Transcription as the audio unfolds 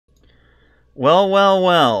Well, well,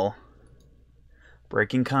 well.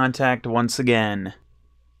 Breaking contact once again.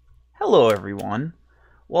 Hello, everyone.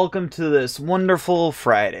 Welcome to this wonderful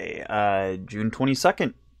Friday, June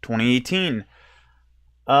 22nd, 2018.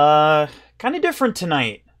 Kind of different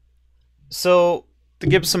tonight. So, to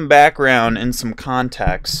give some background and some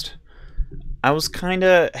context, I was kind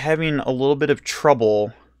of having a little bit of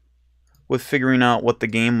trouble with figuring out what the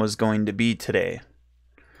game was going to be today.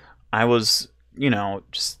 I was,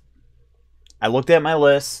 I looked at my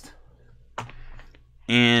list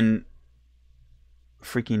and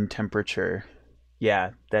freaking temperature.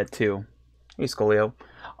 Yeah, that too. Hey, Scolio.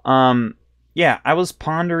 Yeah, I was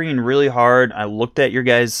pondering really hard. I looked at your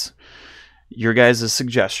guys'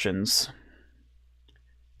 suggestions.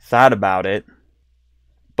 Thought about it.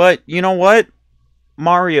 But you know what?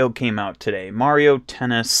 Mario came out today. Mario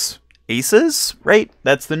Tennis Aces, right?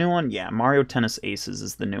 That's the new one? Yeah, Mario Tennis Aces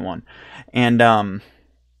is the new one. And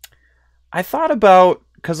I thought about,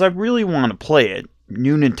 because I really want to play it,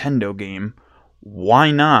 new Nintendo game, why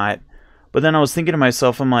not? But then I was thinking to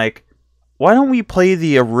myself, I'm like, why don't we play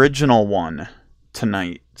the original one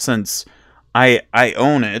tonight? Since I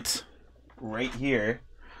own it right here.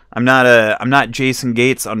 I'm not Jason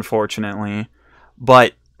Gates, unfortunately,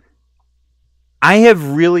 but I have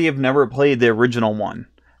never played the original one.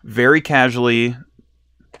 Very casually.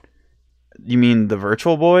 You mean the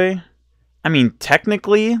Virtual Boy? I mean,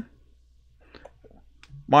 technically,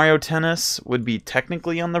 Mario Tennis would be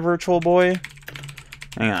technically on the Virtual Boy.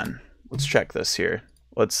 Hang on. Let's check this here.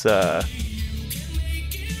 Let's,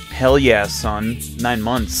 hell yeah, son. 9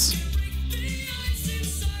 months.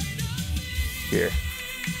 Here.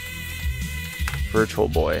 Virtual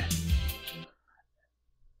Boy.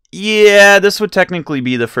 Yeah, this would technically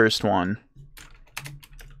be the first one.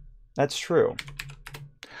 That's true.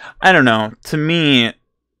 I don't know. To me,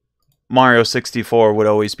 Mario 64 would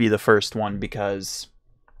always be the first one because,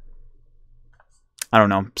 I don't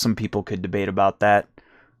know, some people could debate about that.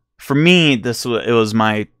 For me, it was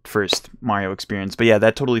my first Mario experience. But yeah,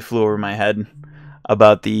 that totally flew over my head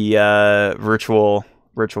about the Virtual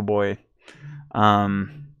Boy.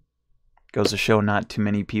 Goes to show not too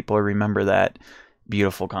many people remember that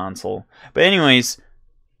beautiful console. But anyways,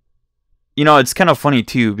 it's kind of funny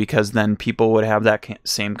too, because then people would have that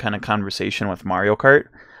same kind of conversation with Mario Kart.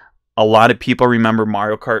 A lot of people remember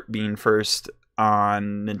Mario Kart being first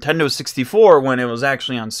on Nintendo 64 when it was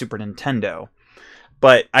actually on Super Nintendo.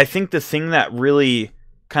 But I think the thing that really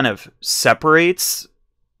kind of separates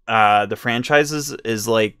the franchises is,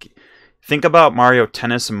 like, think about Mario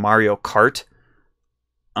Tennis and Mario Kart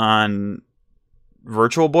on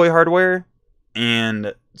Virtual Boy hardware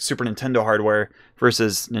and Super Nintendo hardware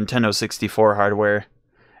versus Nintendo 64 hardware.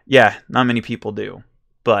 Yeah, not many people do.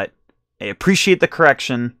 But I appreciate the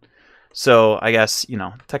correction. So I guess,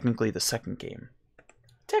 technically the second game.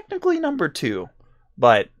 Technically number 2.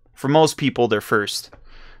 But for most people, their first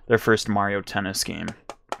Mario Tennis game.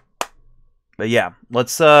 But yeah,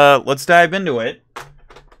 let's dive into it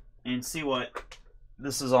and see what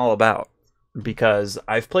this is all about. Because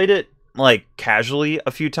I've played it, like, casually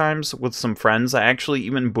a few times with some friends. I actually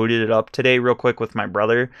even booted it up today real quick with my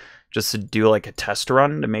brother just to do, like, a test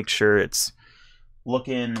run to make sure it's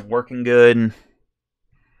working good.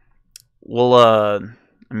 We'll, I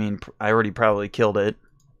already probably killed it.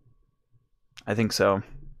 I think so.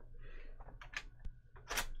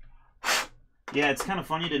 Yeah, it's kind of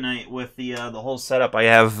funny tonight with the whole setup. I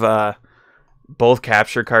have both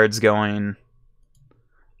capture cards going.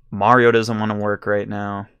 Mario doesn't want to work right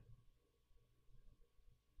now.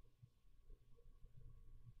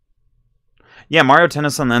 Yeah, Mario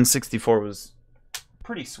Tennis on the N64 was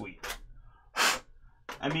pretty sweet.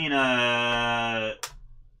 I mean,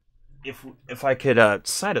 if I could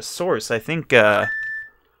cite a source, I think, oh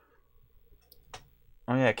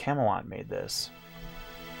yeah, Camelot made this.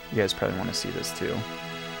 You guys probably want to see this too.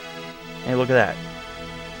 Hey, look at that.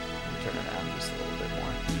 Let me turn it on just a little bit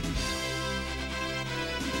more.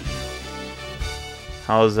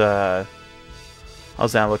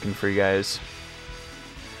 How's that looking for you guys?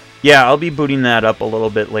 Yeah, I'll be booting that up a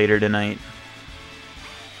little bit later tonight.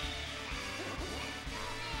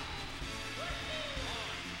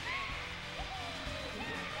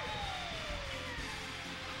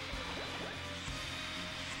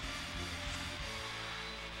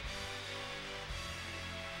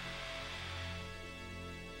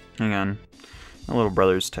 Hang on. My little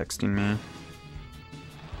brother's texting me.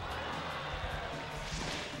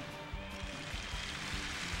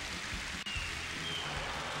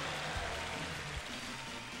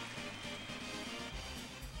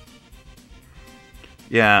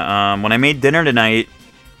 Yeah, when I made dinner tonight,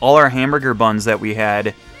 all our hamburger buns that we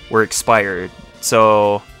had were expired.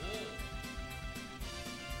 So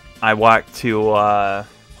I walked to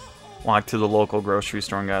the local grocery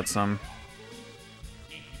store and got some.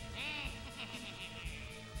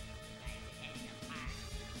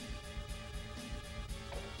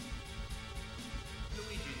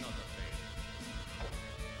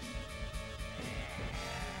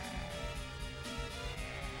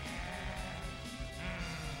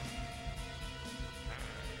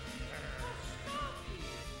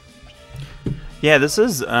 Yeah, this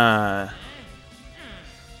is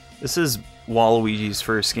Waluigi's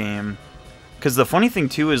first game. Because the funny thing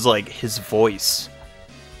too is like his voice.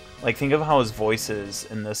 Like think of how his voice is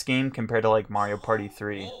in this game compared to like Mario Party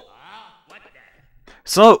 3.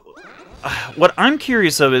 So what I'm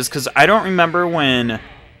curious of is because I don't remember when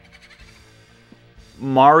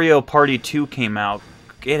Mario Party 2 came out.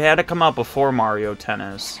 It had to come out before Mario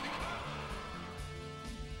Tennis.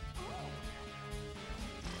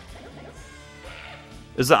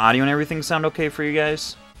 Does the audio and everything sound okay for you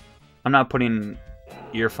guys? I'm not putting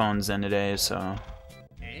earphones in today, so...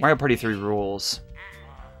 Mario Party 3 rules.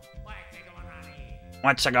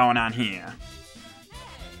 What's going on here?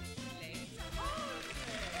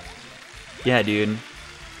 Yeah, dude.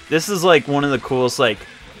 This is like one of the coolest like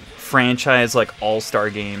franchise like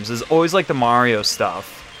all-star games. It's always like the Mario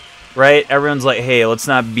stuff. Right? Everyone's like, hey, let's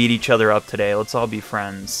not beat each other up today. Let's all be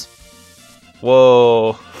friends.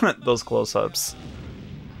 Whoa. Those close-ups.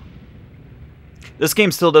 This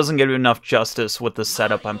game still doesn't get enough justice with the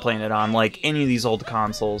setup I'm playing it on, like any of these old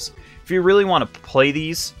consoles. If you really want to play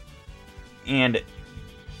these and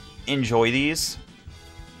enjoy these,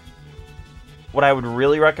 what I would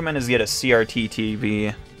really recommend is get a CRT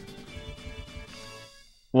TV.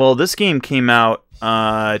 Well, this game came out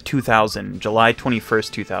 2000, July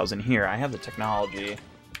 21st, 2000. Here, I have the technology.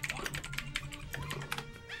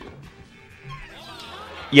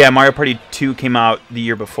 Yeah, Mario Party 2 came out the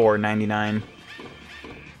year before, 99.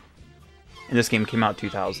 And this game came out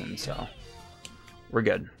 2000, so we're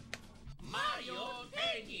good.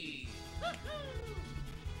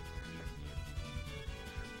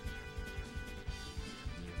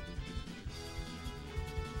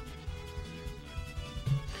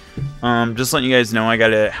 Just letting you guys know, I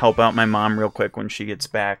gotta help out my mom real quick when she gets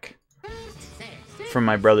back from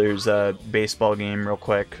my brother's baseball game real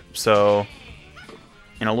quick. So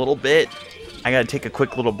in a little bit, I gotta take a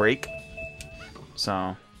quick little break.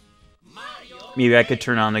 So maybe I could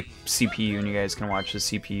turn on the CPU and you guys can watch the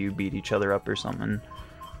CPU beat each other up or something.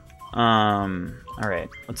 Alright,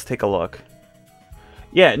 let's take a look.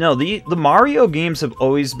 Yeah, no, the Mario games have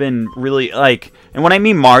always been really, like, and when I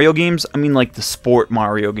mean Mario games, I mean, like, the sport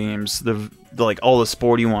Mario games, the like, all the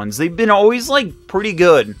sporty ones. They've been always, like, pretty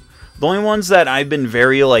good. The only ones that I've been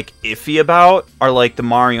very, like, iffy about are, like, the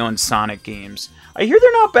Mario and Sonic games. I hear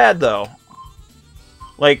they're not bad, though.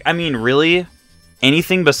 Like, I mean, really,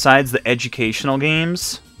 anything besides the educational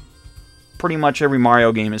games, pretty much every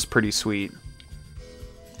Mario game is pretty sweet.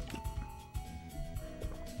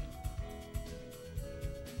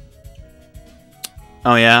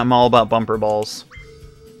 Oh yeah, I'm all about bumper balls.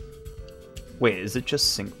 Wait, is it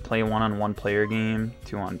just play one-on-one player game?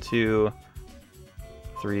 2-on-2?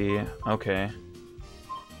 3, okay.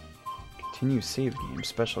 Continue save games,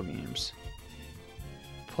 special games.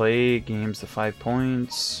 Play games to 5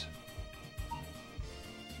 points.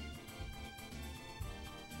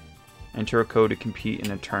 Enter a code to compete in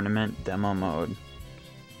a tournament, demo mode.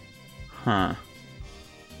 Huh.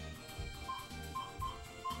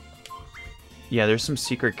 Yeah, there's some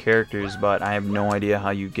secret characters, but I have no idea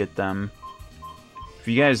how you get them. If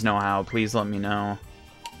you guys know how, please let me know.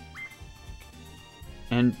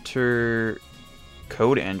 Enter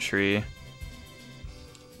code entry.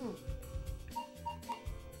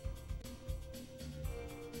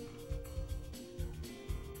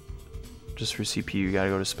 Just for CPU, you gotta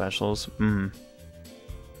go to specials.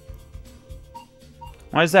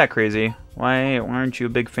 Why is that crazy? Why aren't you a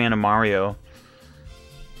big fan of Mario?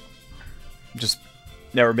 Just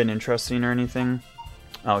never been interesting or anything?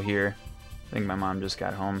 Oh, here. I think my mom just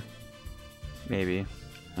got home. Maybe.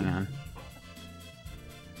 Hang on.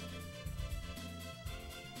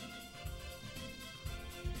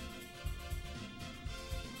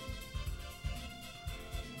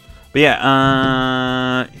 But yeah,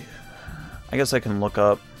 I guess I can look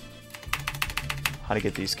up how to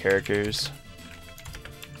get these characters.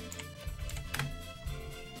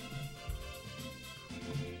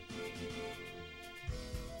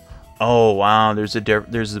 Oh wow, there's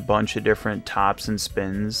a bunch of different tops and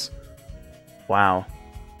spins. Wow.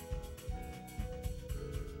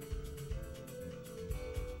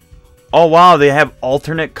 Oh wow, they have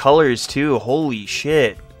alternate colors too. Holy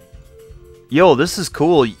shit. Yo, this is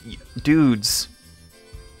cool, dudes.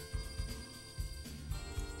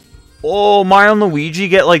 Oh, Mario and Luigi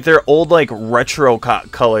get like their old like retro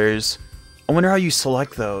colors. I wonder how you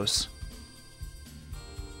select those.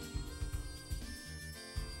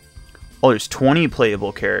 Oh, there's 20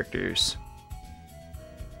 playable characters.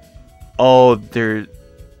 Oh, they're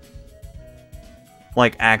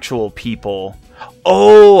like actual people.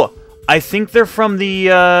 Oh, I think they're from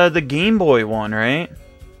the Game Boy one, right?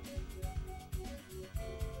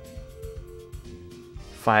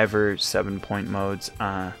 5 or 7 point modes.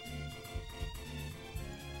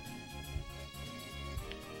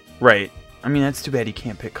 Right. I mean, that's too bad you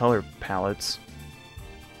can't pick color palettes.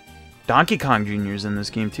 Donkey Kong Jr.'s in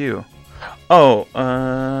this game too. Oh,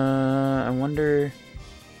 I wonder...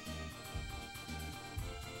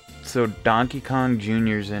 So Donkey Kong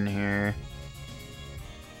Jr.'s in here.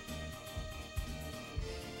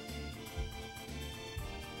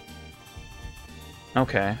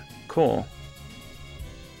 Okay, cool.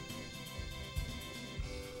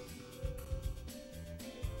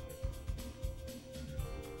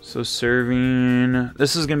 So serving...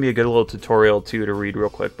 This is going to be a good little tutorial too to read real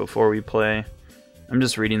quick before we play. I'm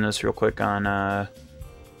just reading this real quick on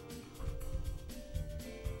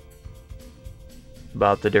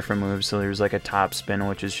about the different moves. So there's like a top spin,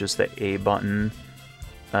 which is just the A button.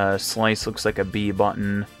 Slice looks like a B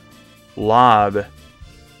button. Lob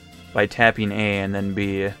by tapping A and then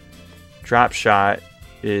B. Drop shot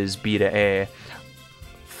is B to A.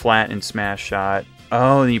 Flat and smash shot.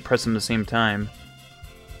 Oh, and you press them at the same time.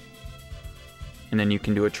 And then you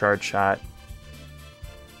can do a charge shot.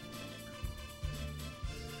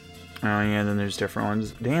 Oh yeah, then there's different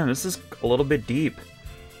ones. Damn, this is a little bit deep.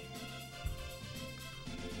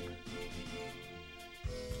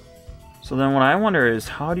 So then what I wonder is,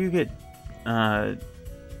 how do you get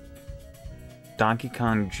Donkey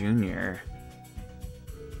Kong Jr.?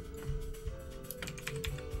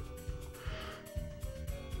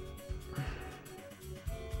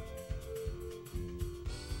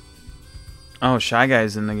 Oh, Shy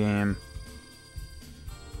Guy's in the game.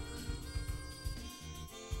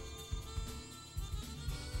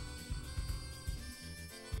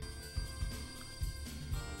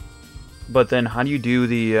 But then how do you do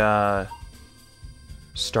the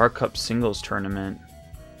Star Cup singles tournament?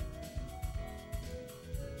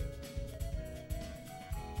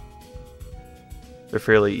 They're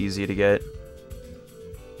fairly easy to get.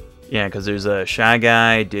 Yeah, because there's a Shy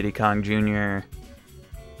Guy, Diddy Kong Jr.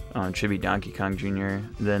 Oh, it should be Donkey Kong Jr.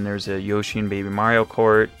 Then there's a Yoshi and Baby Mario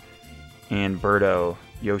Court, and Birdo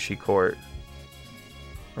Yoshi Court.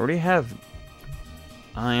 I already have...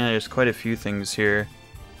 Oh yeah, there's quite a few things here.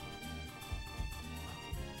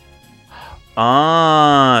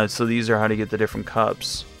 Ah, so these are how to get the different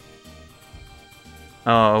cups.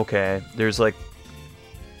 Oh, okay. There's like...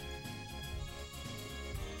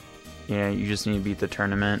 Yeah, you just need to beat the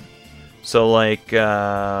tournament. So like,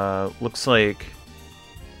 looks like...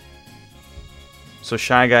 So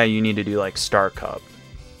Shy Guy, you need to do like Star Cup.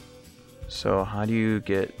 So how do you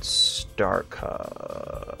get Star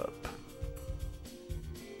Cup?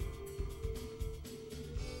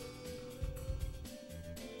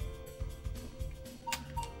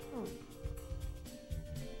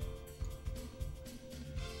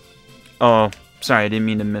 Oh, sorry, I didn't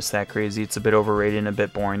mean to miss that crazy. It's a bit overrated and a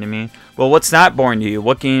bit boring to me. Well, what's not boring to you?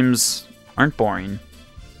 What games aren't boring?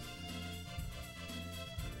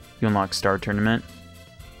 You unlock Star Tournament?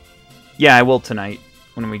 Yeah, I will tonight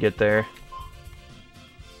when we get there.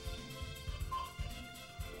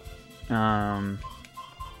 You know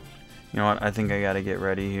what? I think I gotta get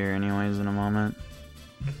ready here anyways in a moment.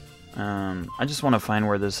 I just want to find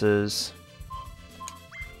where this is.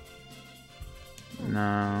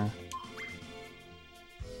 No.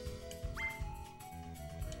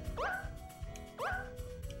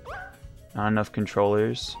 Not enough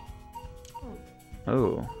controllers.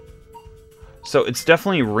 Oh. So it's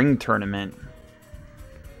definitely Ring Tournament.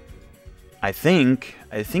 I think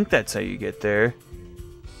that's how you get there.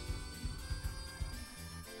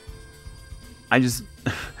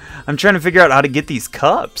 I'm trying to figure out how to get these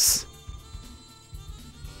cups.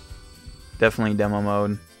 Definitely demo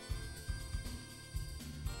mode.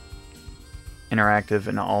 Interactive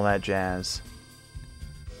and all that jazz.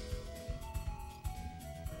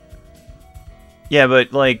 Yeah,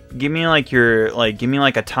 but like, give me like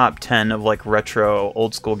a top 10 of like retro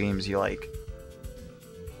old school games you like.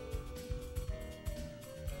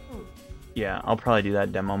 Yeah, I'll probably do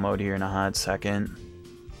that demo mode here in a hot second.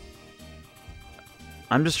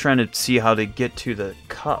 I'm just trying to see how to get to the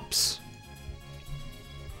cups.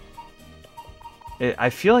 I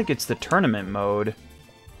feel like it's the tournament mode.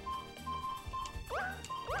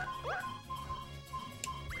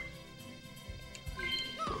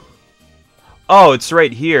 Oh, it's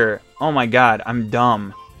right here. Oh my god, I'm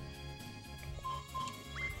dumb.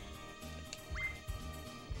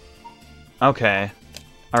 Okay.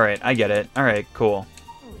 Alright, I get it. Alright, cool.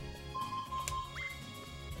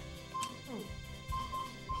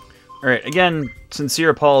 Alright, again,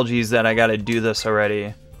 sincere apologies that I gotta do this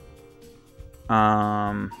already.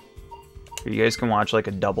 You guys can watch like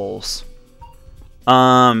a doubles.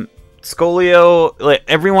 Scolio, like,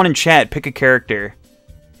 everyone in chat, pick a character.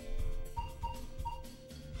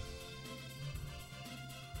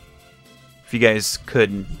 If you guys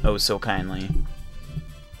could, oh so kindly.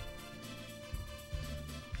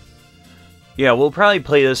 Yeah, we'll probably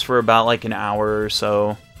play this for about like an hour or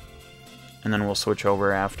so. And then we'll switch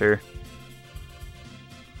over after.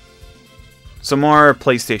 Some more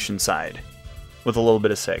PlayStation side. With a little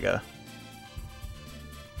bit of Sega.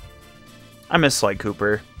 I miss Sly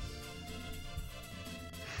Cooper.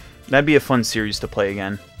 That'd be a fun series to play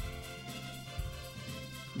again.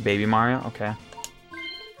 Baby Mario? Okay.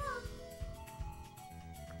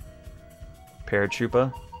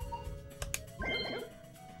 Paratroopa.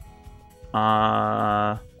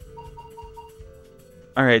 Alright,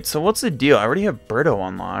 so what's the deal? I already have Birdo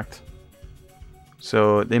unlocked.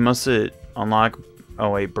 So they must have unlocked...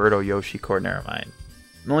 Oh wait, Birdo, Yoshi, Cord, never mind.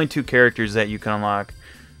 The only two characters that you can unlock.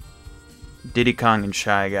 Diddy Kong and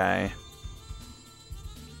Shy Guy.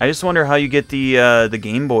 I just wonder how you get the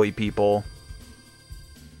Game Boy people.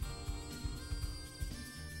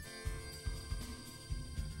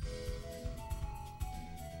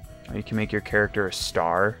 Oh, you can make your character a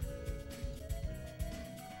star.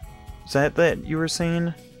 Is that you were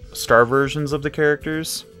saying? Star versions of the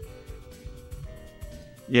characters?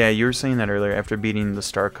 Yeah, you were saying that earlier. After beating the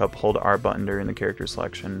Star Cup, hold R button during the character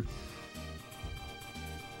selection.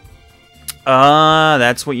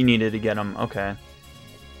 That's what you needed to get them. Okay.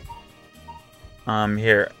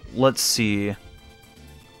 Here, let's see. I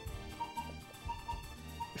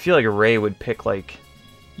feel like Ray would pick, like,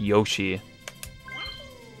 Yoshi.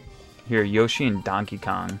 Here, Yoshi and Donkey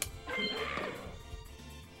Kong.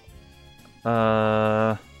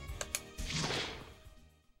 I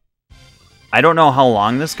don't know how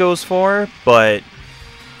long this goes for, but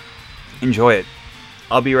enjoy it.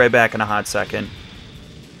 I'll be right back in a hot second.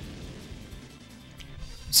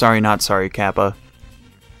 Sorry, not sorry, Kappa.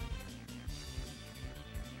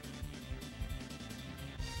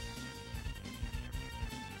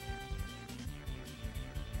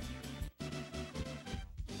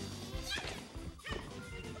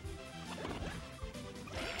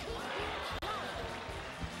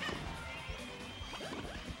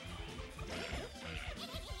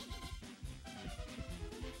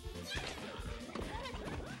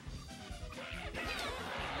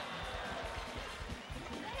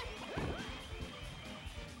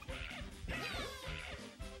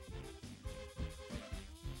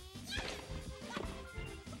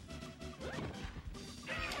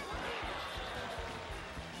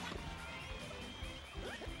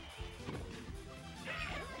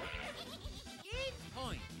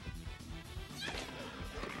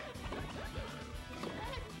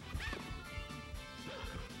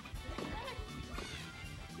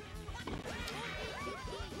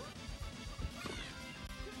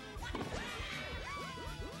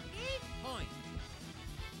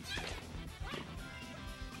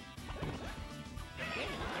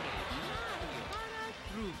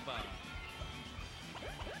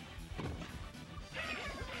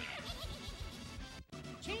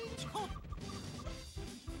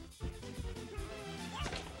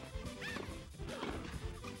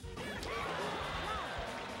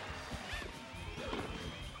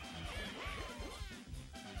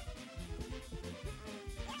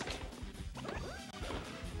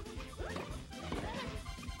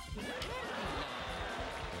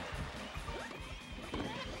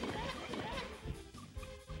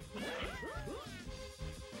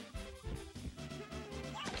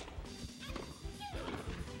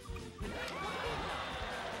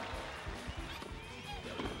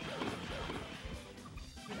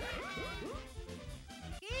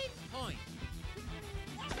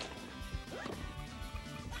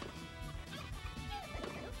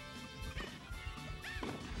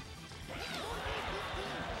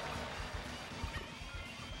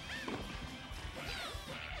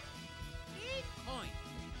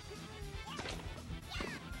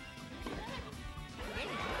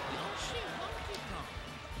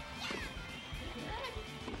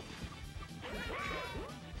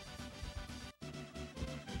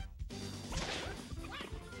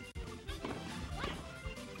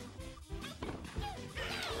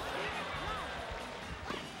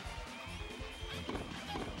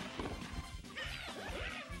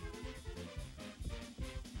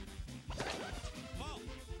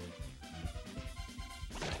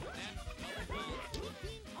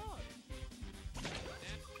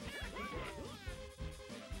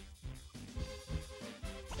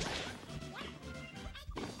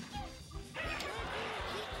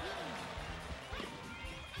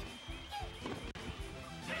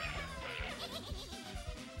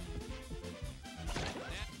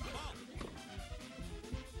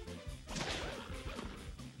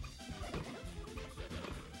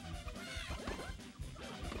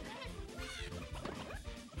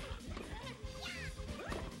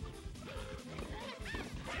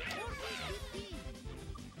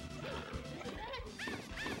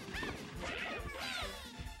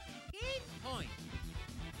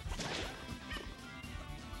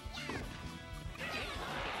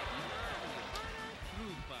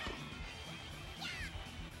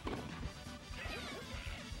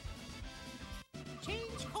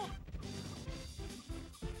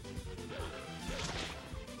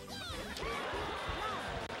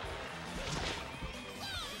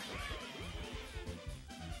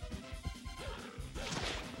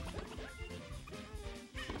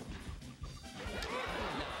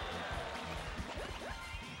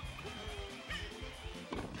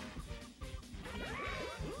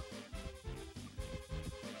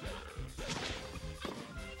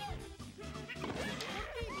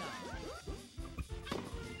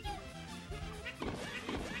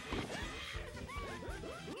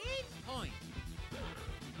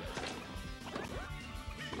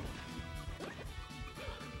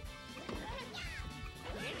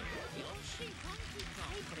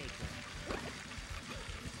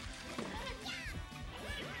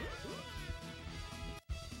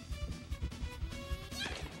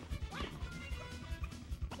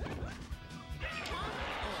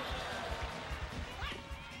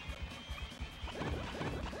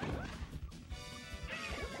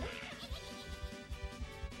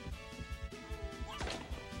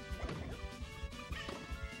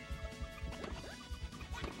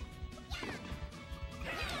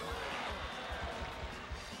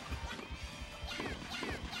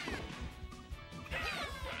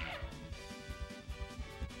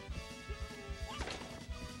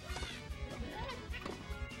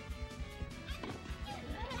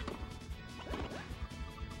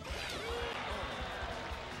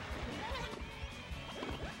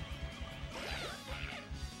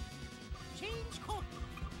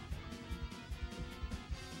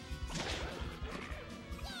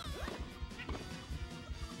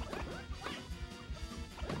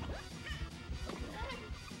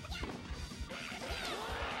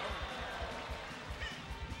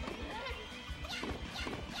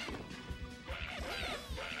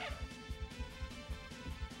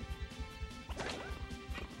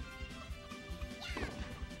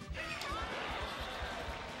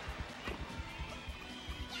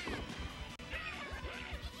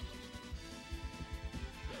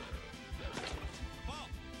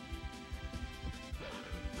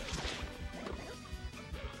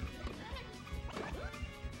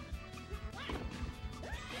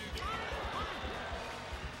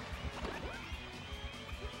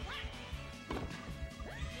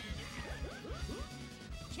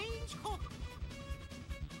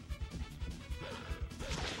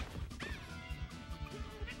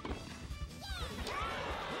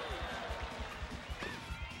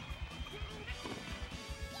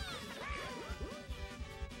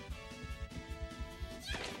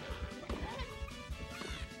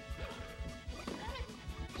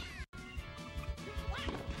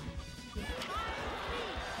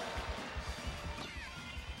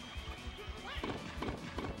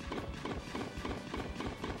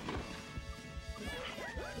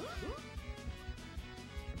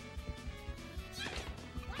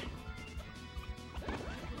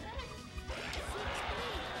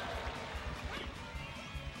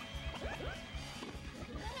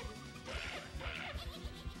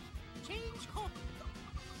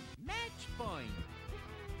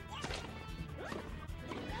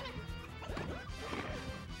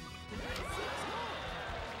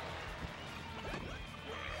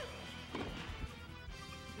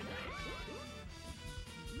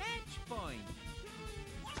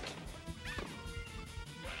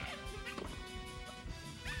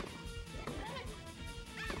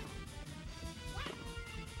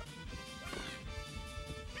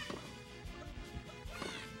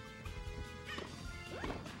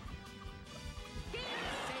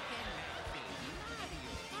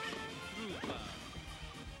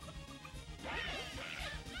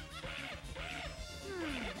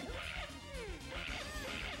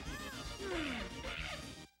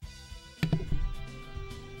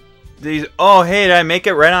 These. Oh, hey, did I make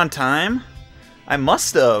it right on time? I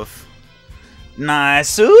must have.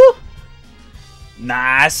 Nice.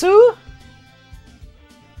 Nice.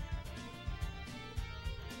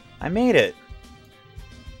 I made it.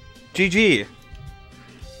 GG.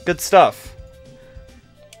 Good stuff.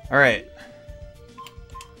 Alright.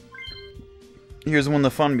 Here's when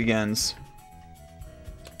the fun begins.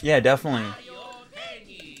 Yeah, definitely.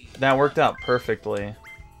 That worked out perfectly.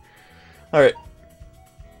 Alright.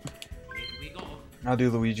 I'll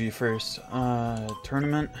do Luigi first.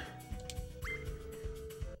 Tournament.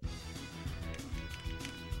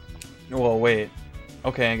 Well, wait.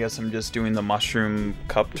 Okay, I guess I'm just doing the Mushroom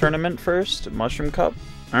Cup tournament first. Mushroom Cup?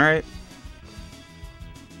 Alright.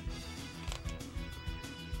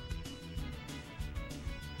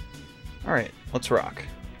 Alright, let's rock.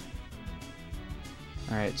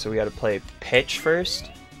 Alright, so we gotta play pitch first.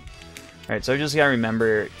 Alright, so I just gotta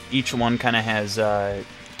remember each one kind of has,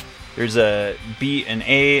 there's a B, an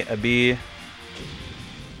A, a B.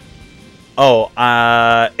 Oh,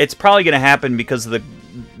 it's probably gonna happen because of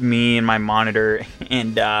me and my monitor,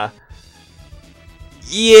 and,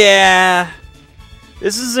 yeah,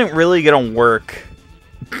 this isn't really gonna work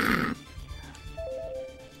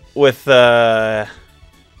with,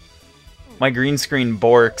 my green screen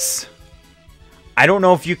Borks. I don't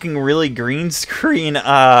know if you can really green screen,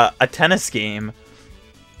 a tennis game.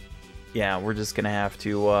 Yeah, we're just gonna have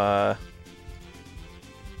to,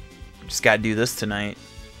 just gotta do this tonight.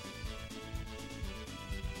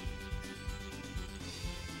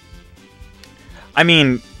 I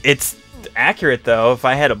mean, it's accurate, though. If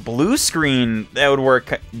I had a blue screen, that would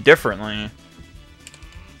work differently.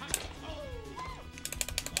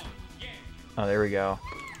 Oh, there we go.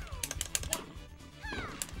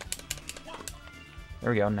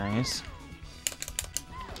 There we go, nice.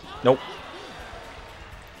 Nope.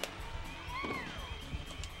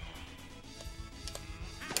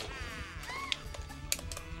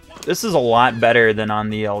 This is a lot better than on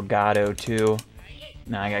the Elgato, too.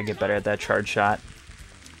 Now I gotta get better at that charge shot.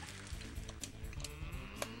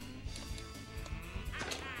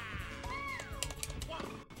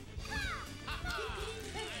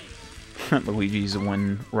 Luigi's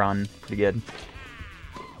win run. Pretty good.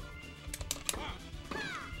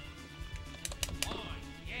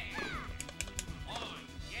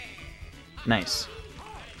 Nice.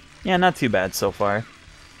 Yeah, not too bad so far.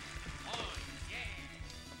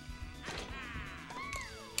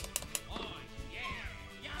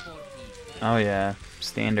 Oh yeah,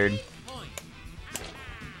 standard.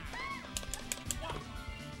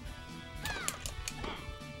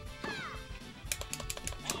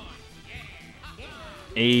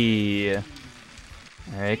 Hey.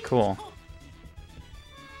 Alright, cool.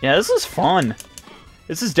 Yeah, this is fun.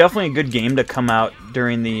 This is definitely a good game to come out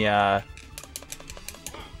during the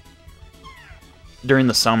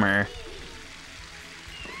summer.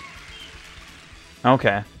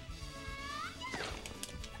 Okay.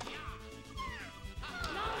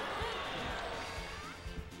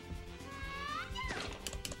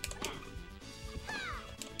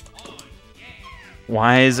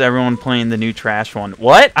 Why is everyone playing the new trash one?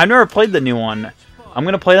 What? I've never played the new one. I'm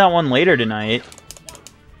gonna play that one later tonight.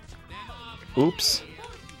 Oops.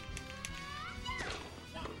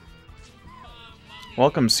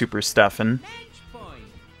 Welcome, Super Stefan.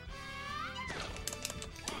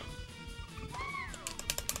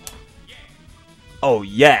 Oh,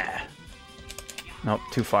 yeah. Nope,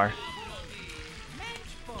 too far.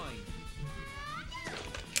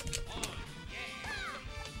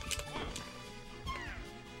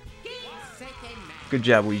 Good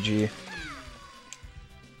job, Ouija.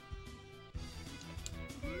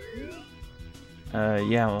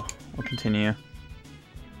 Yeah, we'll continue.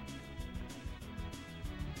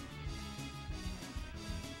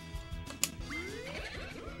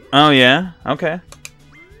 Oh, yeah? Okay.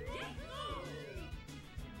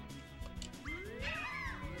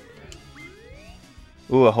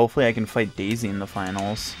 Ooh, hopefully I can fight Daisy in the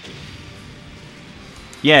finals.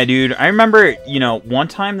 Yeah, dude, I remember, you know, one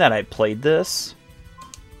time that I played this.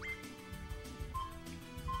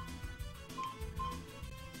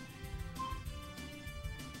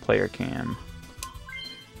 Player cam.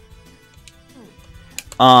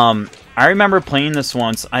 I remember playing this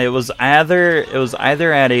once. It was either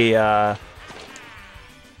at a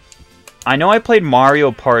I know I played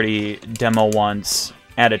Mario Party demo once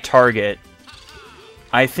at a Target.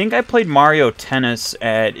 I think I played Mario Tennis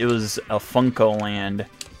at, it was a Funko Land.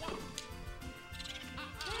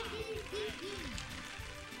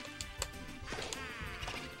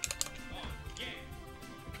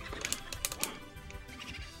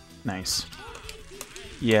 Nice.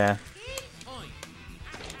 Yeah.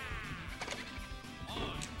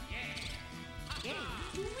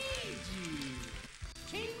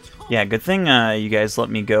 Yeah, good thing you guys let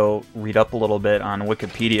me go read up a little bit on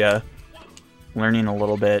Wikipedia, learning a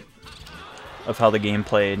little bit of how the game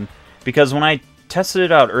played. Because when I tested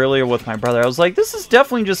it out earlier with my brother, I was like, this is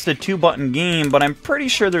definitely just a 2-button game, but I'm pretty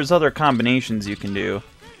sure there's other combinations you can do.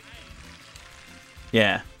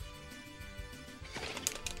 Yeah.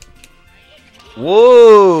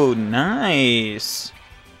 Whoa, nice.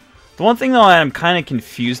 The one thing, though, I'm kind of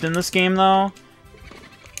confused in this game, though,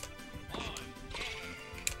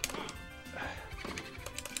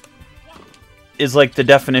 is, like, the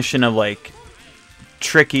definition of, like,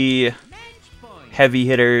 tricky, heavy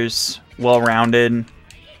hitters, well-rounded.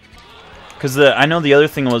 Because I know the other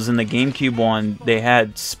thing was in the GameCube one, they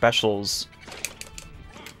had specials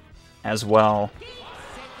as well.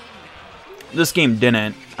 This game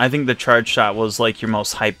didn't. I think the charge shot was like your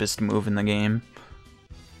most hypest move in the game.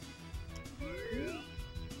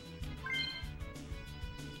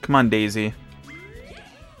 Come on, Daisy.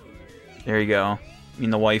 There you go. I mean,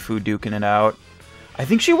 the waifu duking it out. I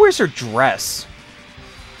think she wears her dress.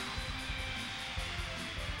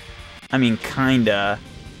 I mean, kinda.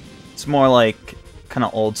 It's more like kind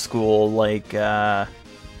of old school, like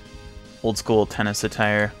old school tennis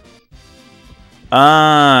attire.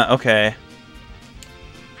 Okay.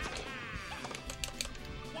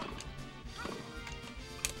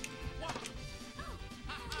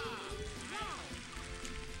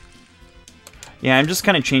 Yeah, I'm just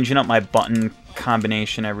kind of changing up my button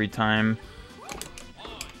combination every time.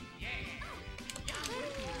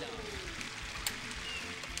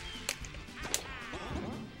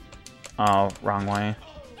 Oh, wrong way.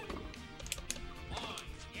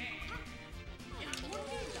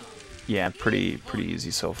 Yeah, pretty easy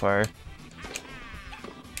so far.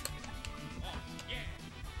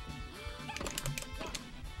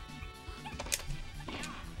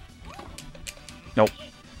 Nope.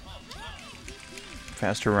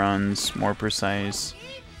 Faster runs, more precise.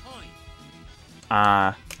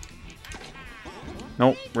 Nope,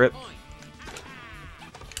 rip.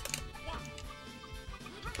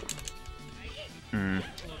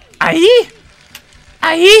 Aye!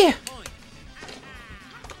 Aye!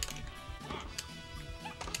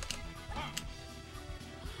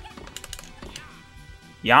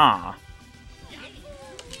 Yeah.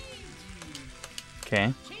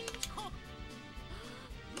 Okay.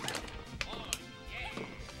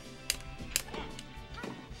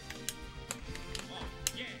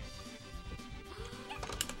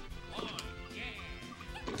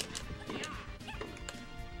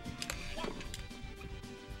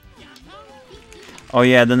 Oh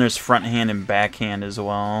yeah, then there's front hand and backhand as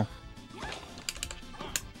well.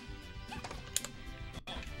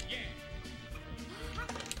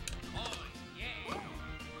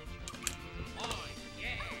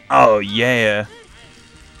 Oh yeah.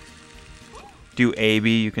 Do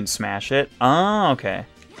A-B, you can smash it. Oh, okay.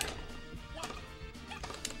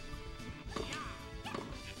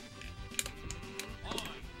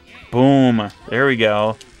 Boom. There we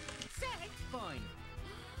go.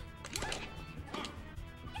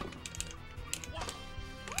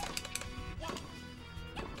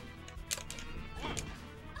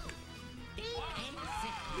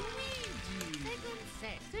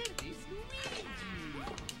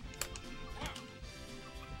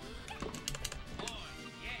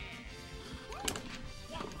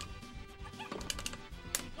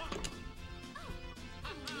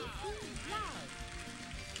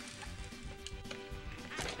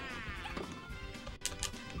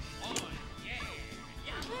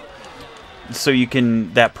 So you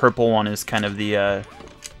can, that purple one is kind of the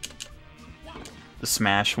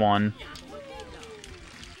smash one.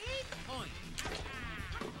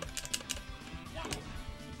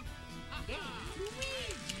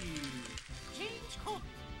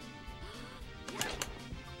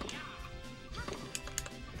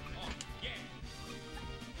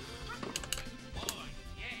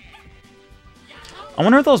 I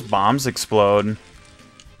wonder if those bombs explode.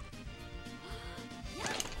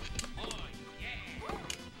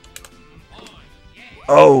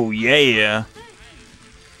 Oh, yeah.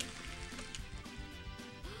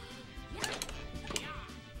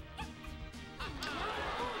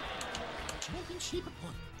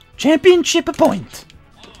 Championship point.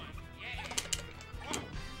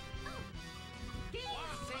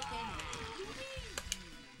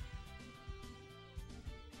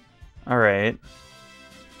 All right.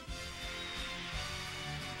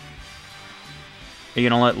 Are you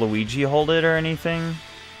gonna let Luigi hold it or anything?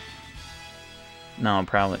 No,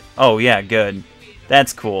 probably. Oh, yeah, good.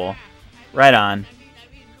 That's cool. Right on.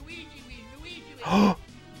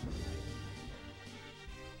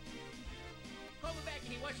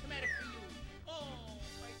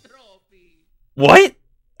 What?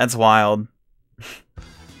 That's wild.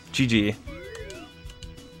 GG.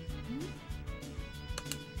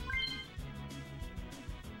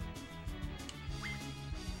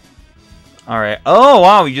 Alright. Oh,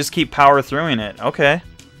 wow. You just keep power throughing it. Okay.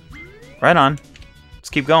 Right on. Let's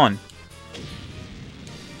keep going.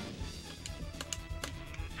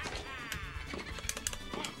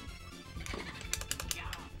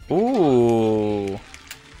 Ooh.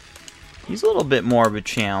 He's a little bit more of a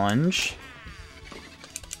challenge.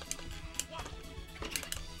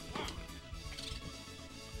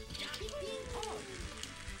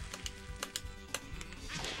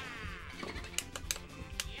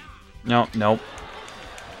 Nope, nope.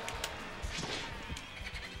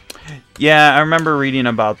 Yeah, I remember reading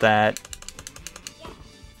about that.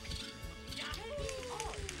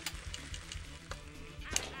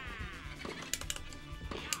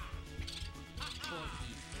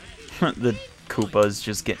 The Koopa's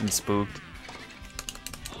just getting spooked.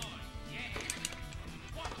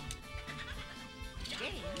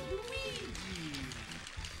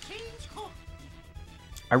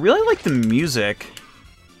 I really like the music.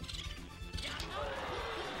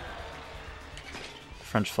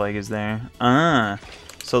 French flag is there.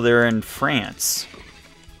 So they're in France.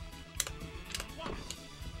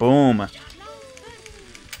 Boom.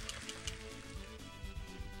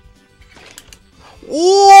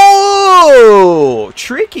 Whoa!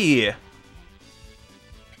 Tricky.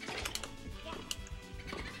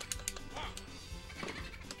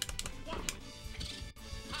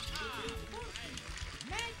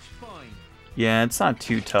 Yeah, it's not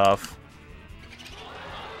too tough.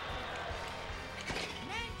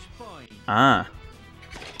 Ah.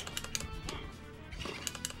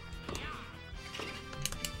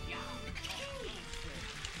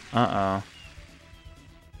 Uh-oh.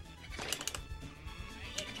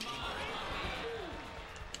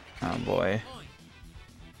 Oh, boy.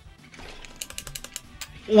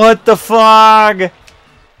 What the fuck?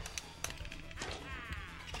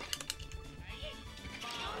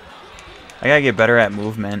 I gotta get better at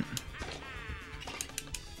movement.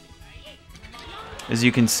 As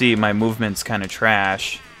you can see, my movement's kind of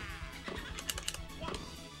trash.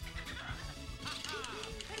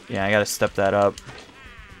 Yeah, I gotta step that up.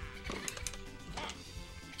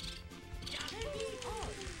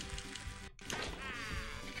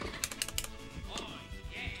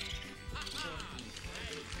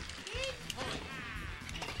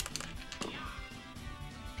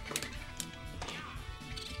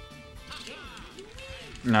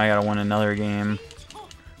 Now I gotta win another game.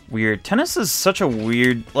 Weird. Tennis is such a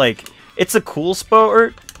weird, like, it's a cool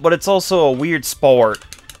sport, but it's also a weird sport.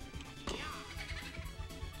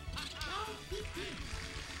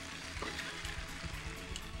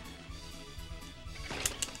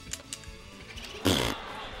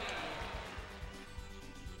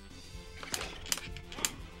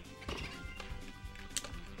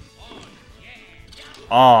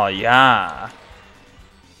 Oh, yeah.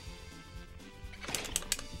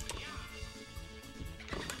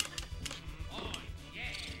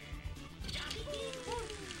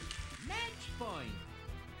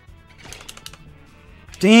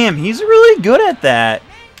 Damn, he's really good at that.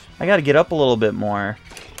 I gotta get up a little bit more.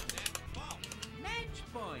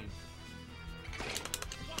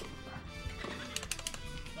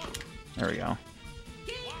 There we go.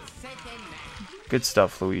 Good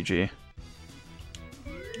stuff, Luigi.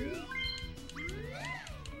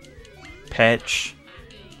 Peach,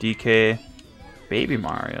 DK, Baby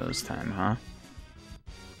Mario this time, huh?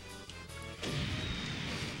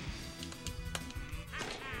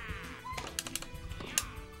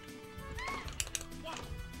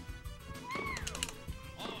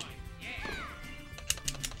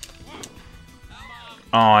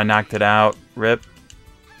 Oh, I knocked it out. Rip.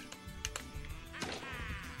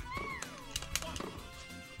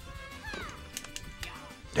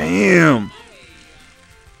 Damn.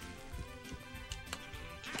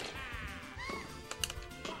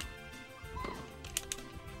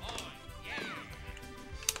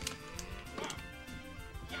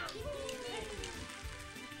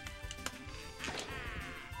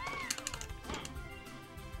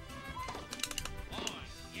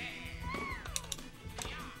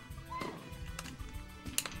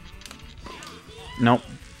 Nope.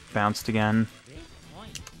 Bounced again.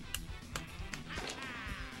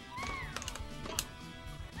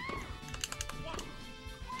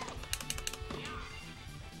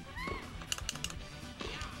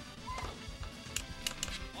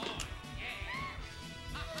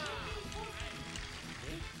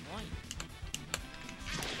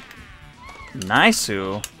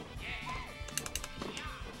 Nice-oo.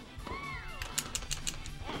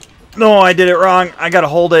 No, I did it wrong. I gotta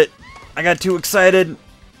hold it. I got too excited.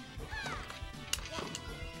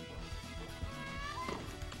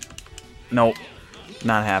 Nope.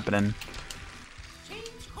 Not happening.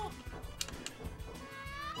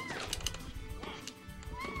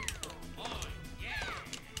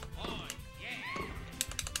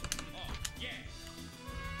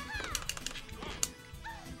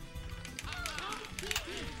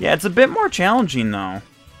 Yeah, it's a bit more challenging, though.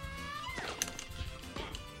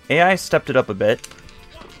 AI stepped it up a bit.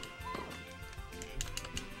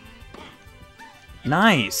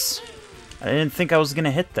 Nice! I didn't think I was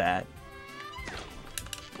gonna hit that.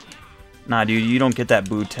 Nah, dude, you don't get that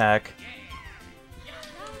boot tech.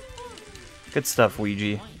 Good stuff,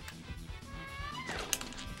 Ouija.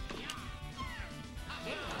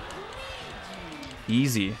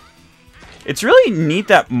 Easy. It's really neat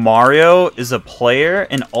that Mario is a player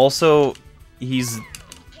and also is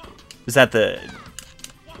at the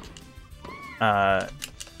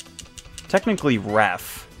technically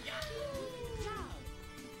ref.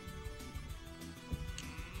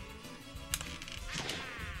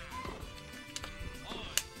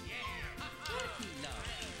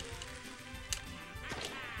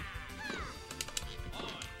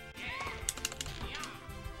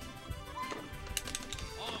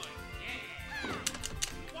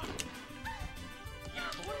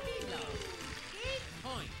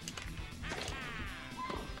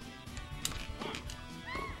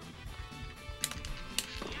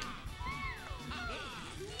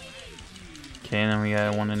 Okay, and then we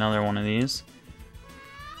got another one of these.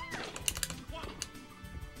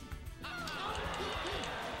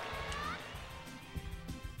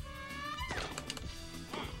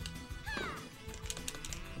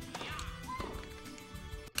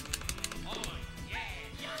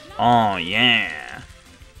 Oh yeah!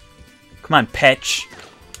 Come on, Petch.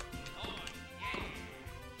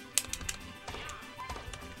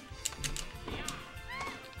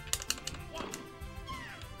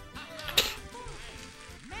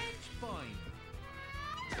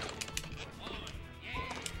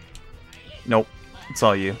 Nope, it's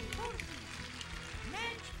all you.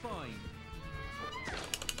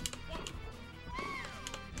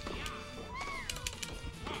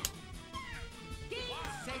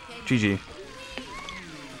 GG.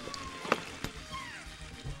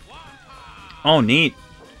 Oh, neat.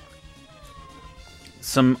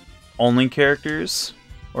 Some only characters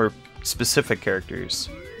or specific characters.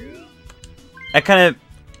 I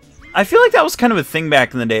feel like that was kind of a thing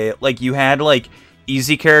back in the day. Like you had like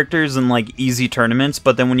easy characters and like easy tournaments,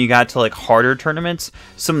 but then when you got to like harder tournaments,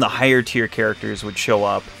 some of the higher tier characters would show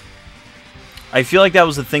up. I feel like that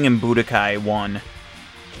was the thing in Budokai 1.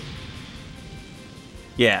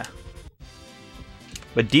 Yeah.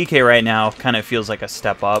 But DK right now kind of feels like a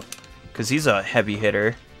step up because he's a heavy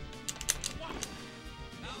hitter.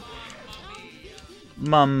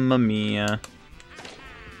 Mamma mia.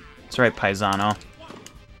 That's right, Paisano.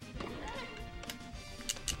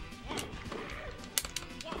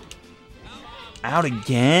 Out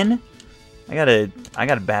again? I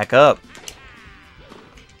gotta back up.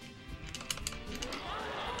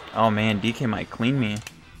 Oh man, DK might clean me.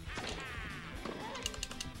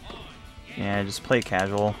 Yeah, just play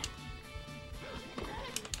casual.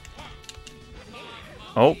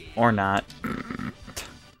 Oh, or not.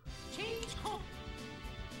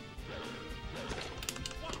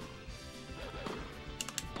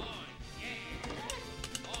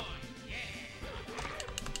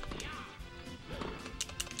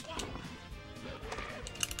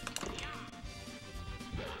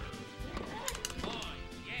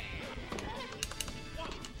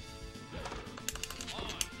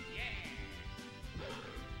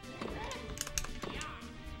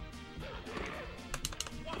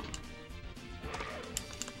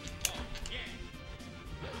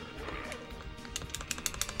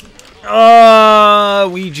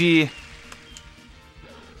 Ouija.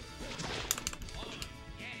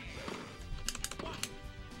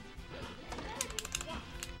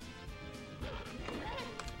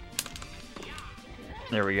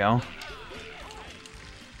 There we go.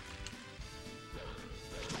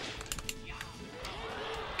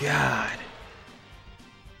 God.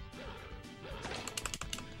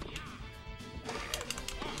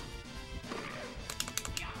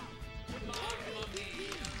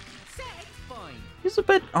 He's a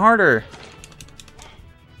bit harder.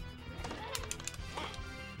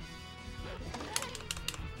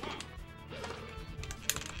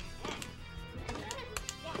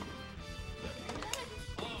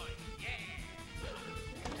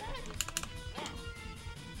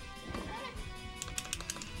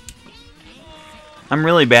 I'm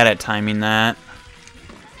really bad at timing that.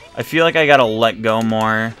 I feel like I gotta let go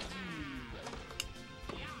more.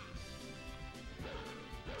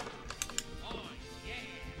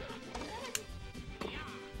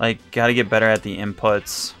 Like, gotta get better at the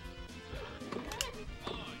inputs.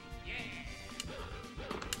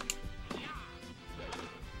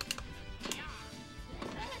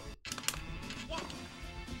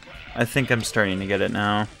 I think I'm starting to get it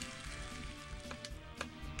now.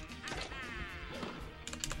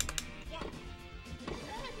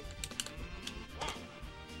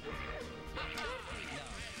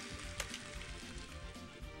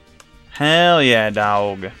 Hell yeah,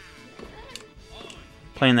 dog.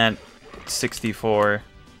 Playing that 64.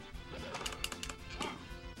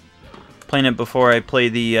 Playing it before I play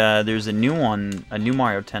the, there's a new one, a new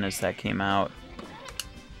Mario Tennis that came out.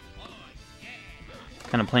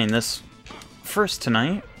 Kind of playing this first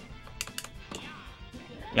tonight.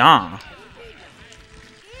 Yeah.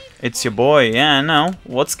 It's your boy. Yeah, I know.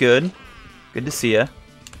 What's good? Good to see ya.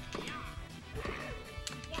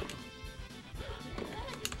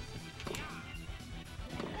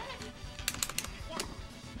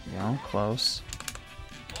 No, close.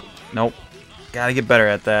 Nope. Gotta get better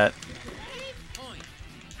at that.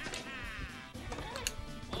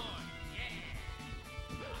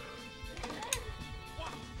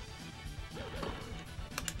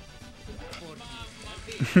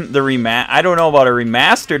 I don't know about a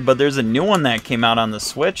remastered, but there's a new one that came out on the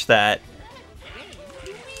Switch that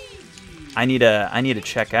I need to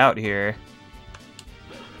check out here.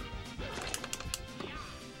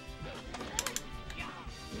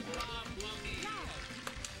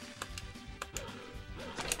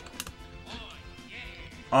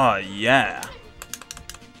 Oh yeah.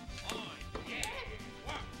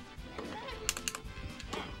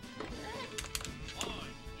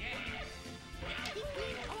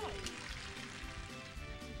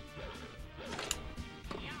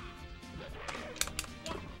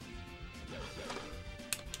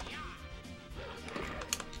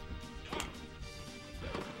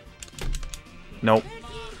 Nope.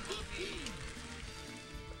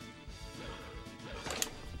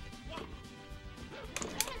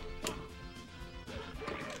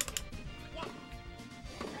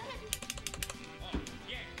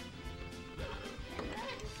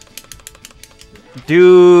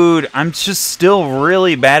 Dude, I'm just still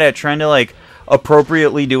really bad at trying to, like,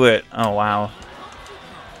 appropriately do it. Oh, wow.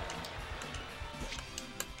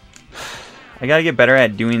 I gotta get better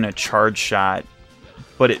at doing a charge shot,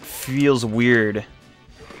 but it feels weird.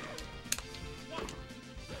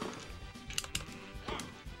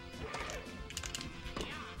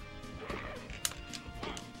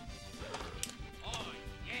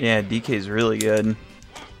 Yeah, DK's really good.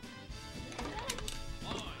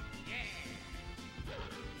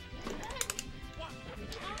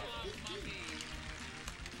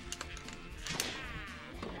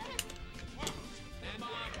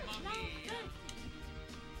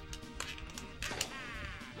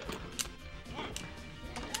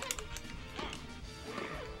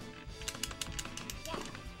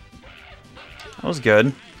 That was good.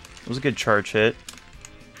 It was a good charge hit.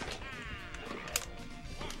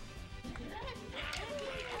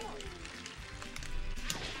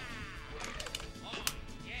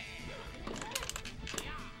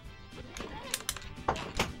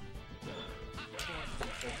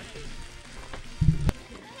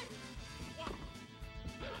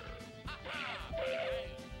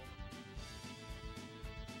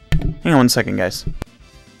 Hang on 1 second, guys.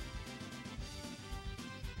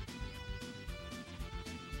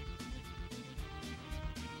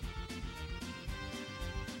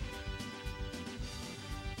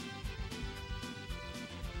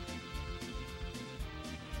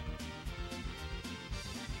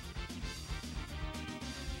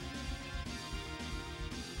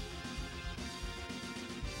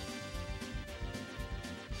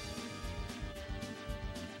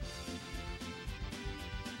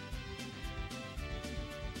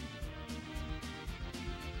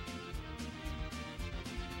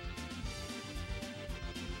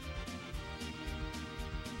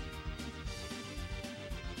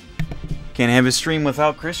 Can't have a stream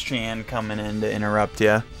without Christian coming in to interrupt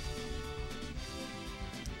you.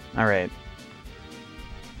 Alright.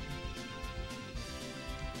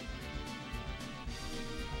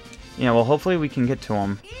 Yeah, well, hopefully we can get to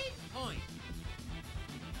him.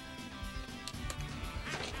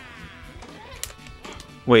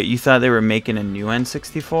 Wait, you thought they were making a new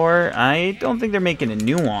N64? I don't think they're making a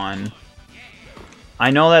new one. I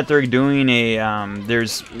know that they're doing a,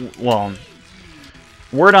 well,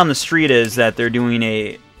 word on the street is that they're doing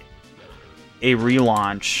a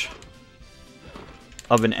relaunch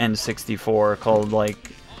of an N64 called,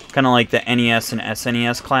 like, Kind of like the NES and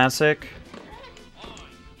SNES Classic.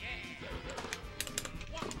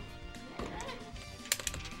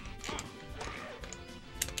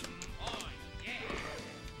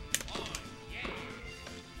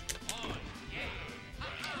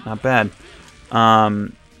 Not bad.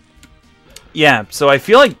 Yeah, so I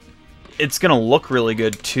feel like it's gonna look really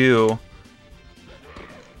good too.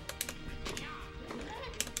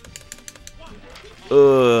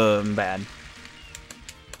 Bad.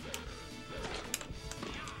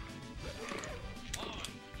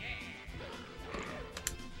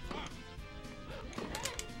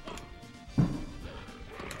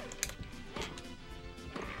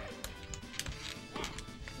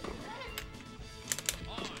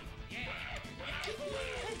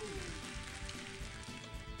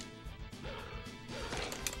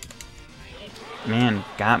 Man,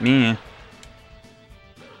 got me.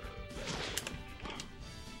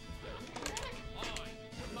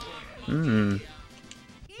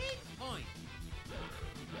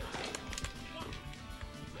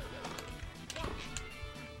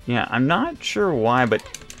 Yeah, I'm not sure why, but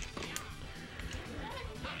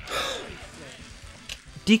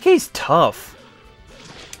DK's tough.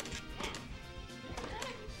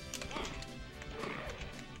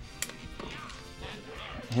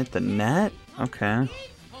 Hit the net? Okay.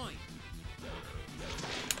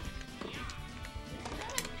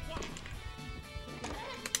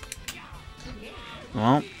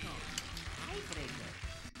 Well.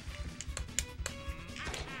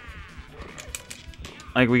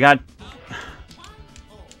 Like, we got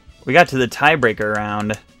to the tiebreaker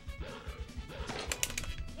round.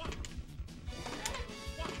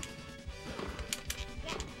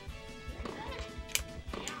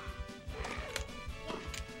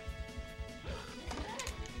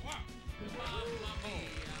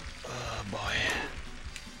 Oh boy.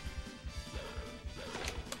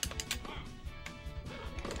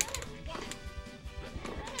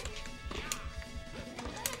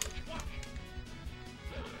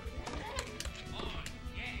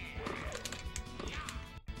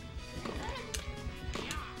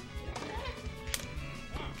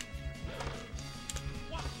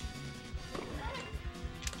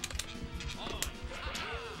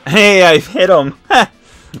 Hey, I've hit him.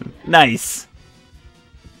 Nice.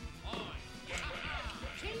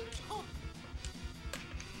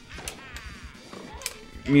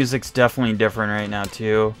 Music's definitely different right now,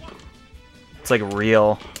 too. It's like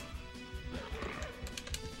real.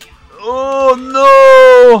 Oh,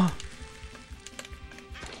 no!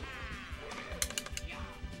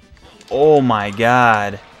 Oh, my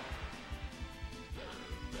God.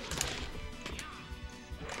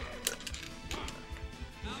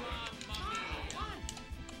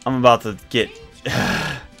 I'm about to get...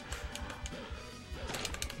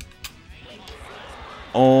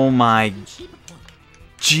 Oh my...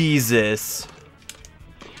 Jesus.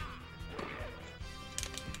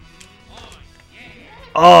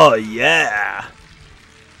 Oh, yeah.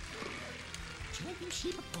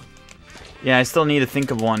 Yeah, I still need to think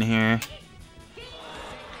of one here.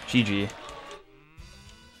 GG.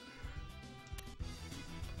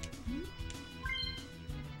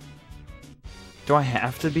 Do I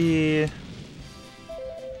have to be...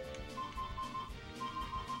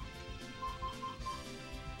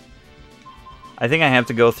 I think I have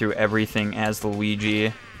to go through everything as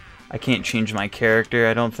Luigi. I can't change my character,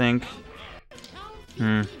 I don't think.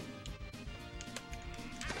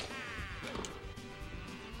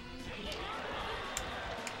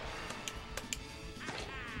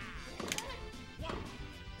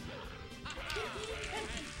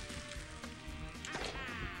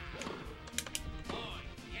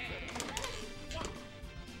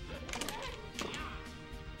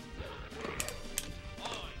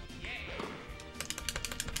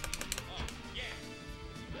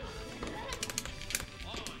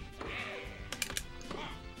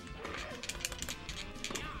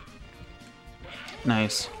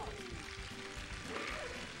 Nice.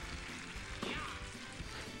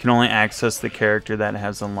 Can only access the character that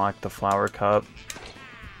has unlocked the flower cup.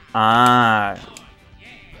 Ah.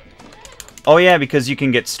 Oh yeah, because you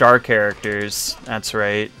can get star characters. That's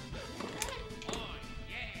right.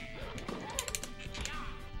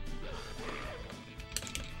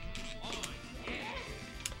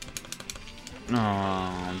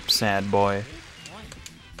 Oh, sad boy.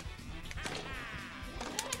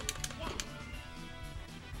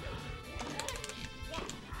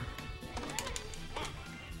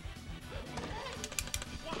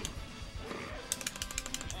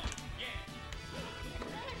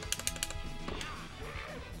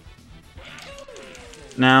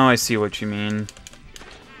 Now I see what you mean.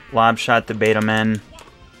 Lob shot the beta men.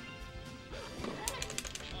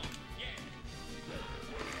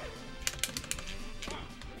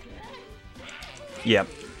 Yep.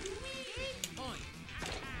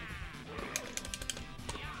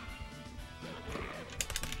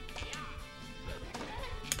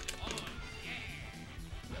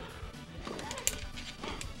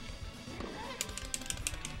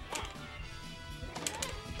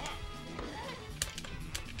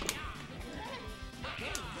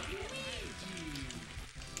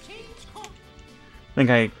 I think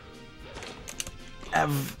I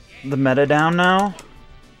have the meta down now.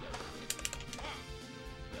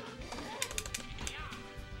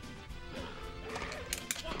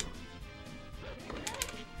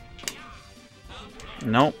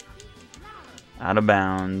 Nope. Out of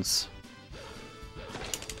bounds.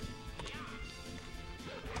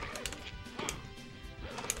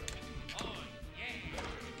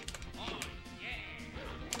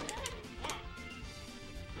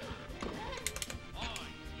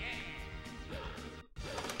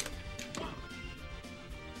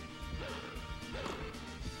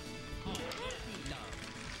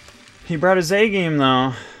 He brought his A game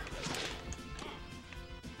though.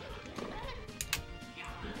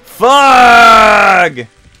 Fug!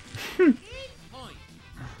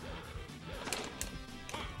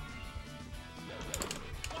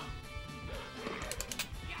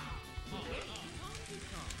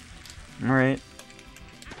 All right.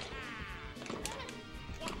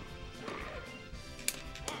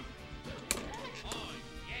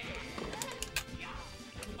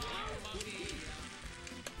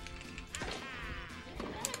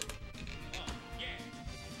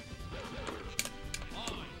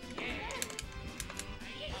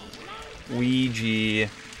 Ouija. I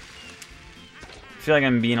feel like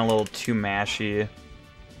I'm being a little too mashy.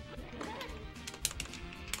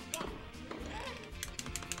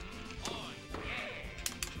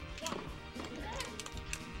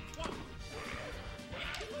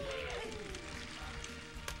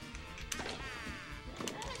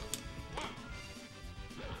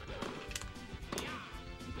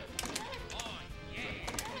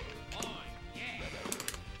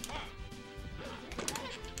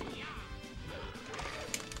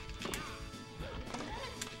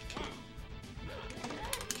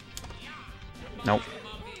 Nope.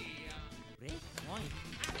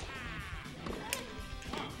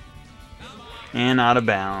 And out of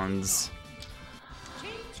bounds.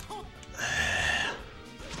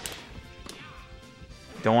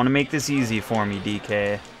 Don't want to make this easy for me,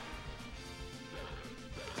 DK.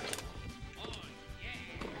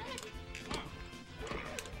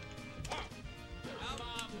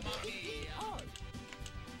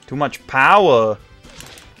 Too much power.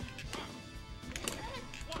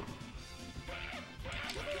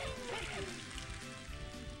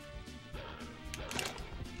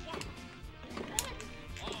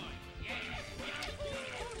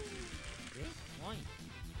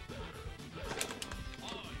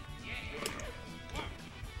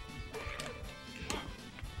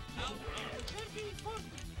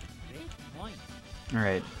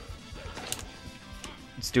 Alright.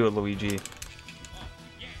 Let's do it, Luigi.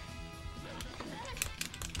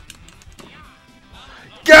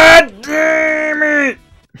 God damn it!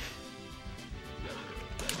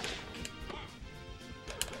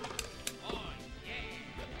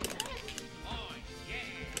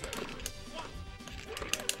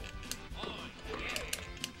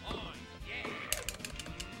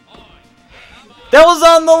 That was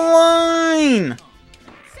on the line!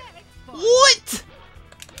 What?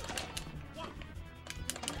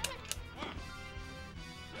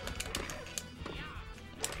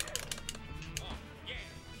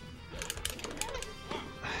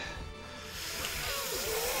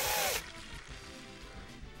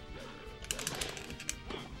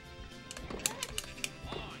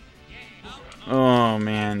 Oh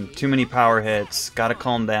man, too many power hits. Gotta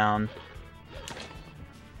calm down.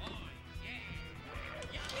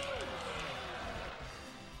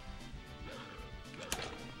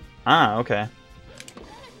 Ah, okay.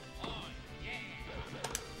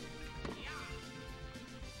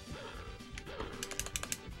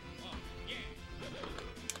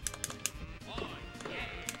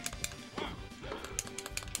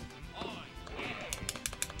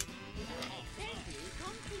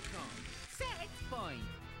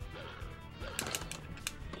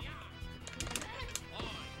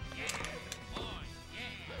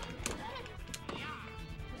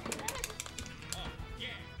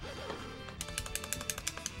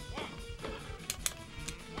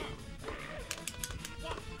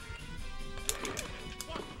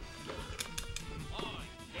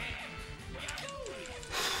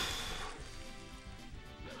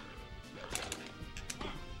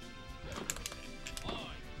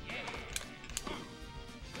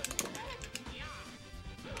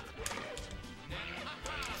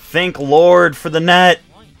 Thank Lord for the net.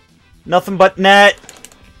 Nothing but net.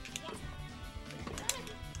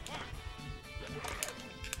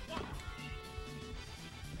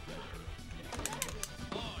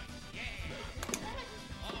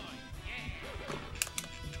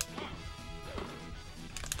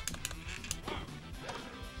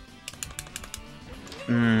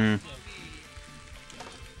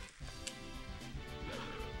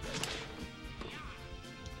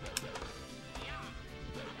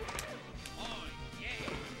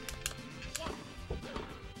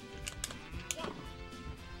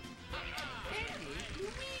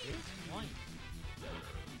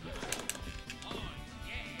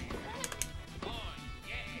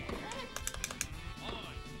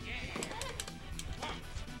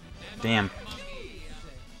 Damn.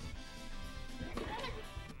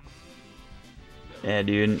 Yeah,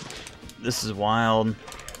 dude. This is wild.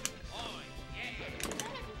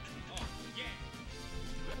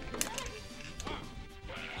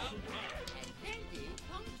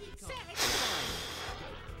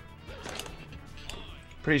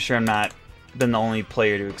 Pretty sure I'm not been the only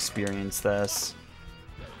player to experience this.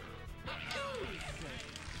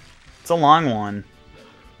 It's a long one.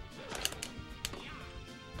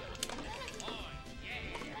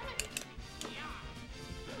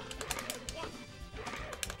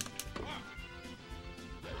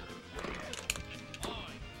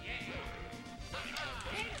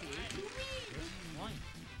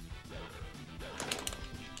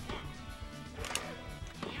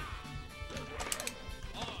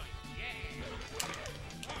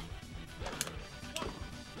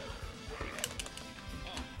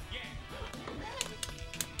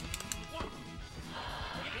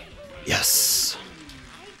 Yes.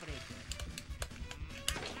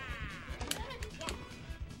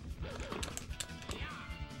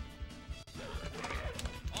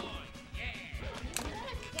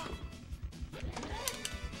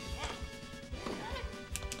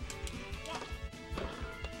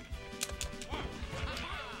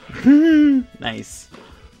 Nice.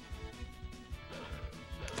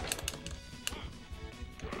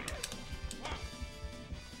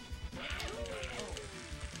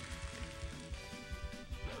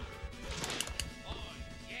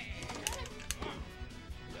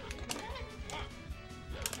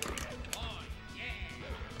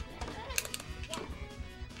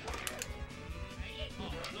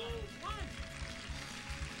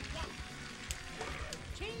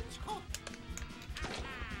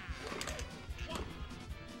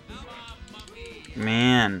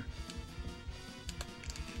 Man.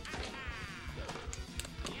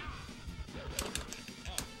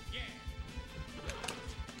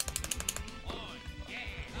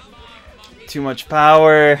 Too much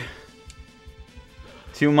power.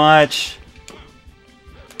 Too much.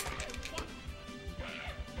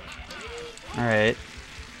 All right.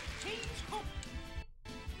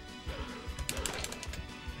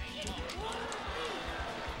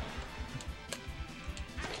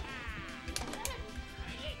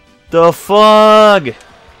 The fuck?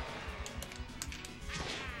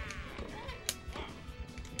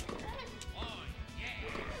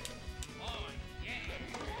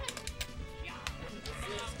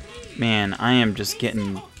 Man, I am just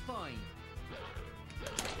getting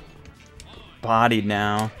bodied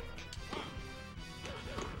now.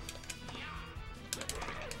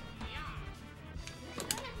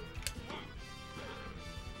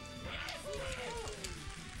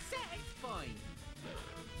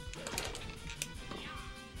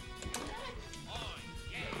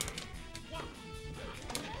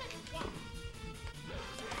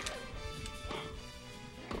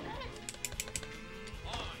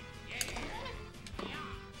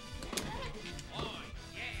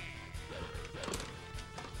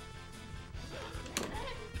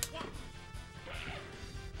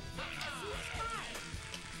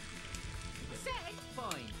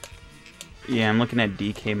 Yeah, I'm looking at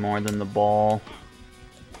DK more than the ball.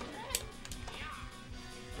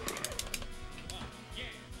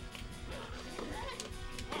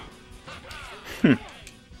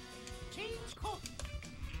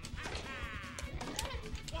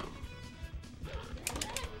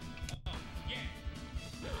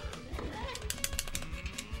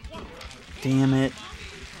 Damn it.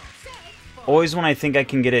 Always when I think I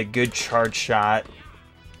can get a good charge shot.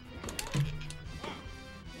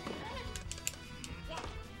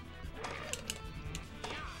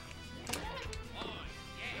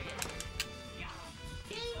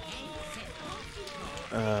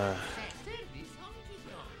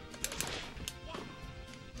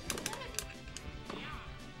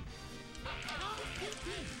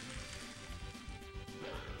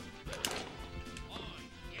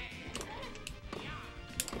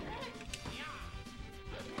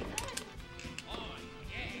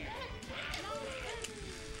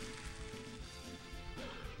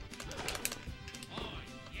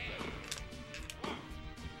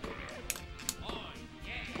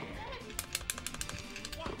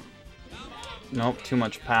 Nope, too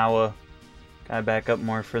much power. Gotta back up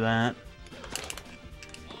more for that.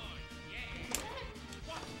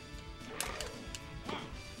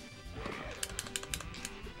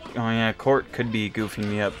 Oh yeah, Court could be goofing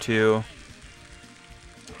me up too.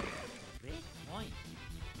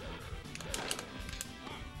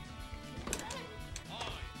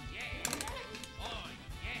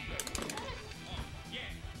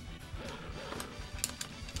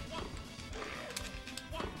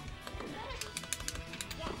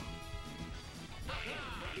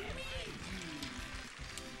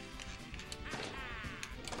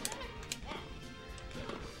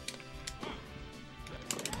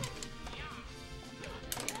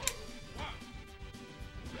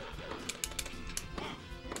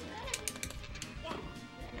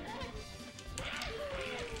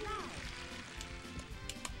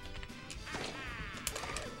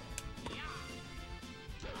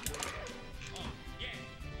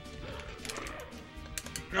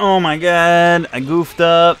 Oh my god, I goofed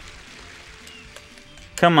up.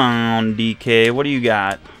 Come on, DK, what do you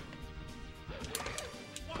got?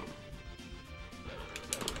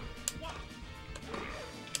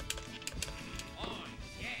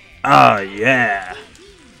 Oh yeah.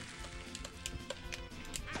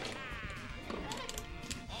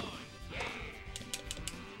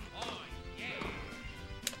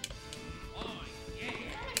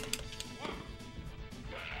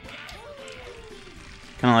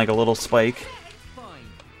 Kind of like a little spike.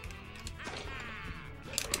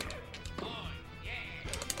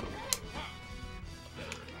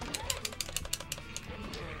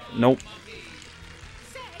 Nope.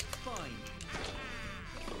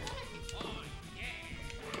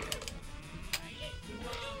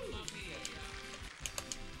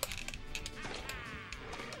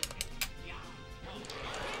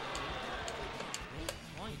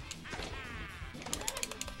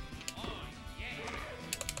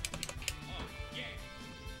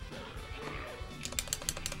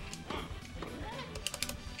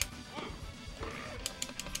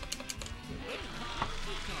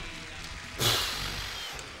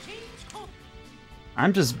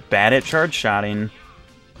 I'm just bad at charge shotting.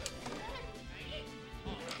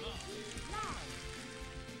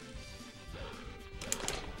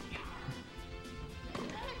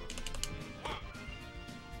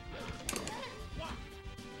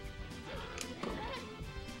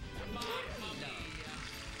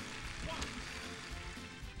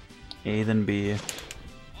 A then B.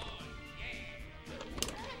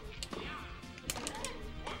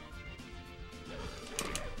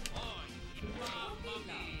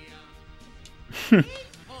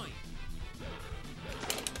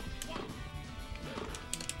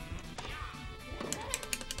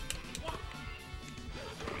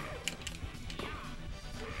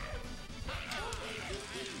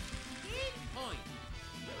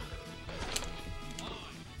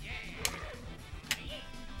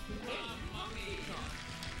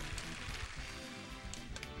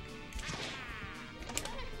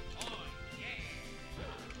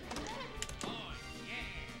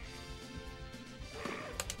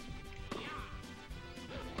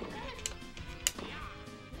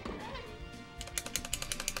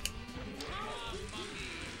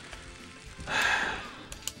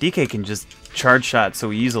 DK can just charge shot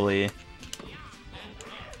so easily.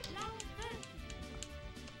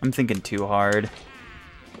 I'm thinking too hard.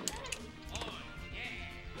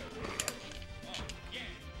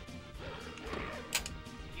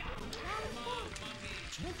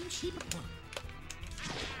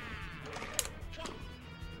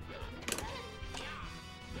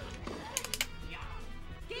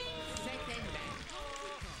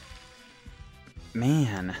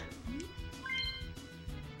 Man.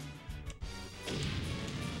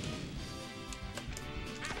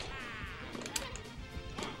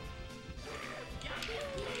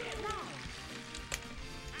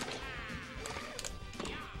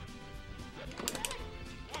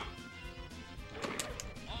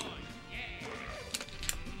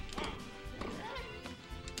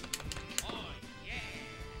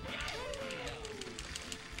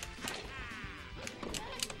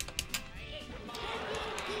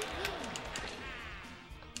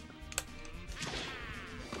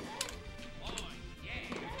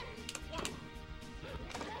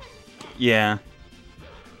 Yeah.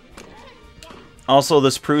 Also,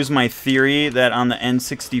 this proves my theory that on the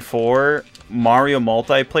N64, Mario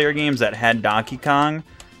multiplayer games that had Donkey Kong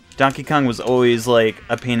was always, like,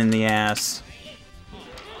 a pain in the ass.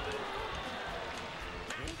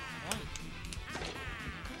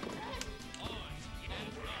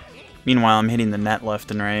 Meanwhile, I'm hitting the net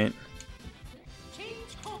left and right.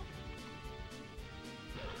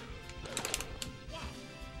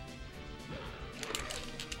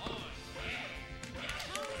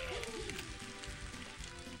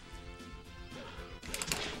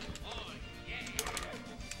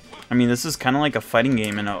 I mean, this is kind of like a fighting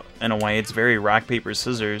game in a way. It's very rock, paper,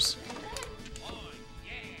 scissors.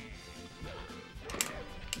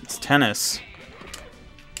 It's tennis.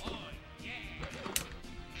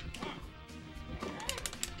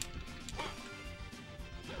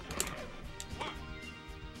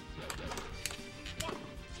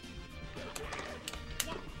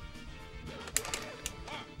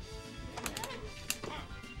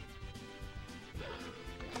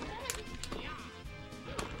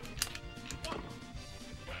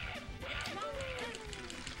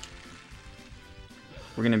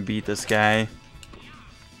 We're gonna beat this guy.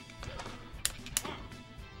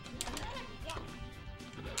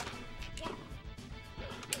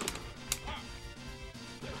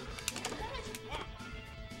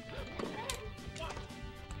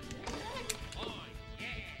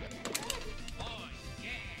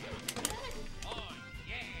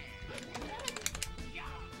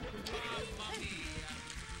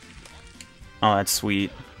 Oh, that's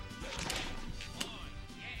sweet.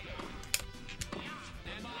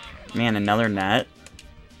 Man, another net.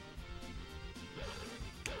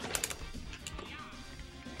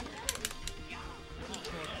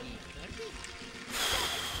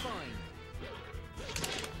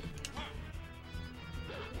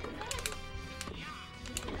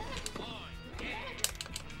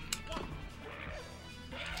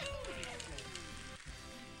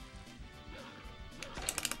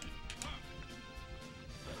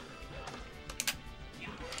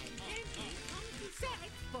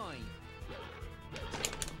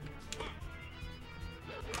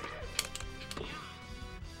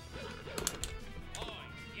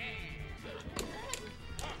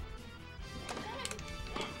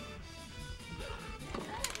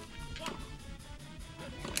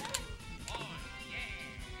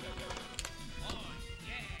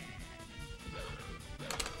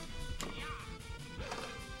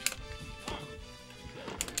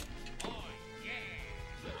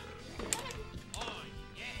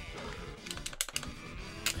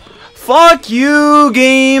 Fuck you,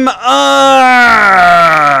 game!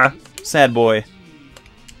 Sad boy.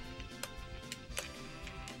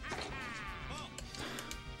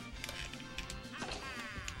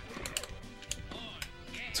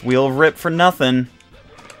 It's wheel rip for nothing.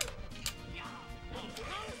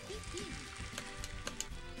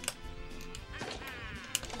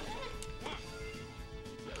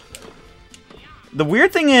 The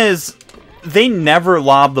weird thing is, they never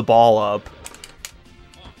lob the ball up.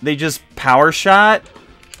 They just power shot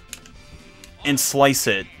and slice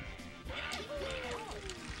it.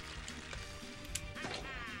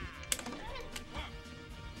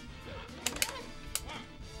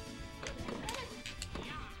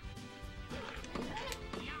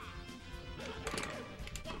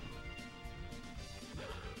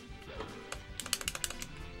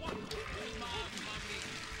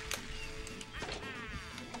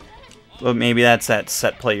 Well, maybe that's that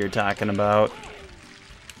set play you're talking about.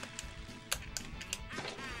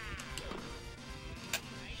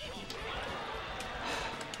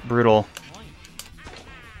 Brutal.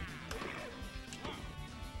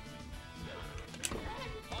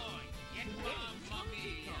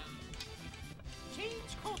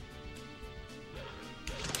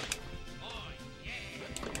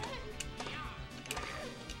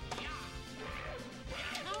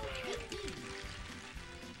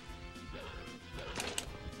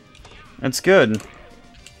 That's good.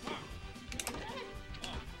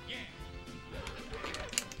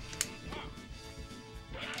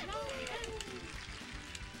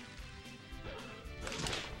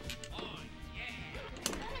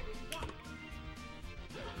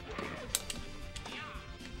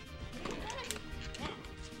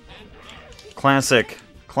 Classic.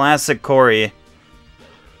 Classic Corey.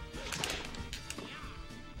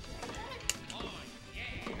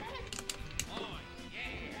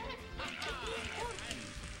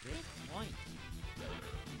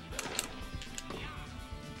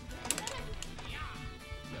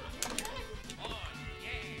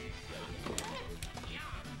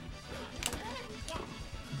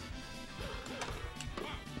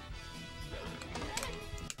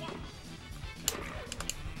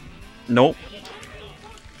 Nope.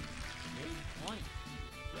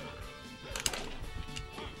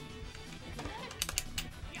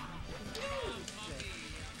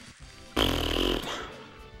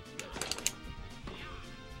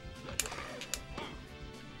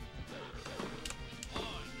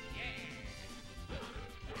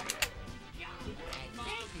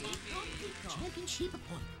 Championship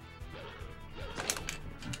point.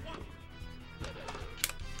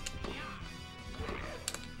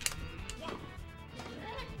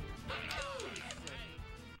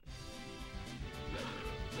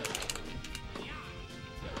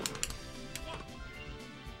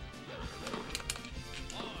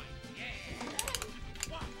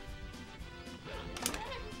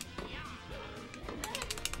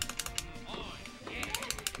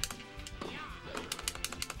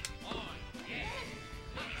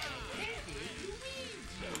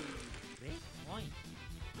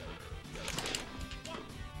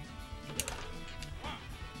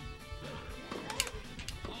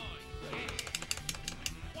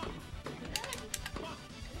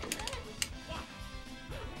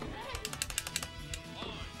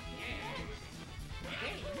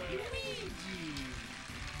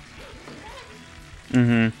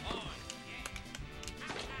 Mm-hmm.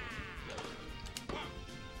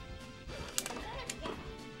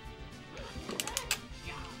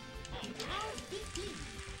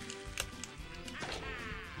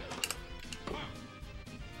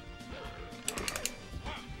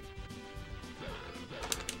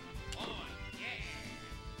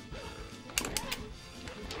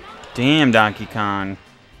 Damn, Donkey Kong.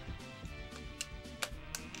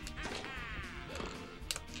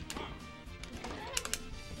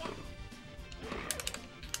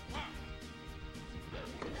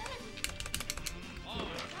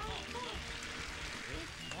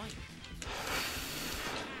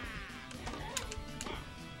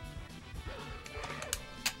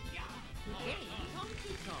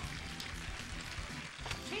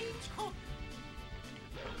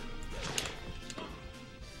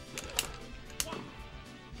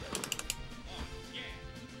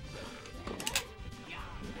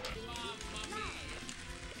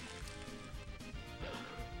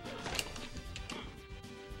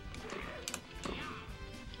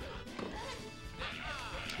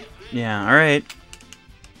 Yeah, alright.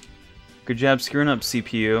 Good job screwing up,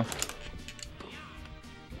 CPU.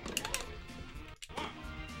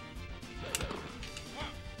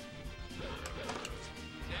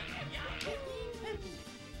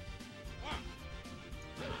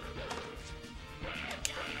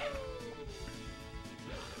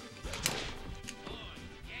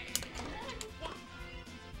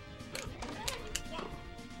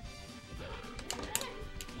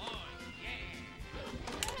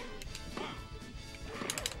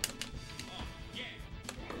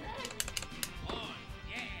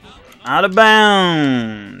 Out of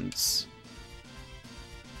bounds.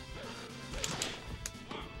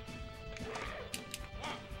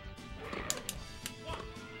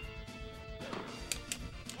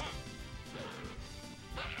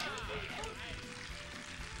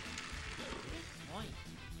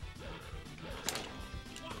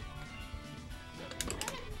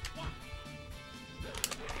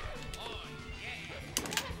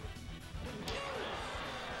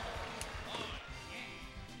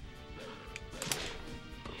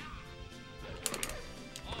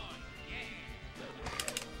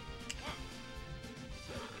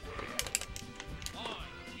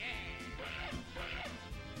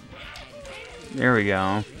 There we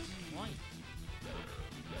go.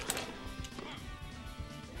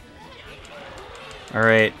 All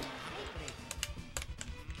right.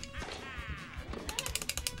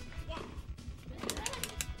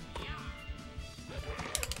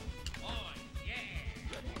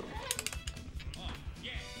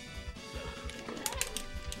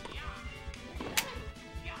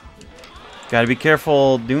 Gotta be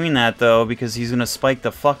careful doing that, though, because he's gonna spike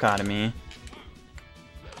the fuck out of me.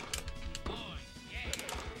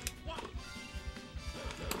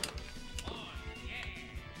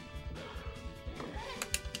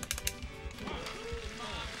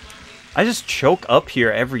 I just choke up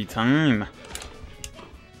here every time.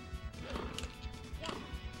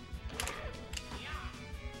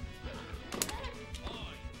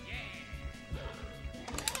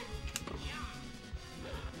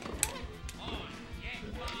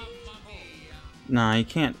 Nah, you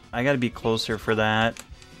can't. I gotta be closer for that.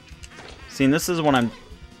 See, and this is what I'm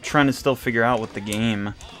trying to still figure out with the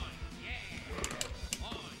game.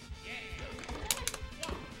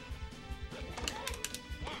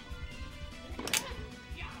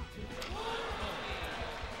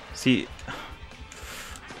 See,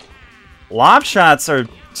 lob shots are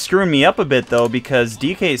screwing me up a bit, though, because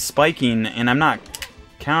DK is spiking, and I'm not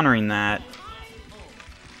countering that.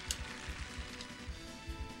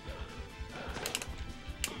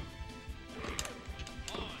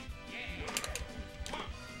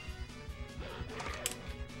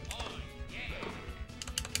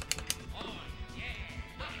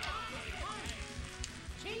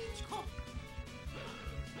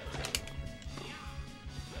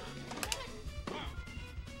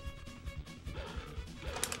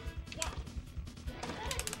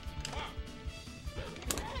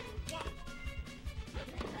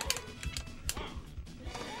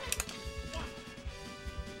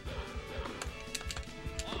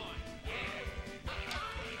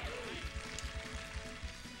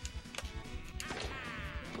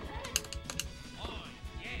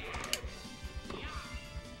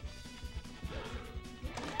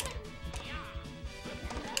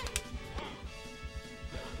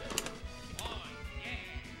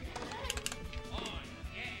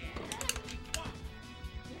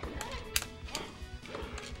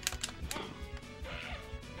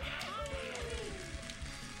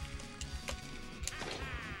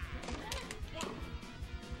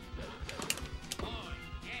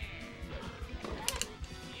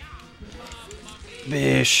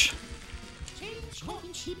 Bish.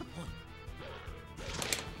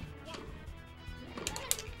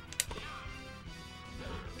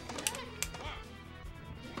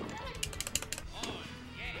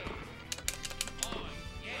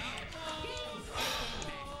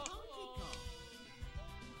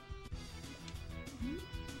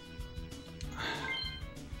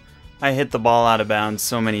 I hit the ball out of bounds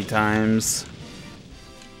so many times.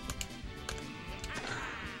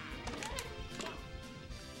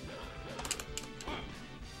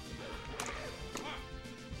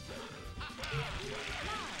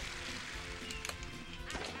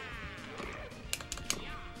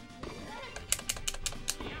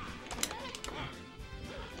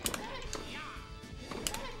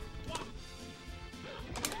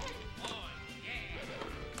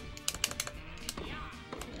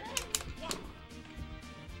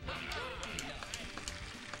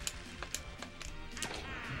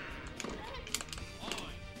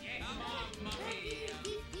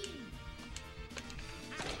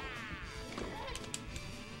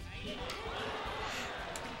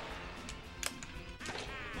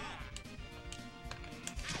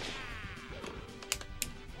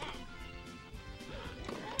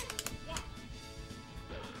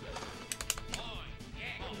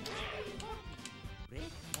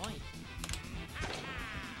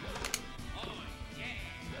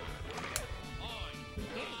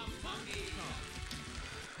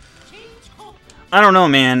 I don't know,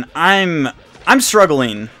 man. I'm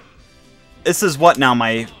struggling. This is what now,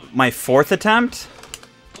 my fourth attempt?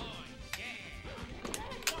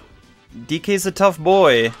 DK's a tough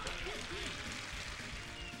boy.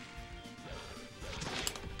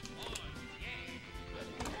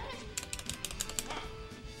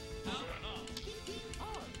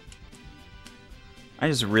 I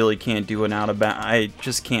just really can't do an out of bounds. I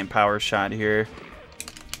just can't power shot here.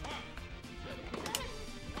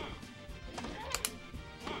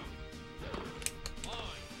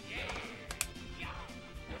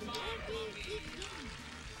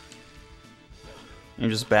 And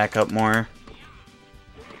just back up more.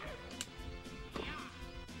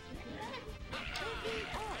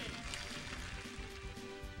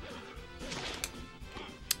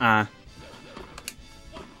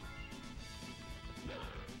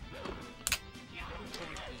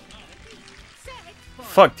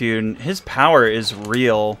 Fuck, dude. His power is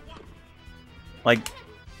real. Like,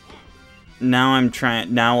 now I'm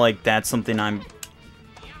trying... Now, like, that's something I'm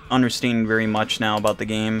understanding very much now about the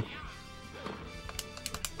game.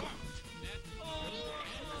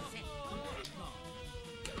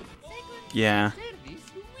 Yeah.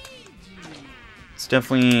 It's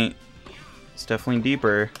definitely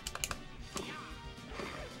deeper.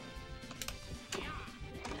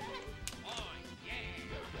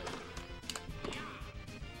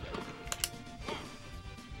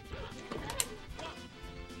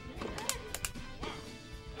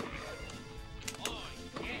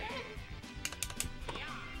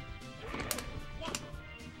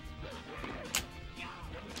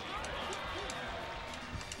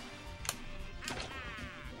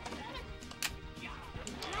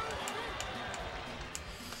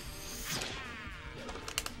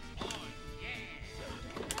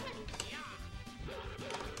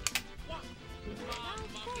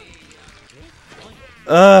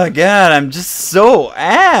 Oh god, I'm just so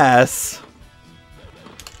ass.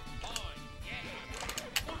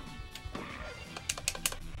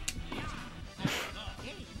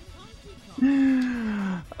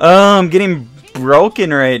 Oh, I'm getting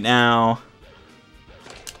broken right now.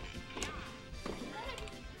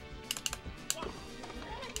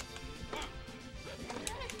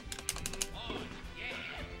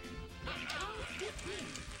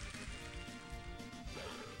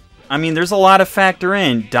 I mean, there's a lot to factor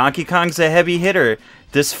in. Donkey Kong's a heavy hitter.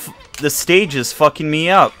 The stage is fucking me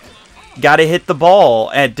up. Gotta hit the ball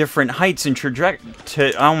at different heights and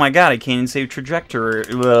trajectory. Oh my god, I can't even say trajectory.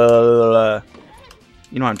 You know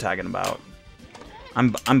what I'm talking about.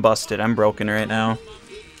 I'm busted. I'm broken right now.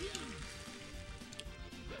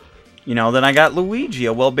 You know, then I got Luigi,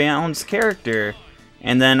 a well-balanced character.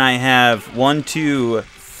 And then I have 1, 2,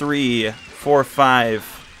 3, 4,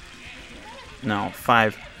 5. No,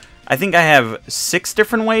 5. I think I have 6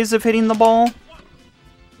 different ways of hitting the ball.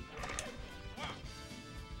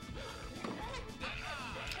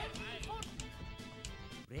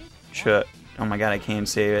 Shit. Oh my god, I can't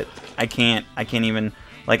say it. I can't even...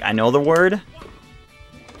 Like, I know the word,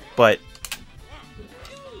 but...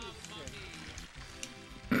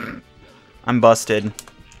 I'm busted.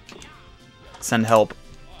 Send help.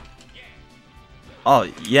 Oh,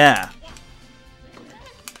 yeah.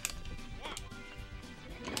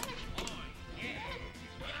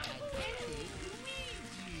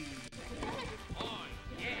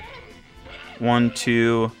 1,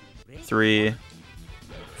 2, 3,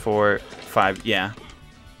 4, 5. Yeah.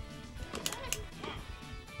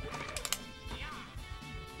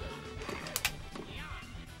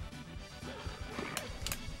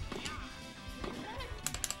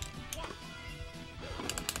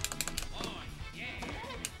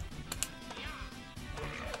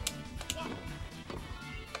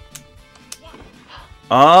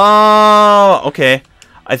 Oh, okay.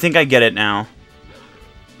 I think I get it now.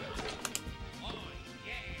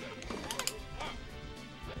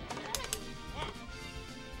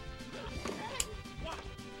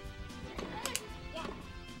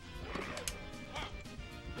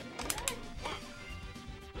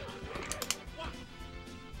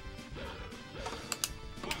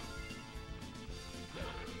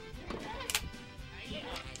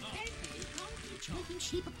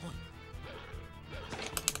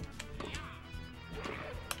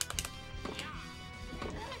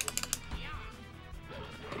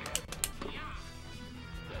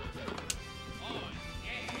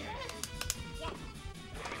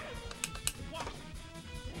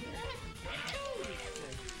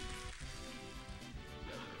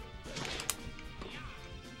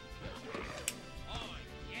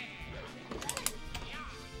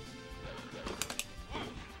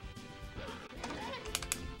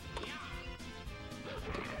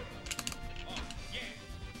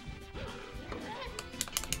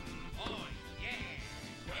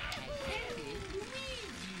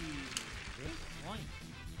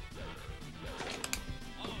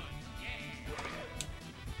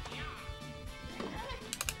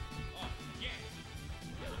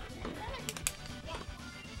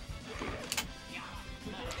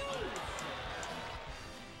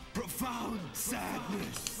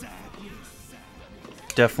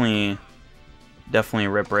 Definitely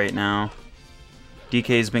rip right now.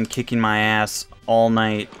 DK's been kicking my ass all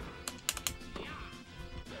night.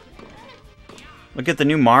 Look at the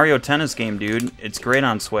new Mario Tennis game, dude. It's great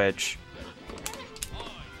on Switch.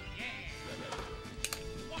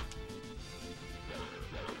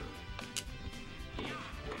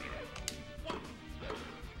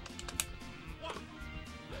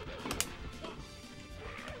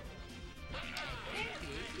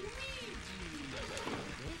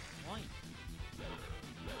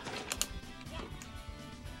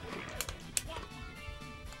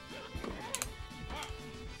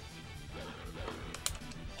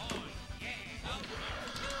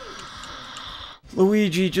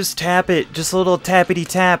 Luigi, just tap it. Just a little tappity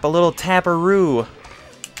tap. A little tapperoo.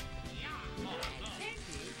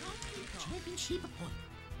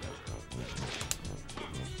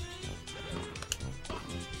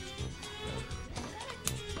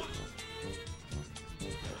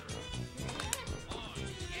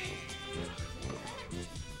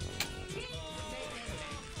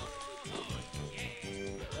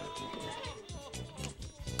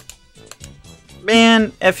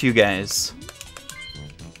 Man, F you guys.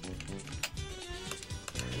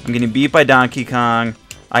 I'm getting beat by Donkey Kong.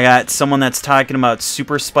 I got someone that's talking about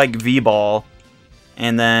Super Spike V-Ball.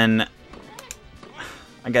 And then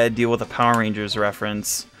I gotta deal with a Power Rangers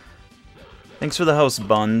reference. Thanks for the house,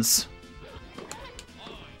 Buns.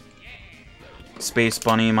 Space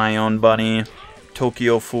Bunny, my own bunny.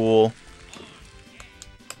 Tokyo Fool.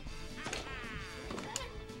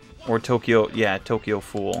 Or Tokyo, yeah, Tokyo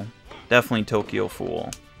Fool. Definitely Tokyo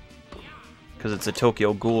Fool. Because it's a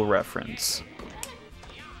Tokyo Ghoul reference.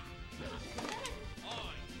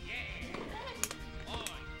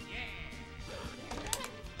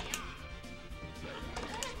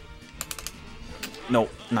 Nope,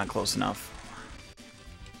 not close enough.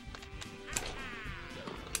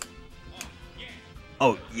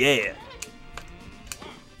 Oh, yeah.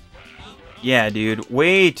 Yeah, dude.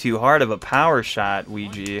 Way too hard of a power shot,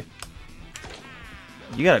 Ouija.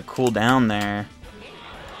 You gotta cool down there.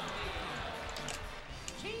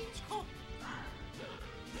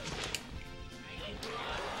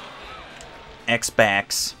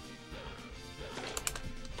 X-backs.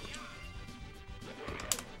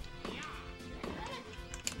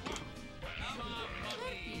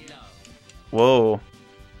 Whoa.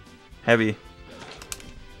 Heavy.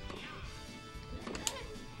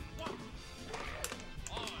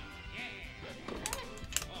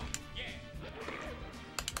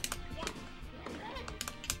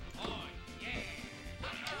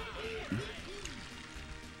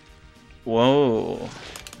 Whoa.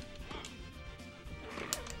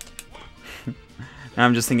 Now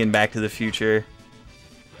I'm just thinking Back to the Future.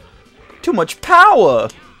 Too much power!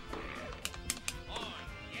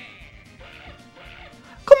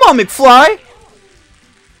 Come on, McFly!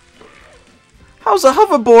 How's a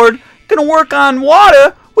hoverboard gonna work on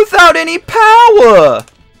water without any power!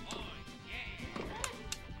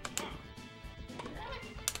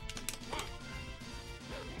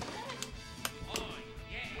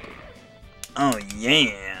 Oh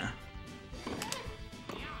yeah!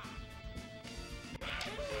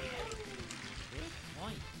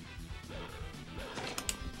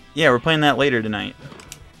 Yeah, we're playing that later tonight.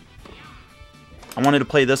 I wanted to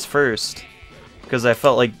play this first, because I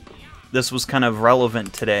felt like this was kind of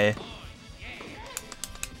relevant today.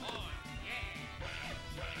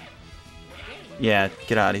 Yeah,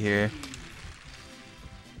 get out of here.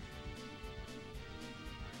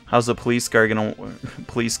 How's the police car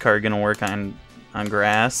gonna work on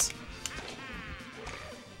grass?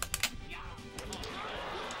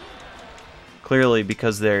 Clearly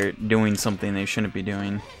because they're doing something they shouldn't be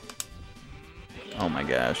doing. Oh my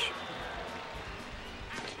gosh.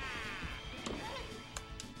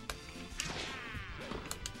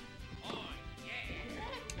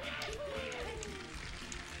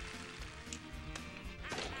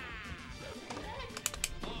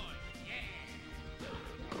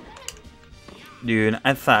 Dude,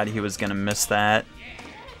 I thought he was gonna miss that.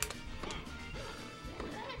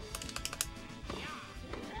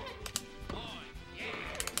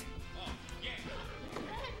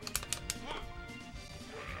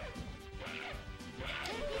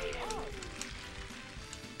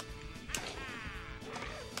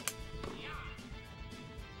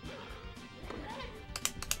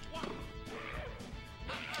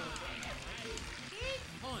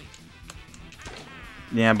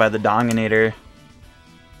 Yeah, by the Donginator.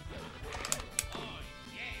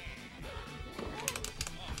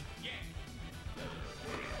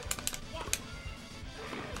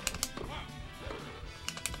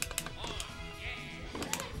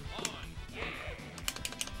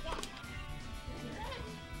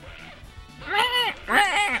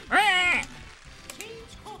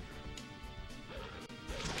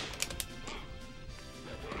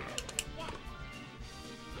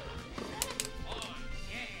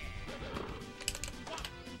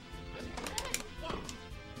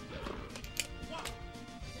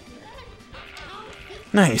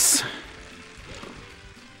 Nice.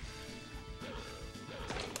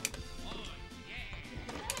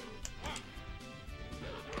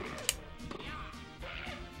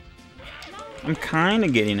 I'm kind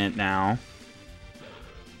of getting it now.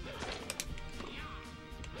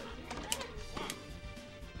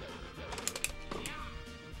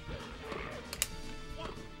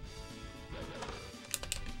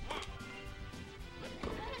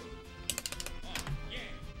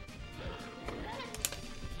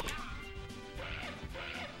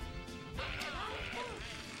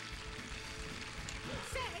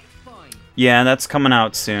 Yeah, that's coming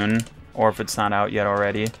out soon, or if it's not out yet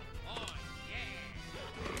already.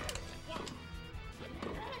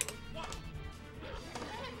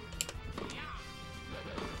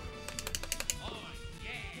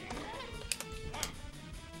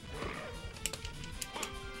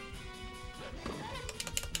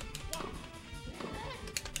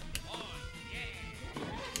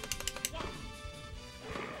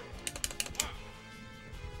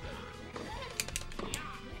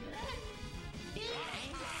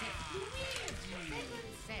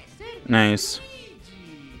 Nice.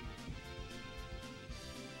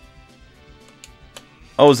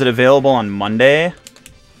 Oh, is it available on Monday?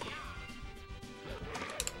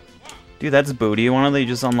 Dude, that's booty. Why don't they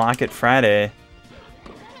just unlock it Friday?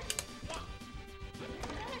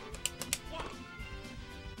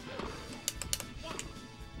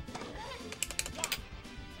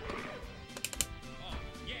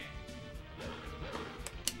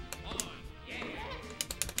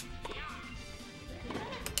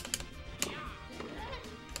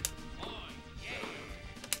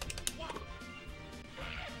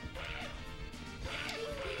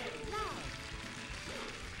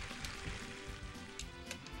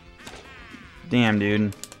 Damn,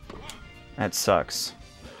 dude. That sucks.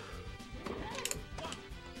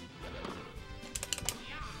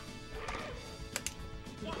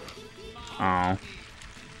 Oh.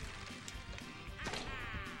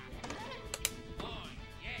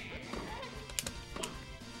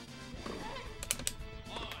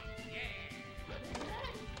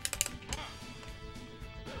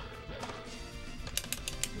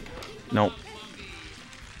 Nope.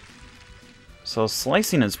 So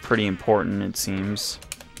slicing is pretty important, it seems.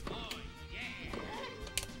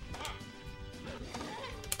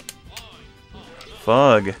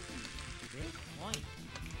 Fug.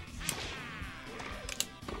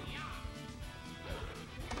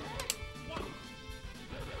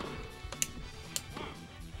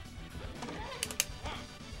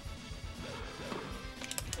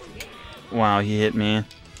 Wow, he hit me.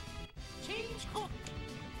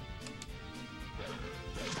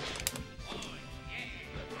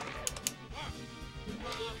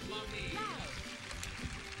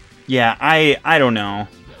 Yeah, I don't know.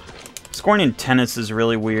 Scoring in tennis is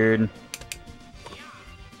really weird.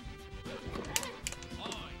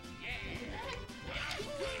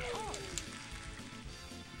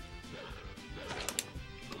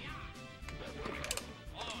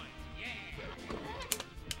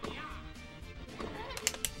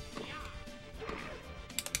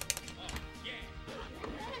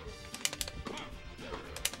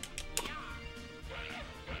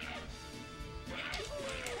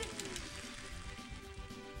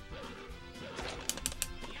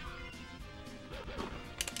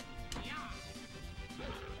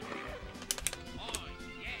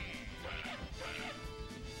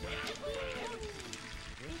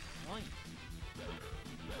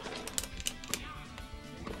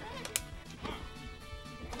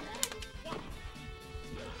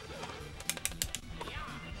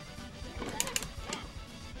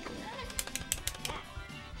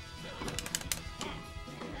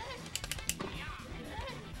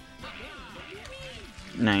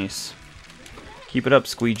 Nice. Keep it up,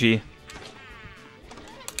 Squeegee.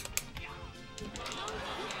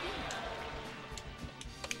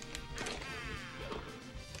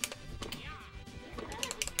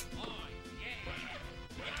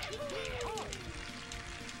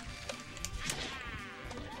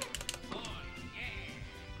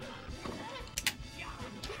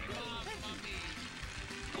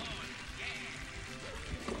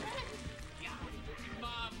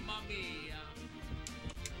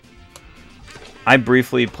 I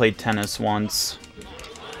briefly played tennis once.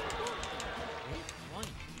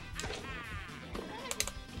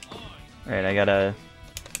 Alright, I gotta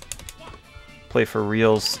play for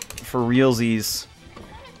reals, for realsies.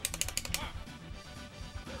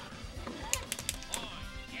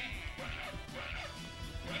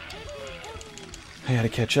 I gotta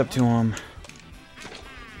catch up to him.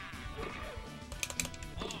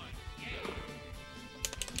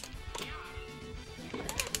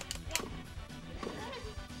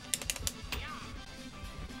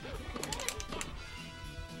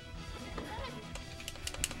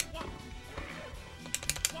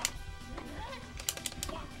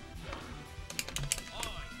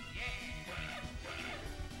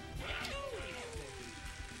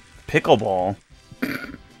 Pickleball.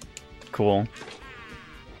 Cool.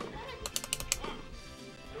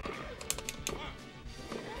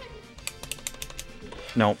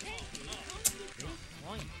 Nope.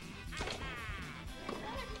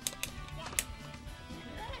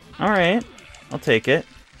 Alright. I'll take it.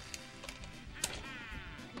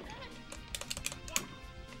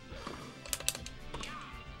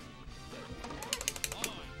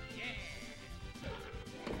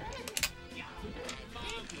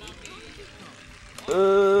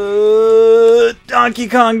 Donkey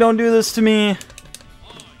Kong, don't do this to me.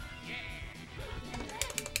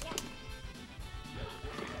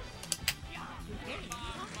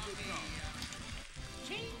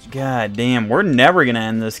 God damn, we're never gonna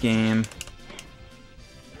end this game.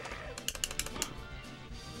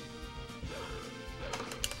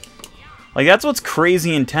 Like, that's what's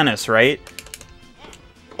crazy in tennis, right?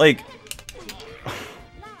 Like,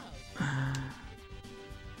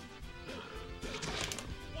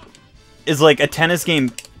 is like a tennis game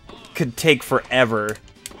could take forever.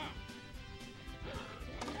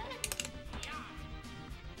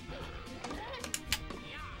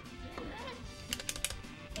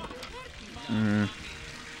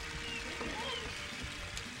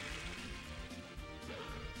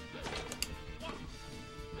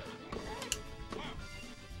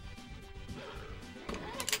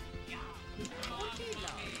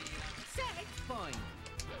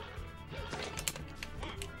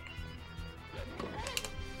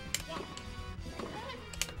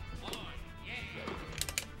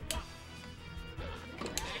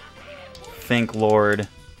 Thank Lord.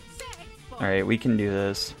 Alright, we can do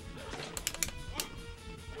this.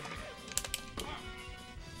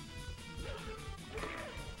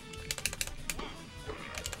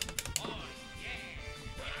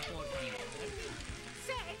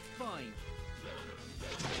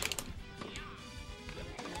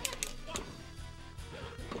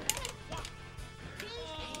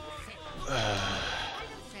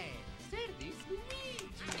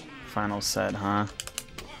 Final set, huh?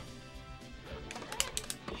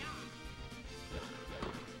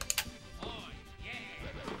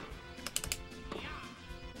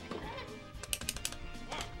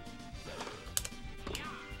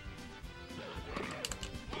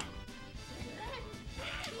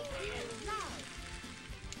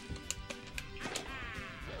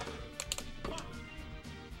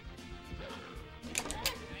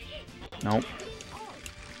 Nope.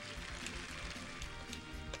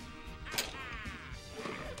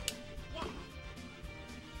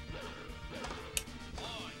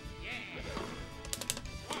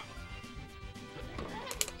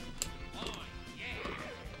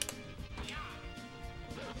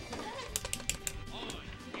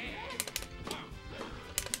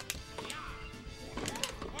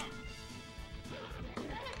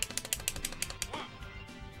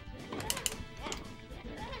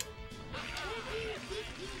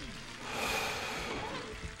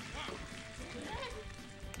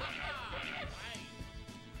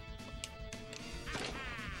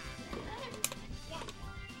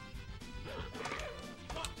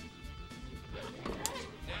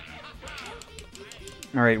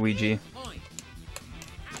 Alright, Ouija.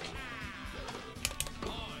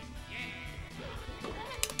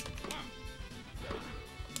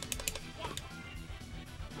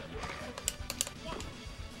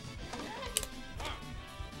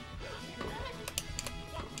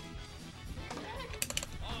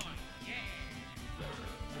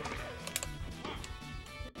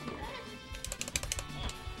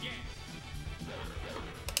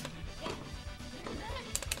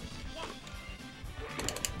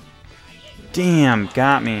 Damn,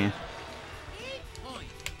 got me.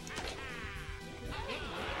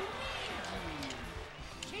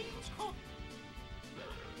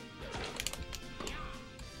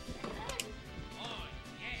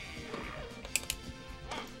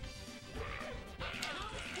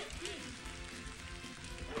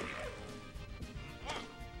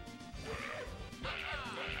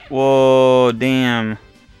 Whoa, damn.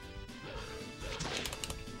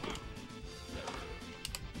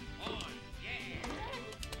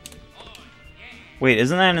 Wait,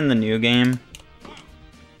 isn't that in the new game?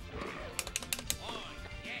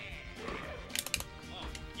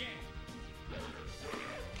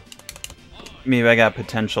 Maybe I got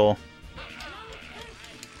potential.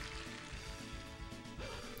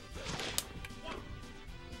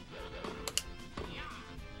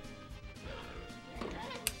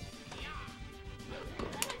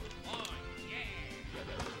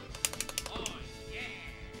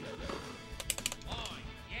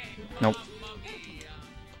 Nope.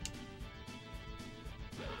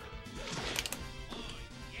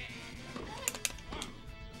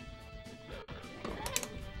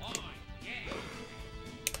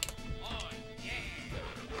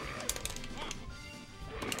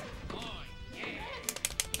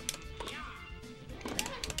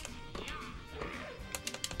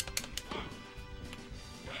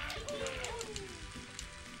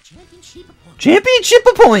 Championship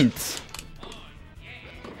points!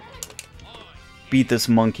 Beat this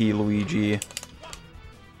monkey, Luigi.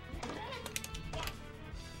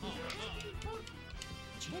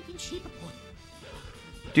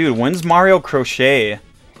 Dude, when's Mario Crochet?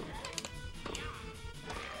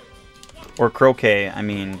 Or Croquet, I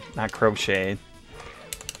mean, not Crochet.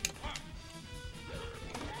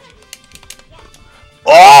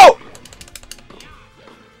 Oh!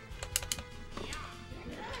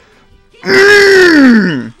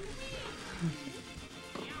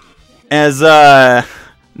 As,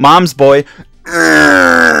 mom's boy.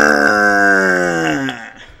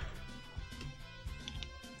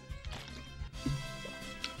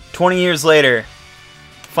 20 years later.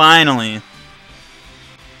 Finally.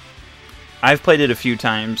 I've played it a few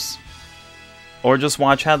times. Or just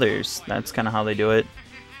watch Heather's. That's kind of how they do it.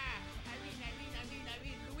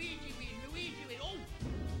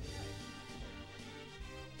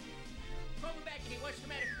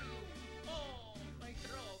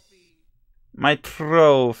 My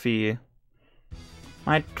trophy.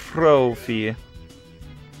 My trophy.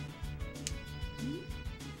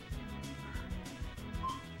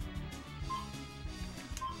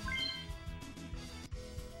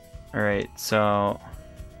 Alright, so...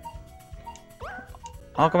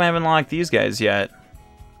 how come I haven't locked these guys yet?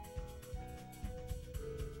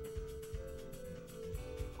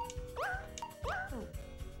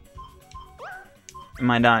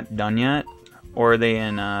 Am I not done yet? Or are they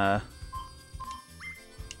in,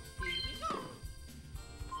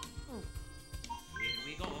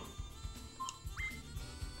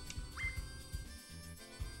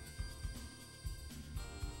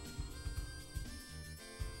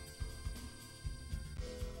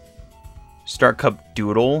 Star Cup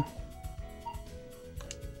Doodle?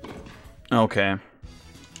 Okay.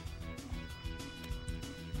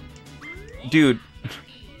 Dude.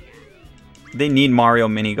 They need Mario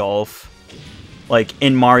Mini Golf. Like,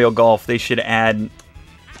 in Mario Golf, they should add...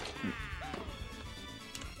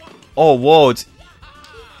 oh, whoa, it's...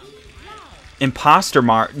 Imposter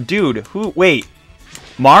Dude, who... wait.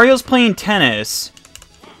 Mario's playing tennis.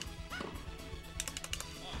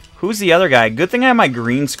 Who's the other guy? Good thing I have my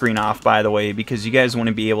green screen off, by the way, because you guys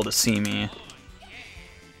wouldn't be able to see me.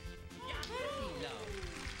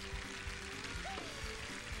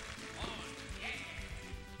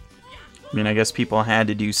 I mean, I guess people had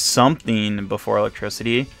to do something before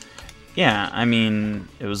electricity. Yeah, I mean,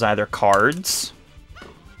 it was either cards,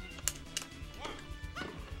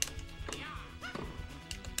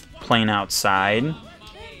 playing outside,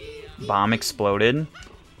 bomb exploded,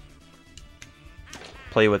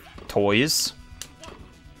 play with toys,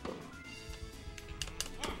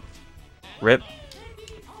 rip.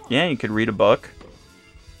 Yeah, you could read a book.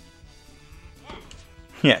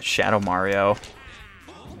 Yeah, Shadow Mario.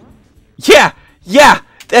 Yeah,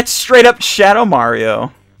 that's straight up Shadow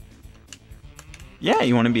Mario. Yeah,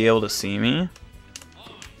 you want to be able to see me?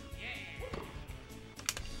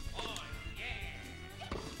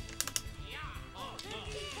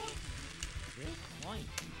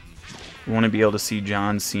 You want to be able to see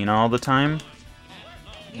John Cena all the time?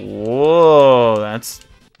 Whoa,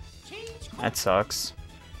 that sucks.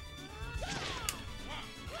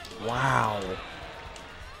 Wow.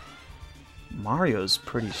 Mario's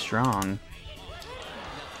pretty strong.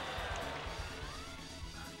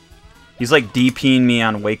 He's like DPing me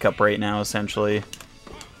on Wake Up right now, essentially.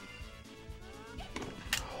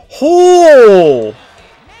 Oh!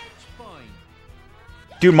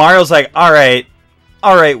 Dude, Mario's like, alright,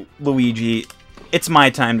 Luigi, it's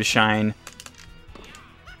my time to shine.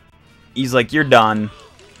 He's like, you're done.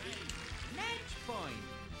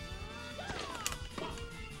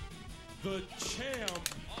 The champ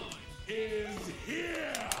is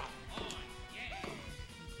here.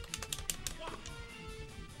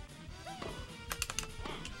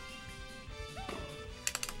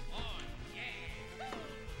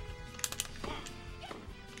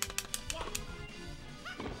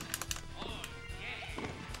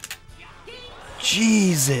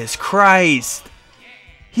 Jesus Christ.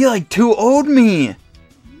 He like 2-0'd me.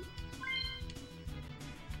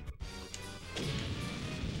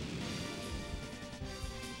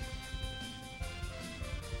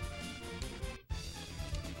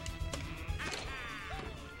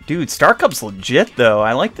 Dude, Star Cup's legit though.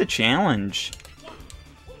 I like the challenge.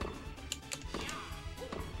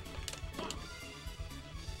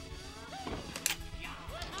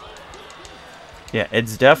 Yeah,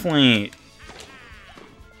 it's definitely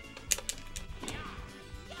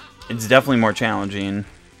more challenging.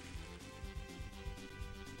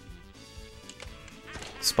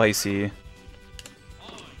 Spicy.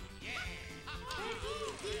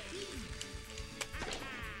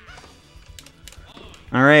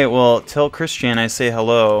 Alright, well, tell Christian I say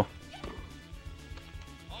hello.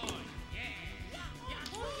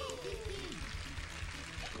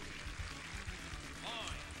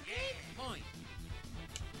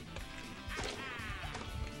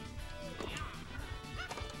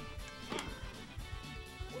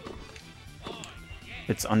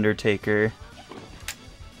 It's Undertaker.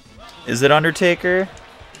 Is it Undertaker?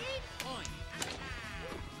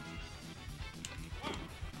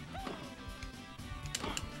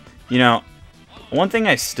 You know, one thing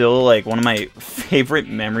I still, like, one of my favorite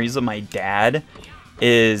memories of my dad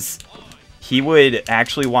is he would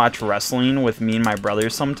actually watch wrestling with me and my brother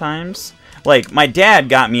sometimes. Like, my dad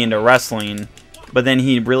got me into wrestling, but then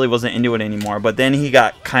he really wasn't into it anymore. But then he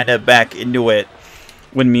got kind of back into it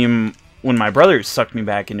when my brothers sucked me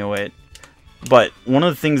back into it. But one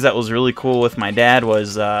of the things that was really cool with my dad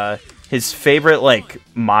was his favorite, like,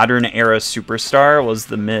 modern era superstar was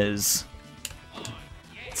The Miz.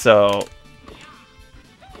 So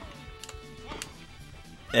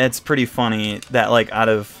it's pretty funny that, like, out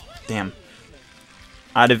of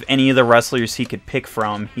any of the wrestlers he could pick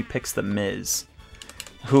from, he picks The Miz.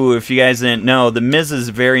 Who, if you guys didn't know, The Miz is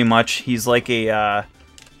very much, he's like the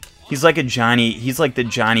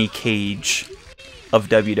Johnny Cage of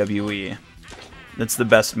WWE. That's the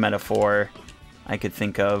best metaphor I could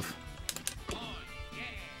think of.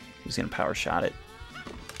 He's gonna power shot it.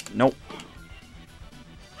 Nope.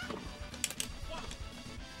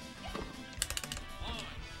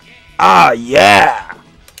 Ah, yeah!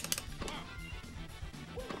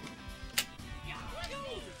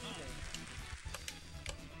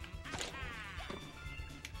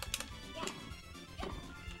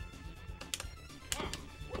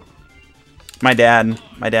 My dad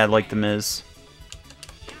liked The Miz.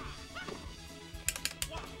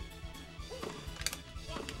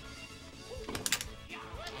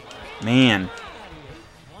 Man.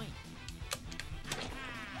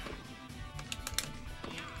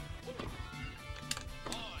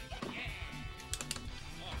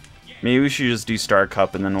 Maybe we should just do Star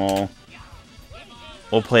Cup and then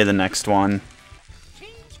we'll play the next one.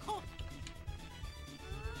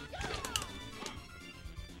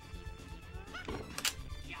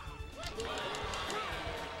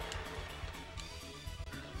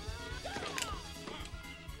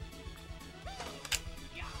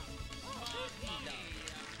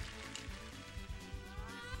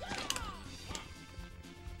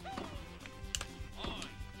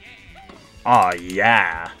 Oh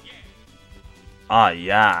yeah. Oh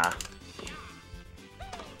yeah.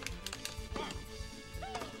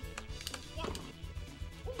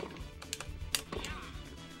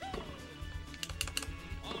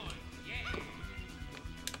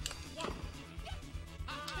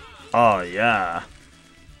 Oh yeah.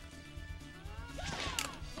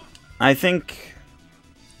 I think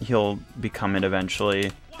he'll become it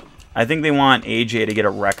eventually. I think they want AJ to get a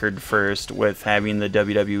record first with having the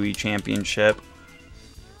WWE Championship.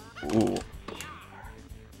 Ooh.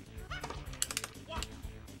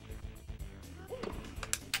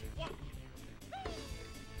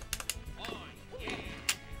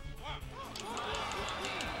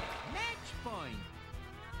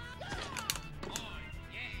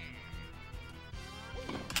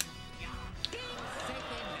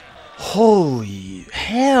 Holy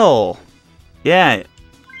hell! Yeah.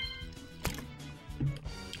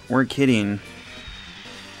 We're kidding.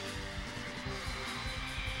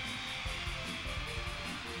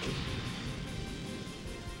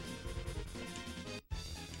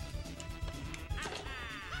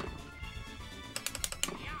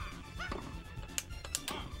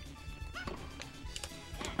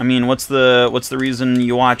 I mean, what's the reason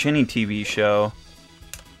you watch any TV show?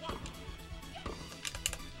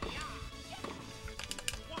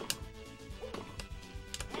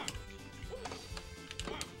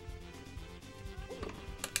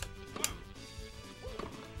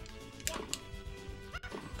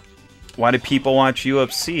 Why do people watch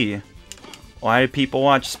UFC? Why do people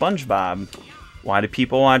watch SpongeBob? Why do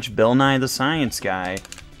people watch Bill Nye the Science Guy?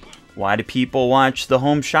 Why do people watch the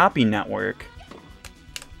Home Shopping Network?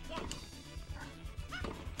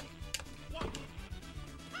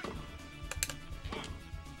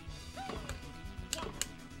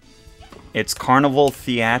 It's Carnival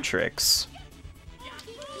Theatrics.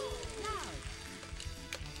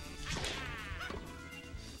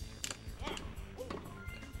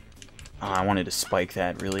 Oh, I wanted to spike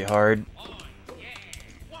that really hard.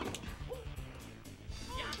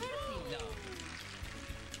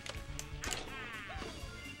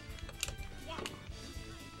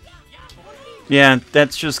 Yeah,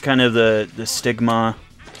 that's just kind of the stigma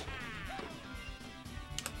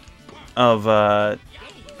of, I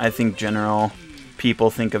think, general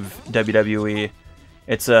people think of WWE.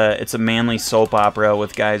 It's a manly soap opera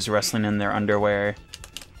with guys wrestling in their underwear.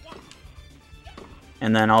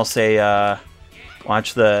 And then I'll say,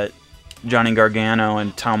 watch the Johnny Gargano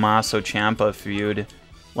and Tommaso Ciampa feud.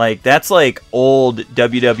 Like, that's like old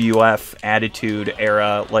WWF Attitude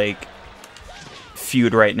Era, like,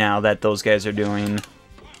 feud right now that those guys are doing.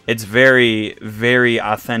 It's very, very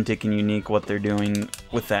authentic and unique what they're doing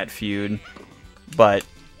with that feud. But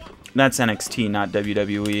that's NXT, not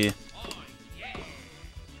WWE.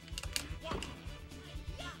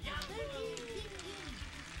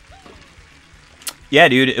 Yeah,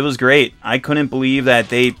 dude, it was great. I couldn't believe that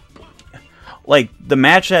they... Like, the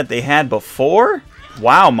match that they had before?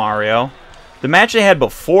 Wow, Mario. The match they had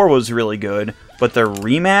before was really good, but their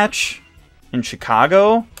rematch in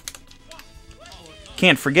Chicago?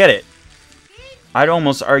 Can't forget it. I'd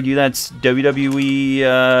almost argue that's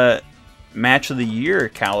WWE Match of the Year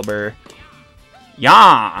caliber.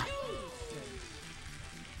 Yeah!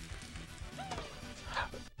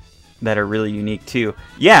 That are really unique too.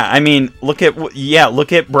 Yeah, I mean, look at Braun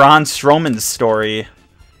Strowman's story.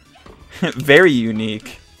 Very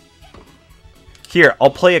unique. Here, I'll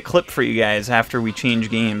play a clip for you guys after we change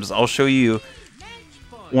games. I'll show you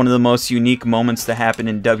one of the most unique moments to happen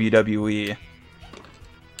in WWE.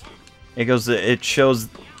 It shows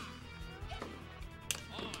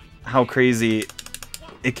how crazy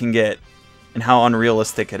it can get and how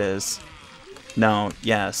unrealistic it is. No,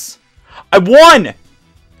 yes. I won!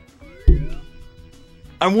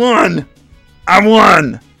 I won! I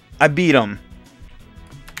won! I beat him.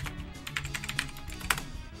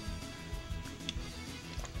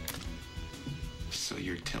 So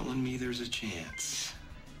you're telling me there's a chance?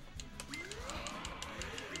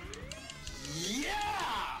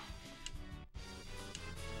 Yeah!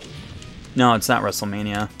 No, it's not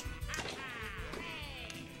WrestleMania.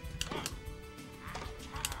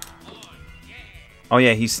 Oh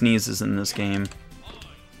yeah, he sneezes in this game.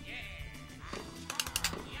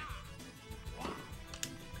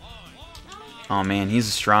 Oh man, he's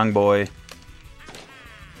a strong boy.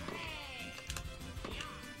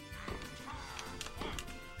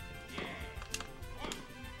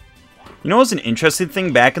 You know what's an interesting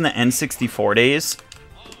thing? Back in the N64 days,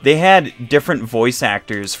 they had different voice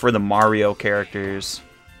actors for the Mario characters.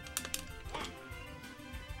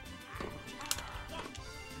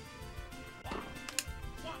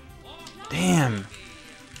 Damn.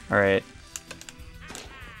 Alright.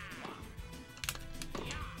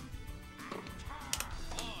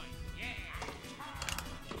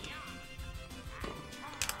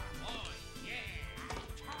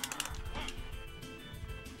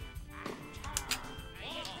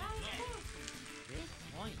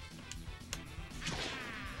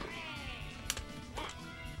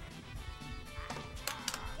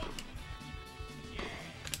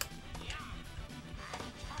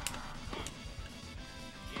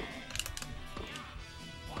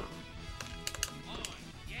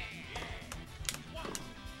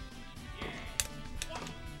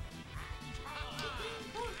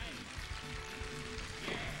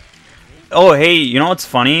 Oh, hey, you know what's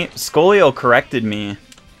funny? Scolio corrected me.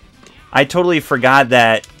 I totally forgot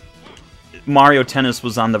that Mario Tennis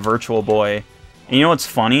was on the Virtual Boy. And you know what's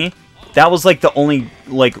funny? That was like the only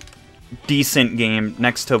like decent game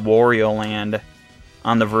next to Wario Land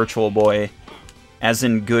on the Virtual Boy. As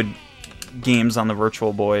in good games on the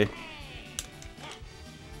Virtual Boy.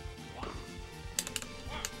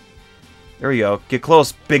 There we go. Get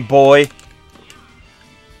close, big boy.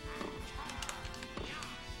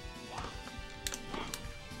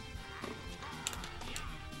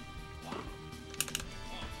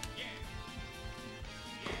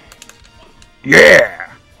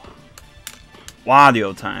 Yeah!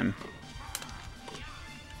 Wadio time.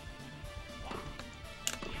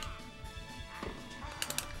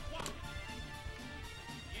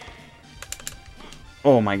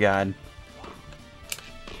 Oh my god.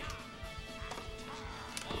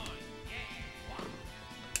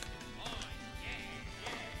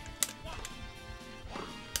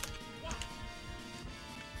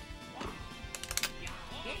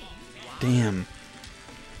 Damn.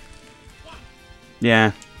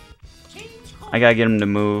 Yeah. I gotta get him to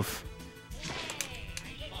move.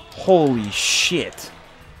 Holy shit.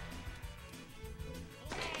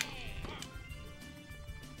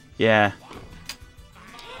 Yeah.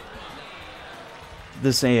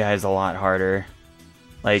 This AI is a lot harder.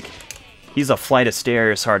 Like, he's a flight of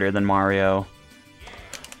stairs harder than Mario.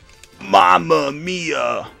 Mamma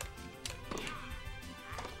mia!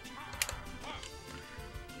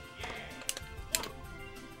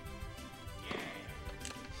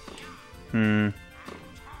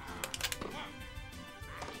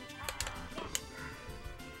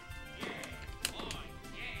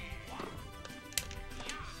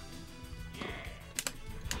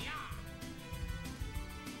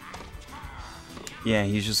 Yeah,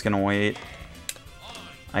 he's just gonna wait.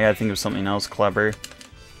 I gotta think of something else clever.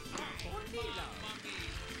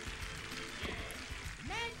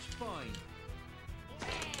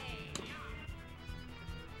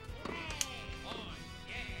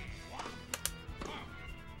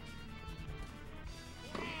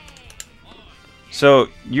 So,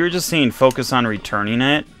 you're just saying focus on returning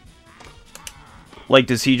it? Like,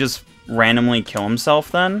 does he just randomly kill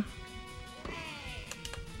himself then?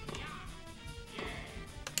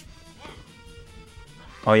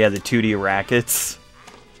 Oh yeah, the 2D rackets.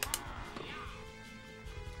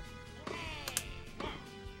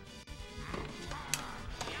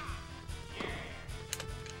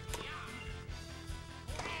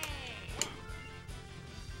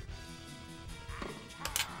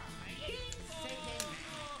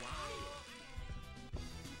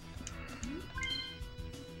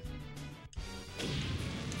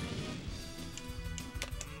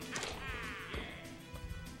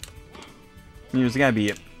 There's gotta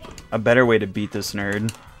be a better way to beat this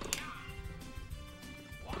nerd.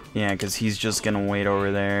 Yeah, because he's just gonna wait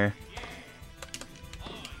over there.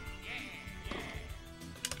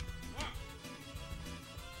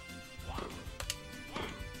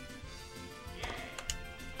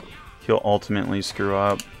 He'll ultimately screw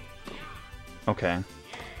up. Okay.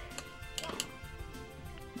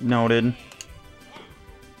 Noted.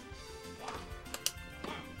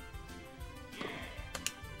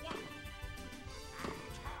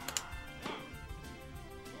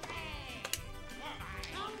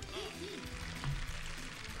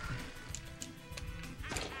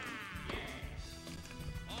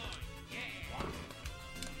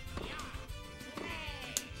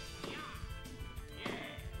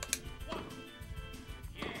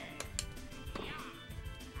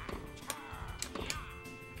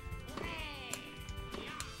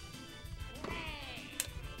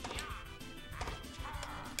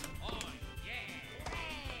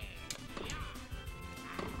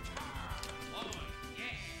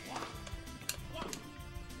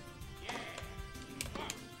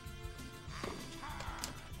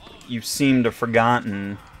 You seem to have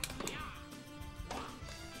forgotten.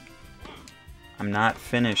 I'm not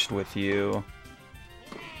finished with you.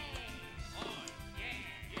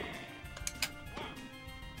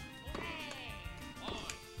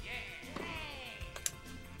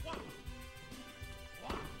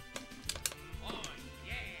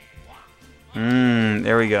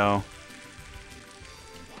 There we go.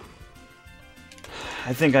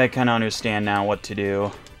 I think I kind of understand now what to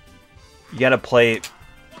do. You gotta play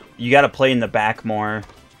in the back more.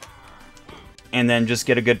 And then just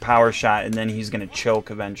get a good power shot, and then he's gonna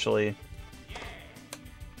choke eventually.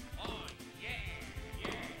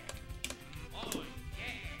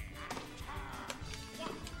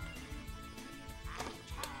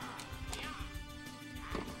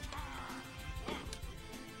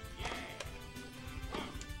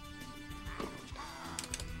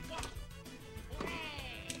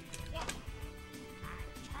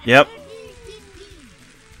 Yep.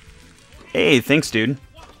 Hey, thanks, dude.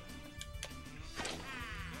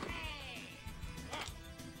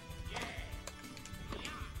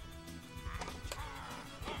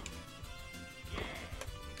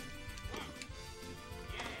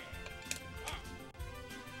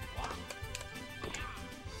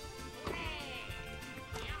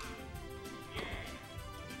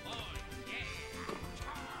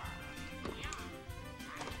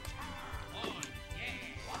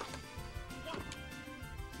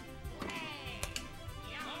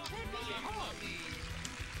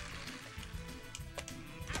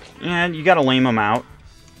 Yeah, you gotta lame him out.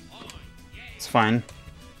 It's fine.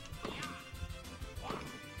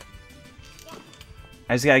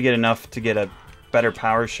 I just gotta get enough to get a better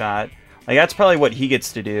power shot. Like, that's probably what he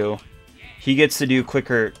gets to do. He gets to do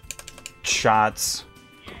quicker shots.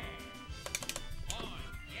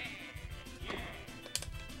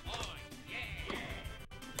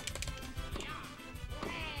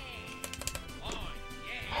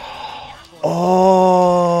 Oh!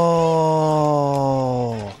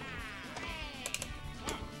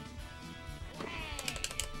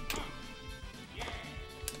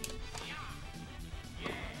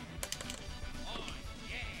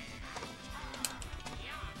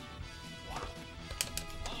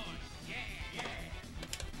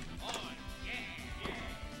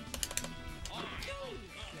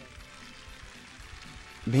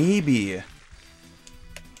 Maybe.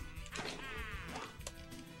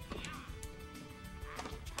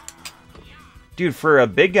 Dude, for a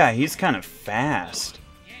big guy, he's kind of fast.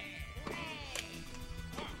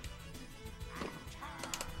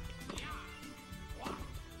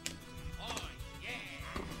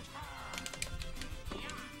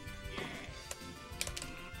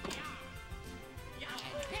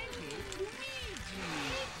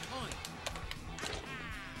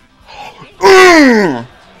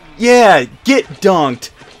 Yeah, get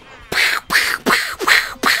dunked.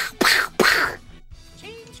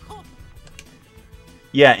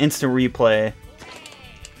 Yeah, instant replay.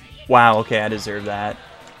 Wow, okay, I deserve that.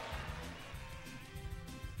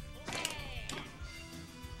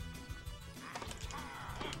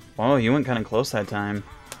 Oh, you went kind of close that time.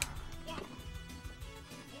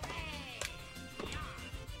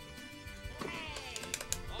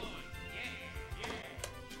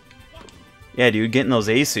 Yeah, dude, getting those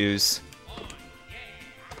Asus.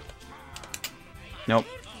 Nope.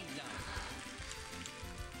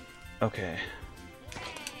 Okay.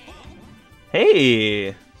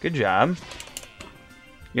 Hey! Good job.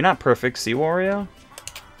 You're not perfect, see, Wario?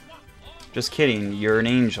 Just kidding, you're an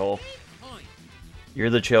angel.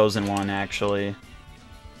 You're the chosen one, actually.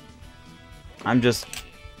 I'm just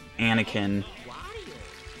Anakin.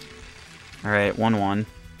 Alright, 1-1.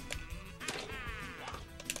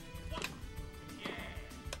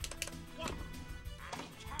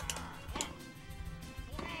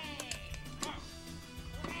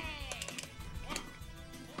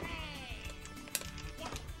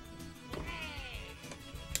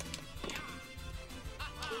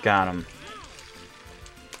 Got him.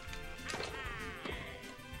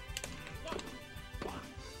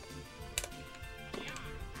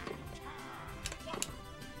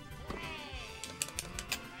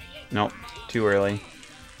 Nope, too early.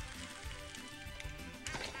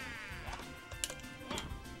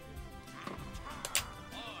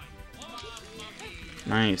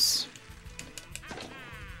 Nice.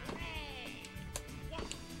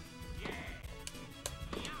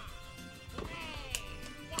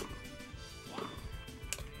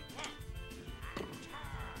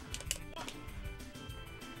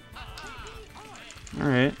 All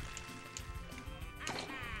right.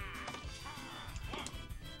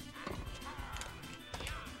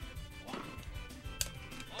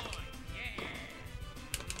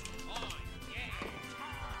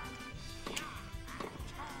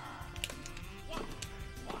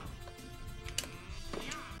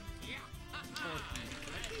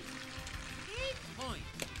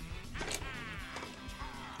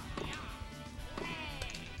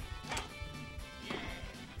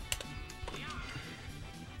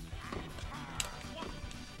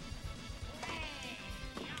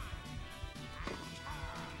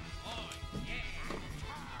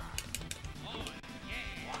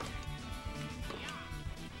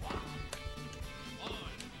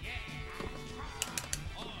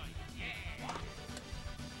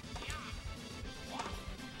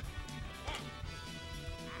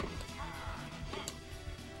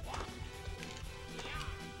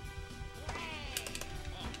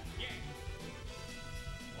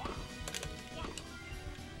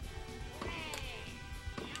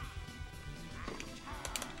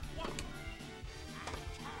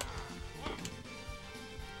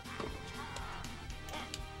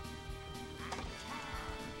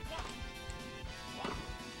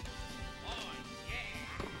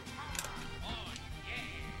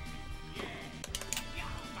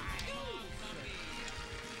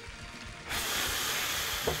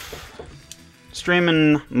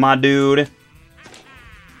 Streaming, my dude.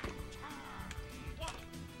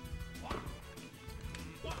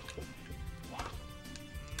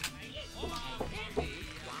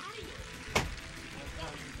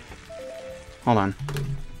 Hold on.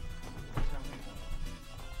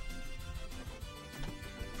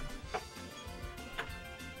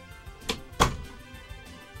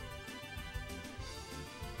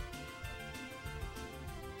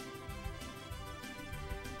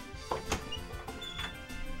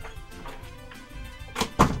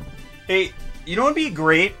 Hey, you know what would be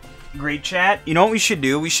great chat? You know what we should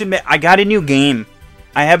do? We should I got a new game.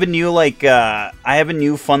 I have a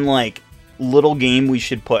new fun like little game we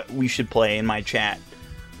should play in my chat.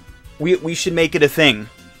 We should make it a thing.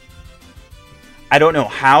 I don't know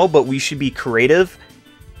how, but we should be creative,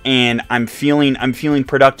 and I'm feeling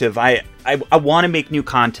productive. I want to make new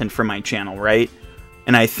content for my channel, right?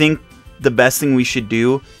 And I think the best thing we should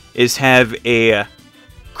do is have a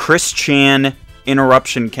Chris Chan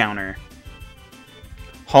interruption counter.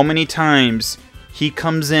 How many times he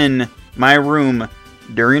comes in my room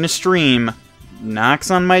during a stream, knocks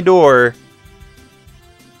on my door.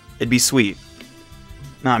 It'd be sweet.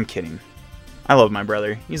 No, I'm kidding. I love my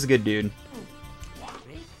brother. He's a good dude.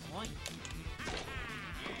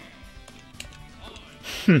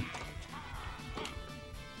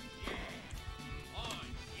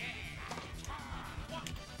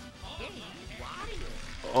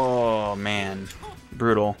 Oh, man.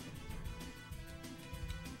 Brutal.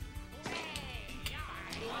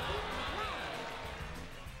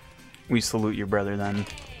 We salute your brother then.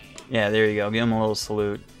 Yeah, there you go. Give him a little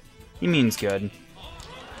salute. He means good.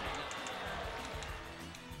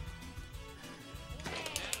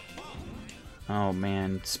 Oh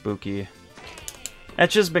man, spooky.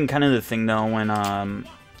 That's just been kind of the thing though when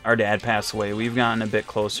our dad passed away. We've gotten a bit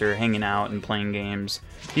closer, hanging out and playing games.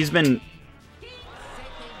 He's been...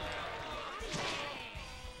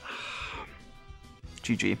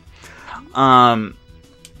 GG.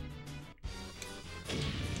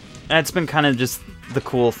 That's been kind of just the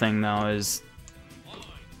cool thing, though, is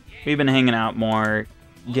we've been hanging out more,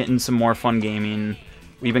 getting some more fun gaming.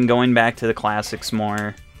 We've been going back to the classics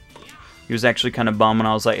more. He was actually kind of bummed when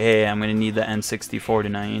I was like, hey, I'm going to need the N64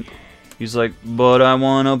 tonight. He's like, but I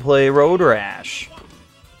want to play Road Rash.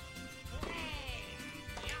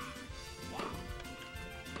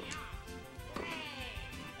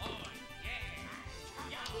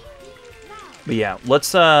 But yeah,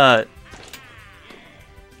 let's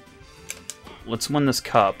win this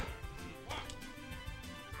cup.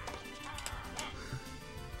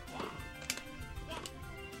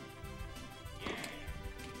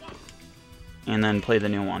 And then play the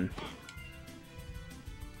new one.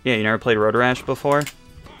 Yeah, you never played Road Rash before?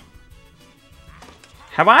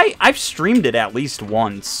 Have I? I've streamed it at least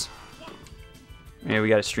once. Maybe we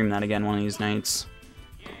gotta stream that again one of these nights.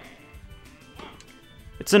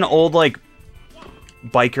 It's an old, like,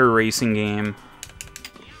 biker racing game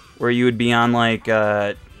where you would be on, like,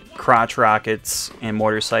 crotch rockets and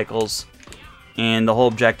motorcycles, and the whole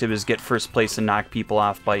objective is get first place and knock people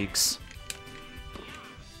off bikes.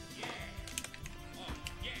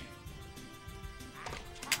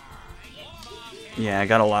 Yeah, I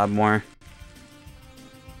got a lot more.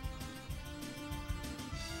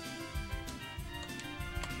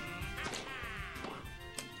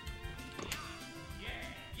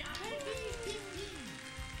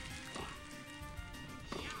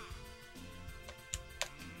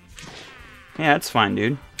 Yeah, it's fine,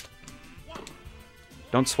 dude.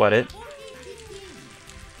 Don't sweat it.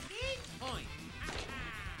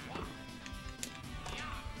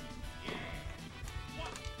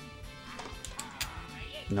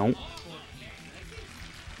 Nope.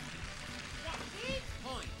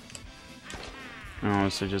 Oh,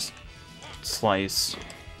 so just slice.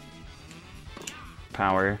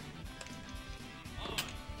 Power.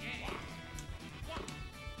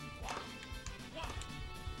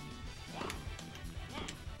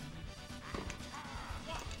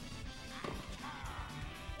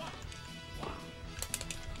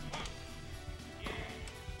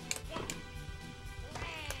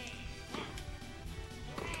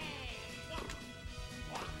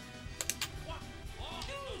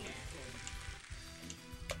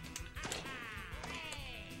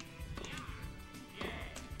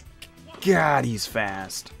 God, he's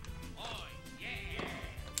fast.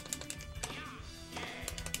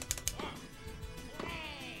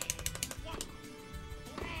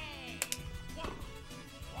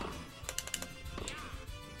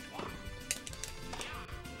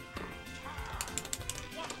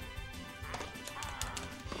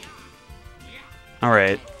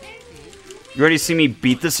 Alright. You ready to see me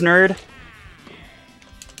beat this nerd?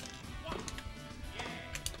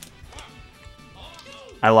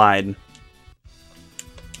 I lied.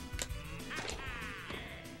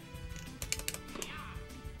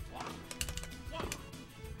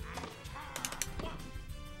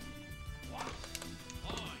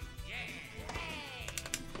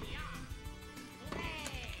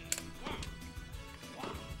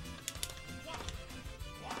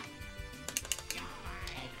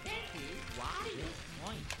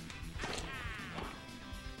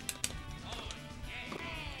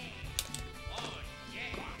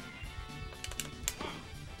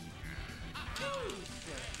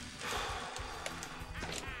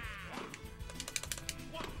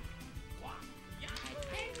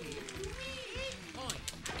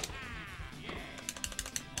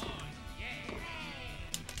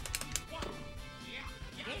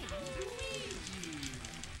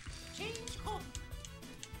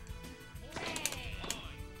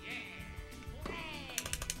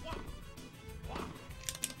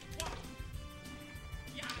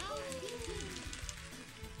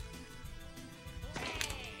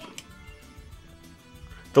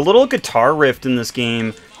 The little guitar riff in this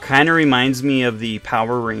game kind of reminds me of the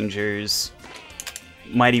Power Rangers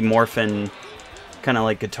Mighty Morphin kind of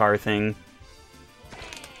like guitar thing.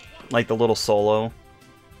 Like the little solo.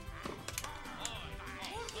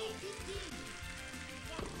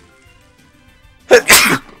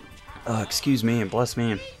 Oh, excuse me, bless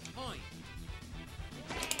me.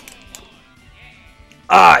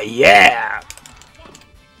 Ah, yeah!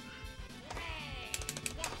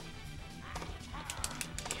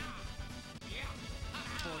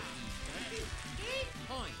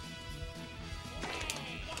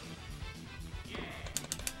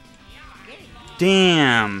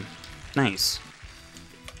 Damn! Nice.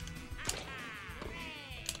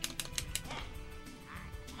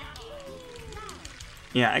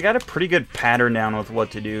 Yeah, I got a pretty good pattern down with what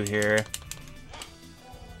to do here.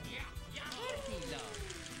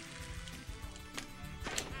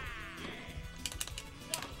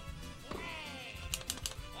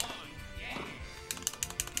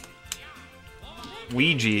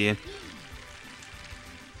 Ouija.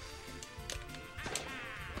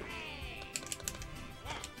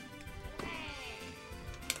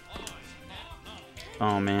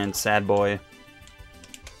 Oh man, sad boy.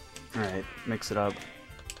 Alright, mix it up.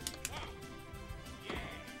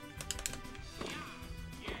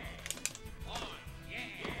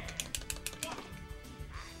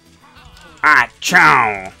 Ah,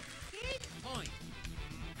 chow!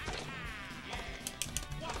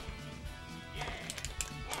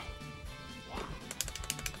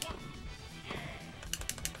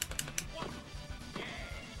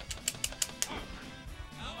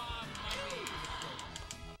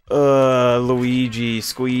 Luigi,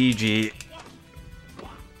 squeegee.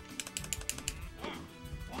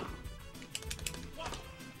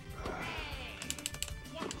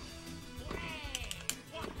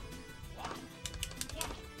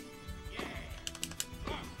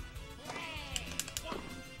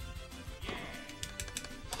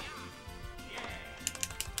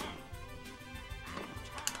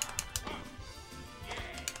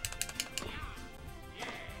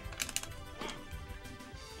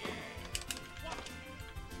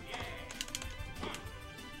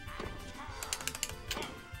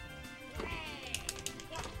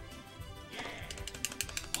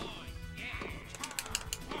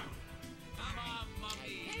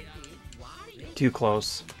 Too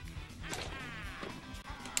close.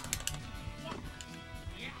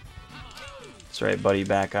 That's right, buddy,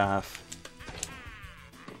 back off.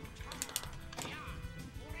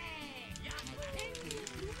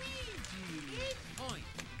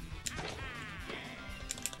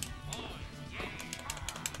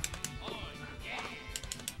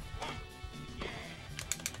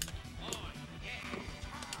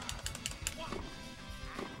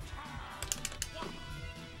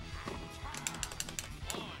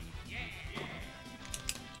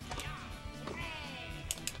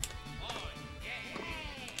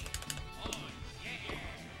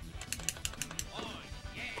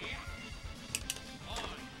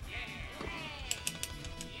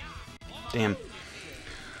 Damn.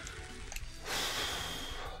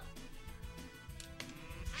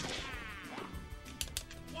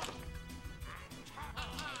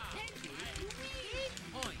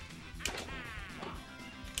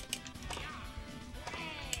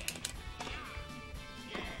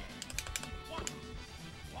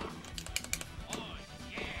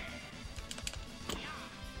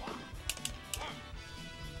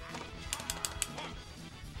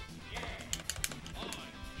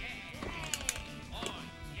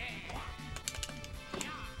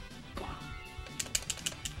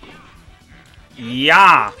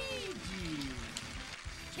 Yeah.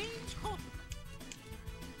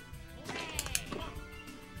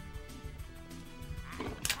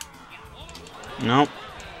 Nope.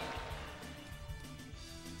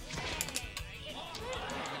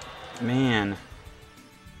 Man.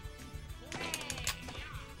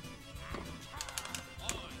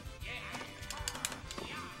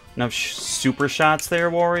 Enough super shots there,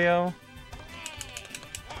 Wario.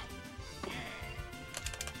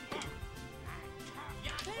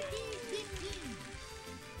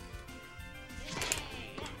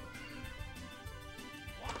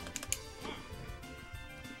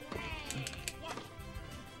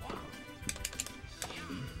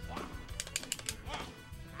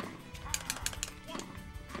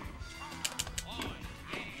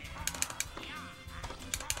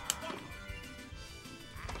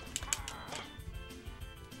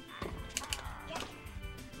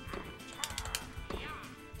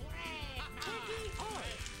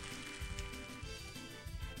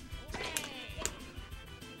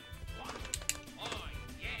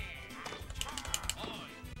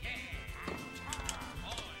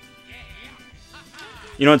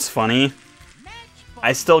 You know what's funny?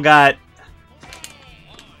 I still got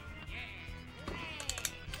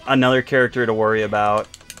another character to worry about.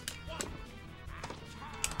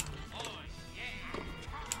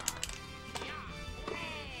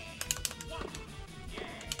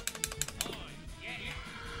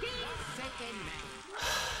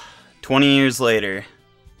 $20 later.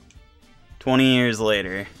 20 years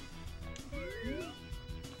later.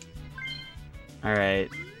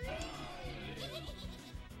 Alright.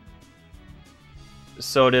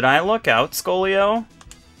 So did I look out, Scolio?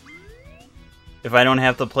 If I don't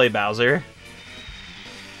have to play Bowser?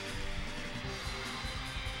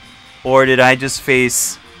 Or did I just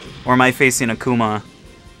face... Or am I facing Akuma?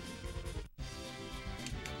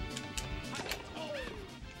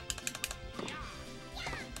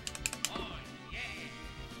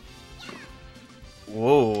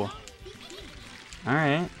 Whoa.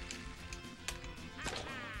 Alright.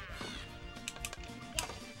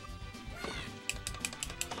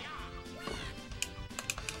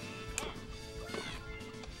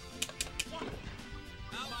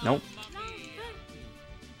 Nope.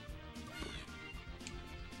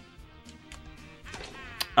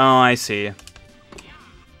 Oh, I see.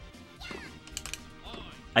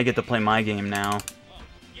 I get to play my game now.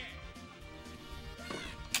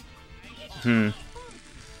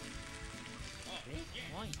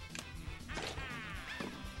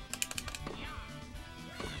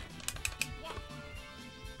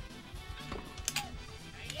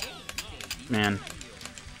 Man.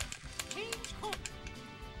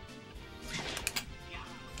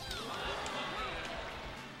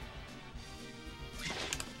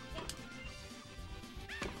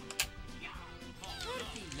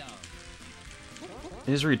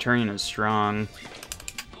 His returning is strong.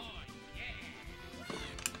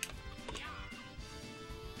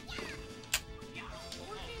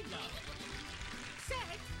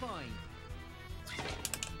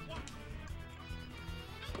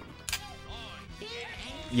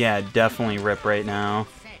 Yeah, definitely rip right now.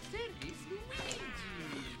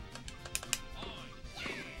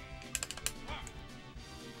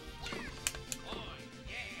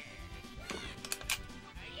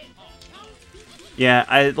 Yeah,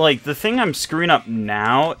 I like the thing I'm screwing up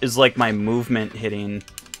now is like my movement hitting.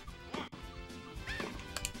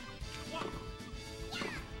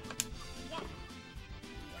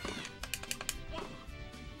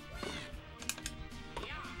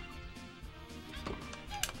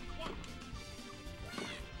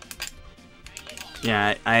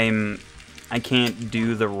 Yeah, I can't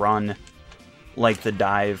do the run like the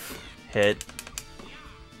dive hit.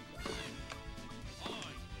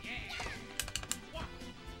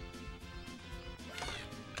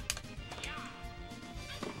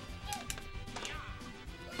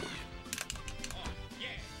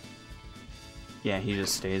 Yeah, he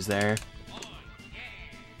just stays there.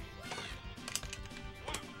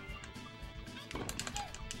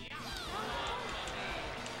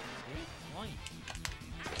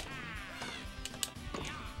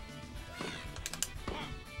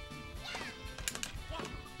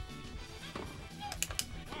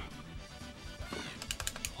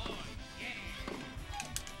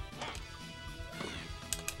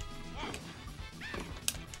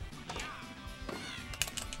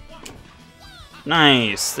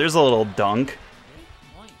 Nice. There's a little dunk.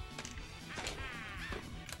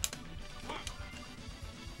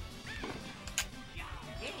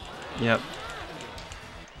 Yep.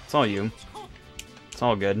 It's all you. It's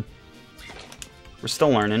all good. We're still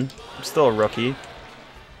learning. I'm still a rookie.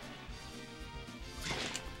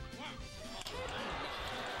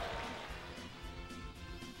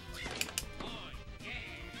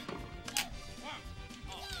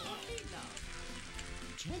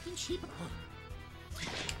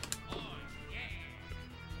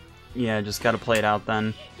 Yeah, just gotta play it out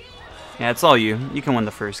then. Yeah, it's all you. You can win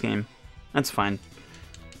the first game. That's fine.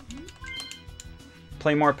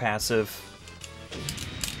 Play more passive.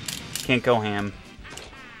 Can't go ham.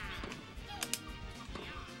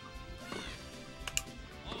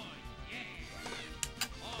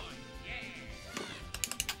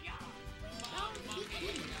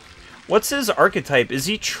 What's his archetype? Is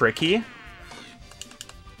he tricky?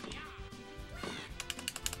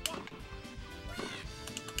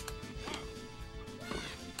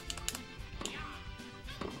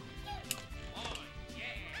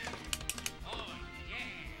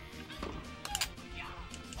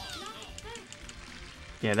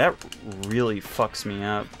 Yeah, that really fucks me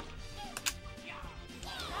up.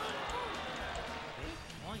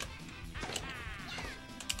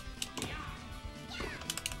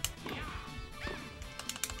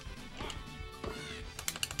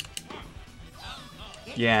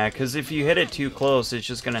 Yeah, because if you hit it too close, it's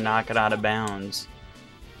just going to knock it out of bounds.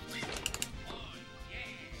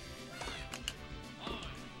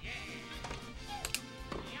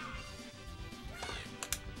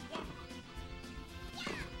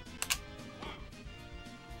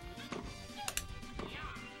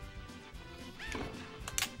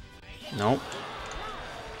 Nope.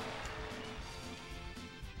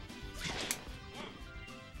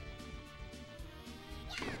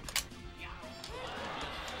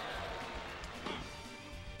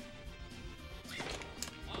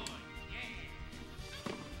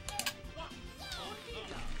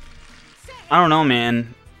 I don't know,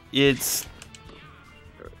 man. He's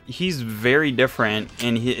very different,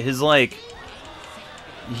 and his like,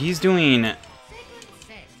 he's just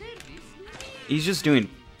doing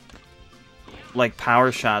like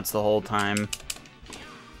power shots the whole time.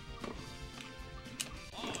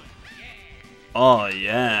 Oh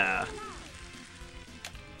yeah.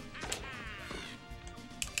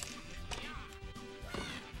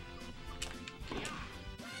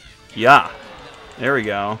 Yeah. There we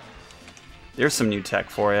go. There's some new tech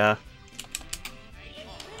for ya.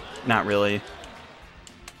 Not really.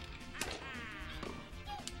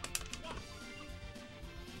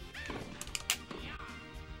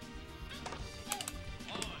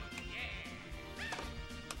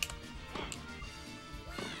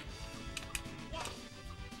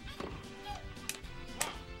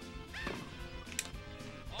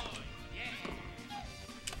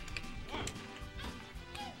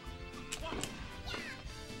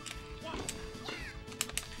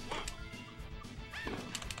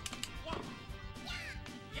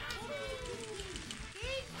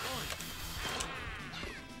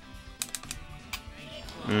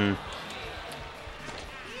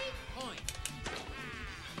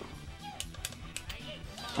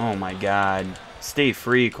 Oh my god. Stay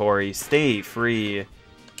free, Corey. Stay free.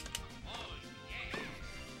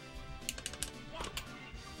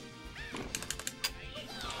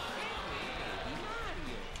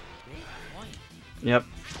 Yep.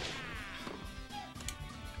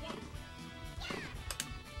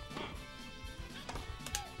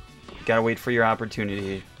 Gotta wait for your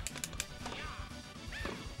opportunity.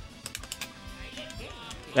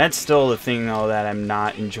 That's still the thing, though, that I'm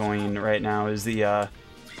not enjoying right now, is the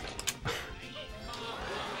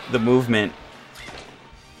the movement.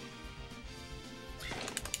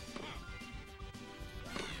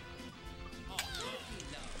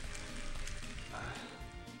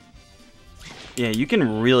 Yeah, you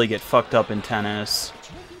can really get fucked up in tennis.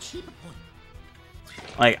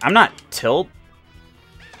 Like, I'm not tilt.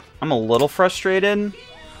 I'm a little frustrated.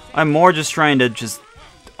 I'm more just trying to just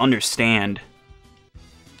understand.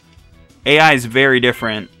 AI is very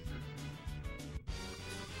different.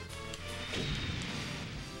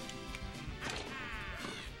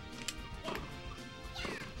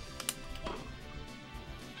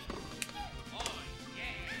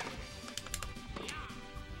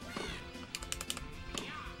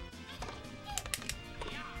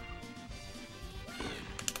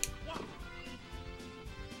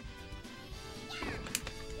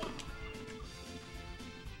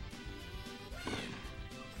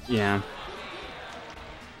 Yeah.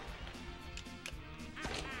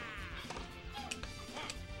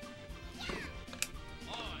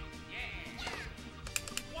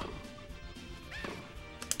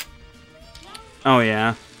 Oh,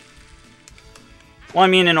 yeah. Well, I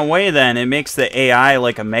mean, in a way, then, it makes the AI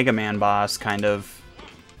like a Mega Man boss, kind of.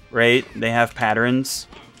 Right? They have patterns.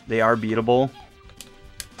 They are beatable.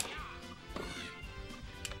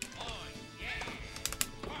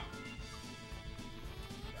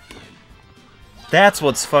 That's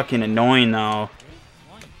what's fucking annoying, though.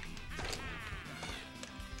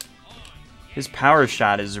 His power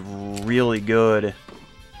shot is really good.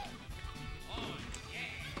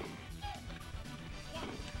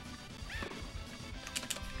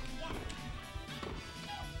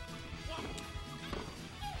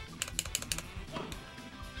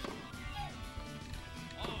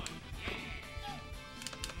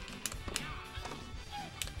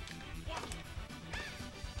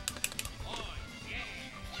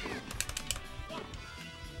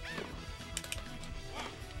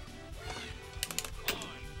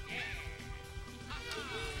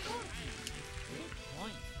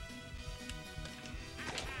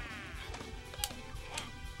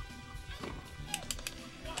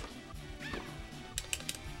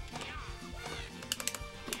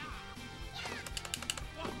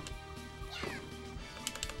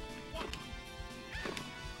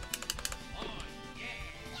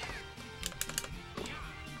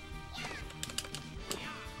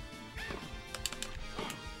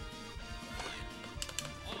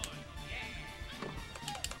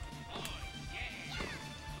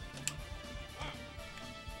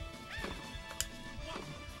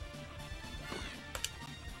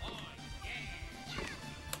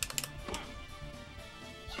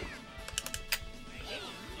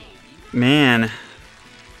 Man.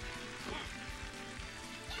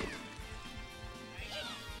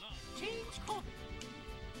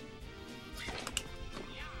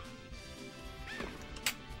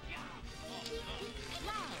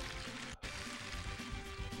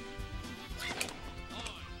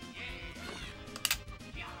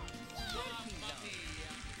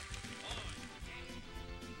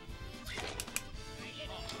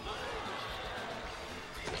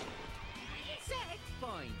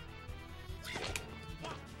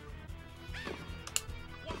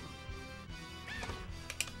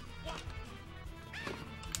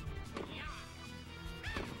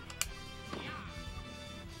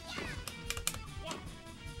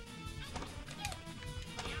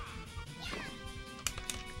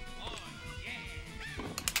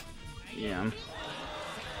 Yeah.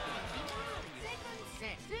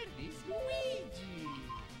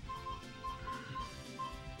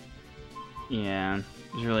 Yeah,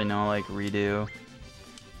 there's really no, like, redo.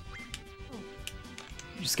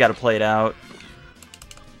 You just gotta play it out.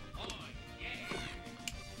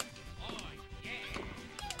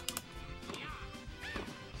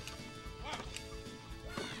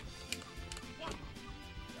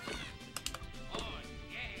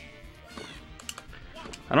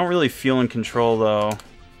 I don't really feel in control, though.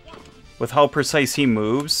 With how precise he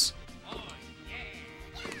moves.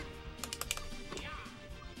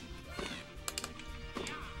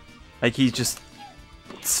 Like, he just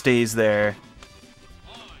stays there.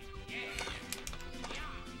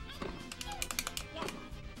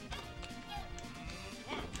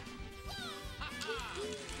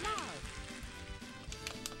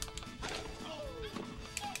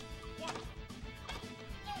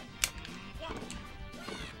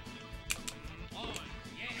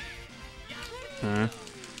 Huh?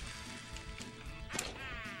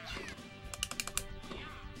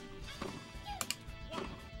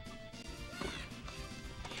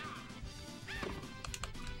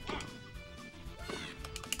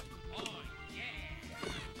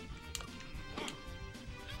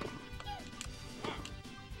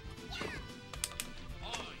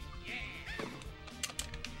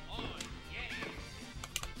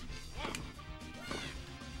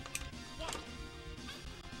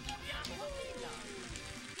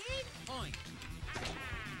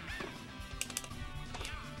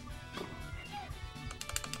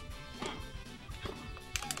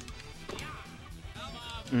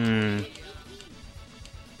 Hmm.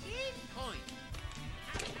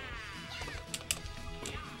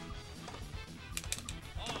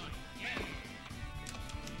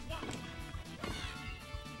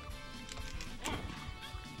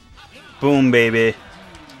 Boom, baby.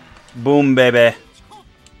 Boom, baby.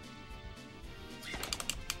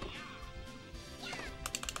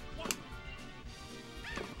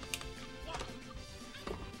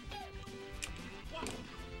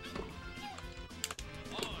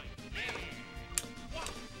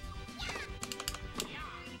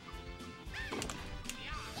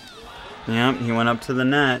 Yep, he went up to the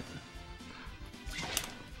net.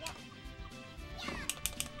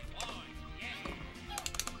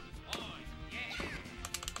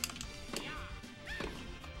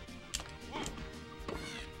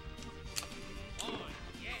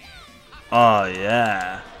 Oh,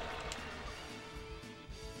 yeah.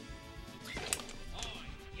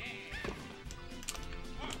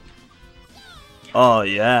 Oh,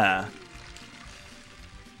 yeah.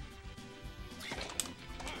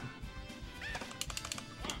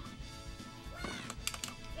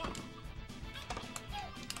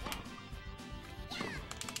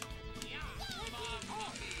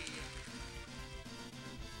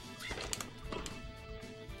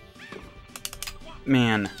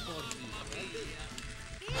 Man.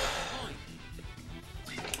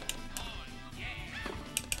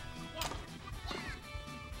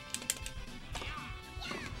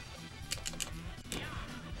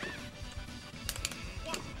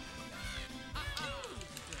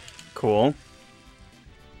 Cool.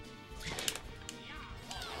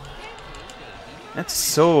 That's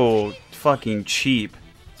so fucking cheap.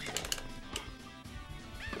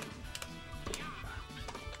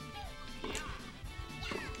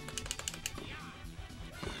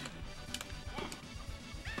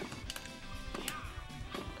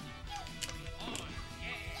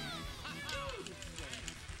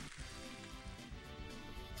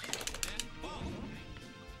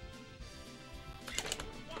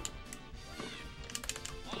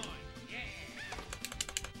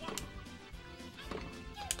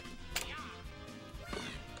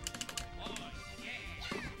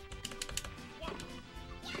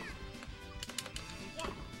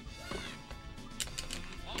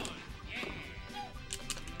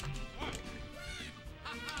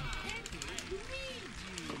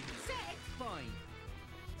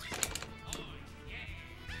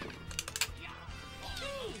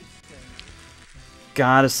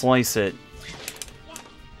 Gotta slice it.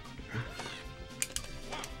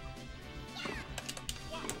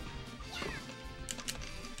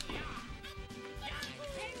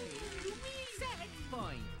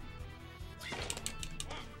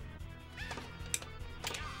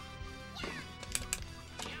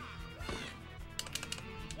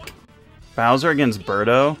 Bowser against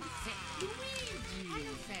Birdo.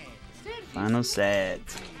 Final set.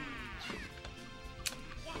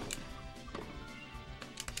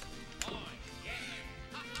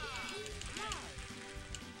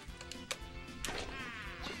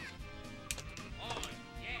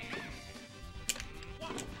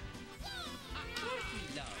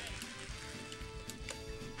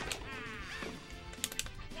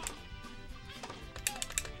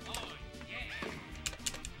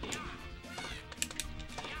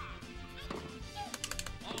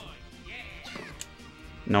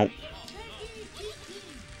 Nope.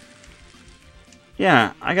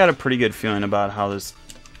 Yeah, I got a pretty good feeling about how this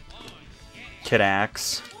kid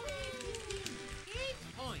acts.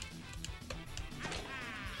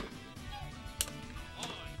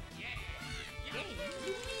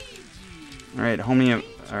 Alright, homie.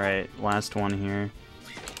 Alright, last one here.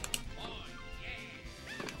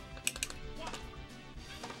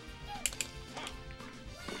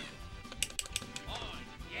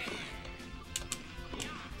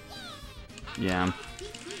 Yeah.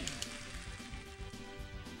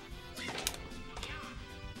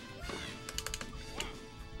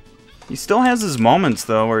 He still has his moments,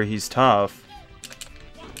 though, where he's tough.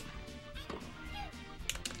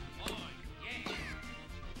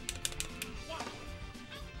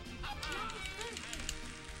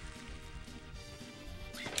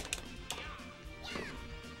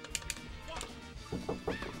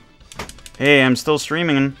 Hey, I'm still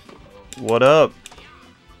streaming. What up?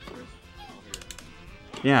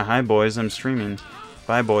 Yeah, hi boys, I'm streaming.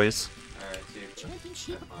 Bye boys. Alright,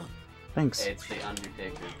 dude. Thanks. Hey, it's the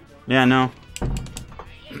Undertaker. Yeah, no. Are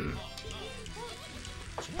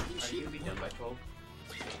you gonna be done by 12?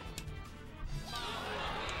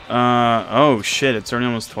 Oh shit, it's already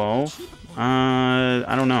almost 12?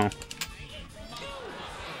 I don't know.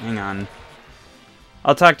 Hang on.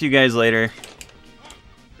 I'll talk to you guys later.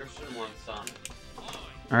 Christian wants Sonic.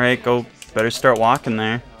 Alright, go. Better start walking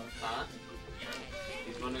there. Huh?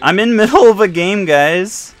 He's wondering. I'm in middle of a game,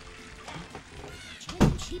 guys.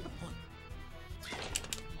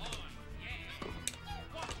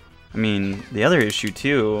 I mean, the other issue,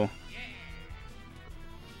 too.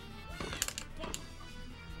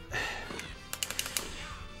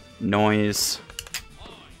 Noise.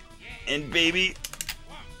 And baby.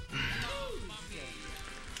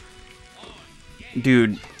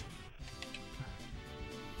 Dude.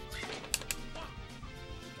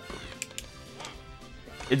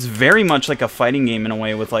 It's very much like a fighting game in a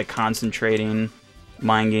way, with like concentrating,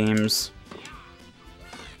 mind games,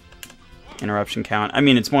 interruption count. I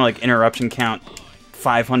mean, it's more like interruption count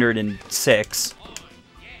 506.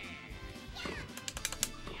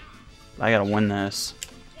 I gotta win this.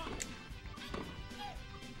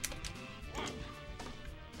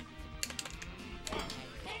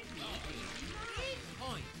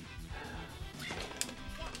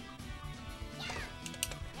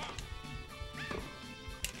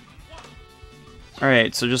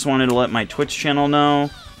 Alright, so just wanted to let my Twitch channel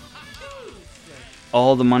know.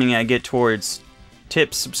 All the money I get towards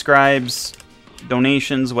tips, subscribes,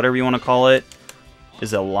 donations, whatever you want to call it,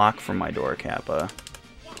 is a lock from my door, Kappa.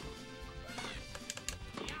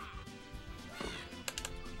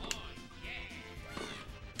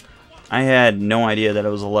 I had no idea that it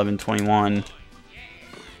was 11:21.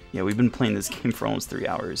 Yeah, we've been playing this game for almost 3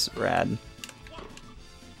 hours. Rad.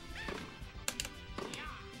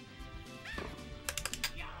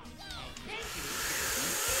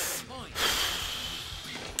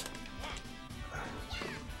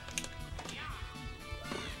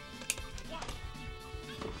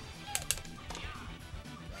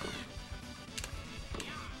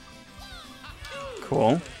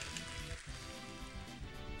 Cool.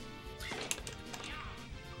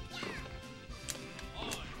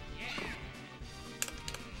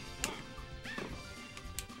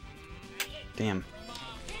 Damn.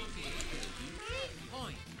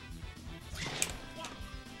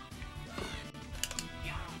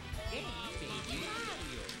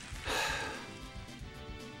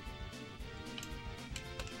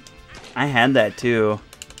 I had that too.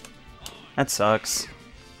 That sucks.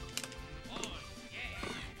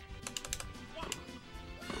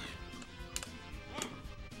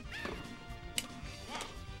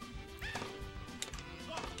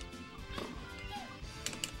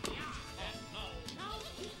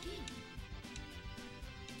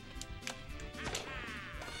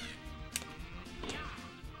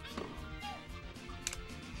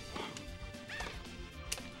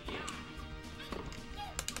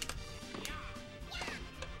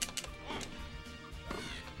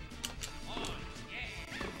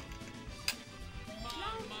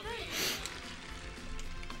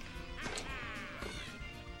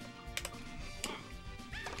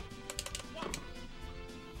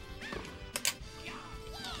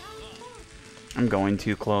 I'm going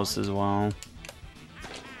too close as well.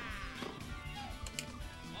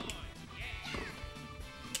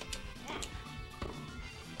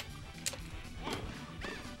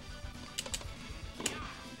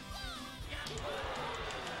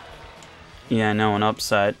 Yeah, no, an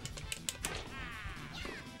upset.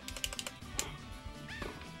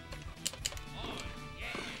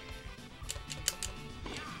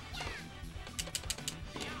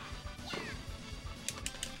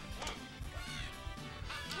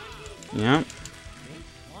 Yep.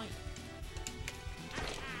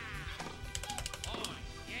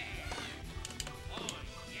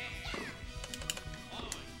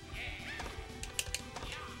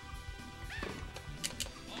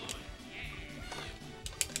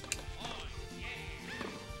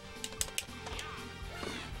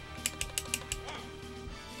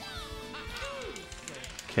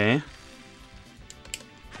 Okay.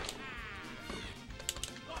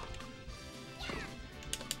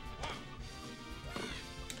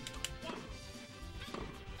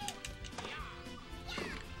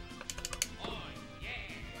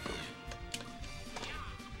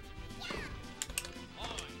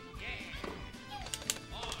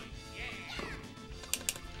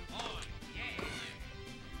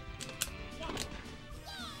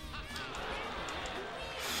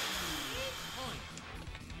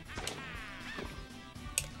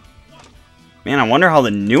 Man, I wonder how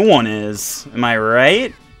the new one is. Am I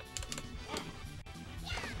right?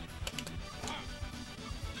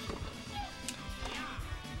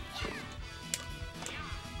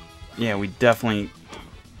 Yeah, we definitely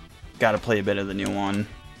got to play a bit of the new one.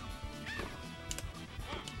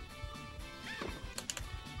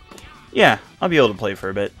 Yeah, I'll be able to play for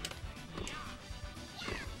a bit.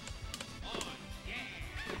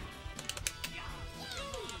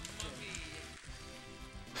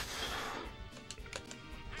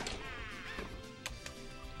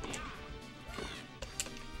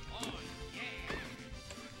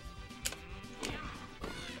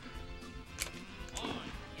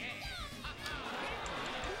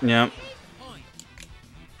 Yep.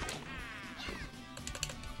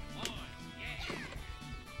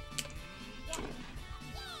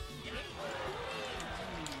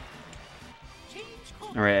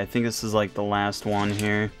 Alright, I think this is like the last one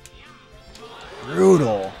here.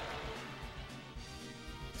 Brutal.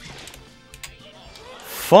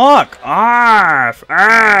 Fuck off!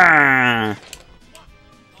 Ah!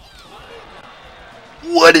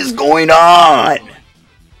 What is going on?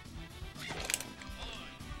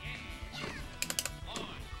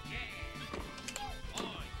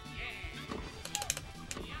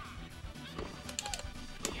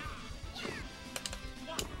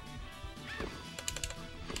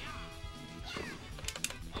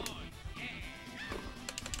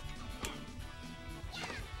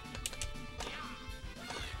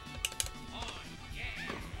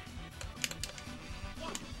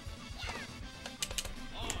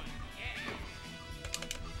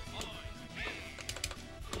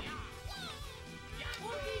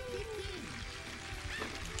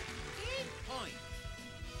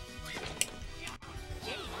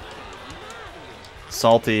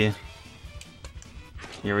 Salty.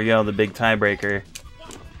 Here we go, the big tiebreaker.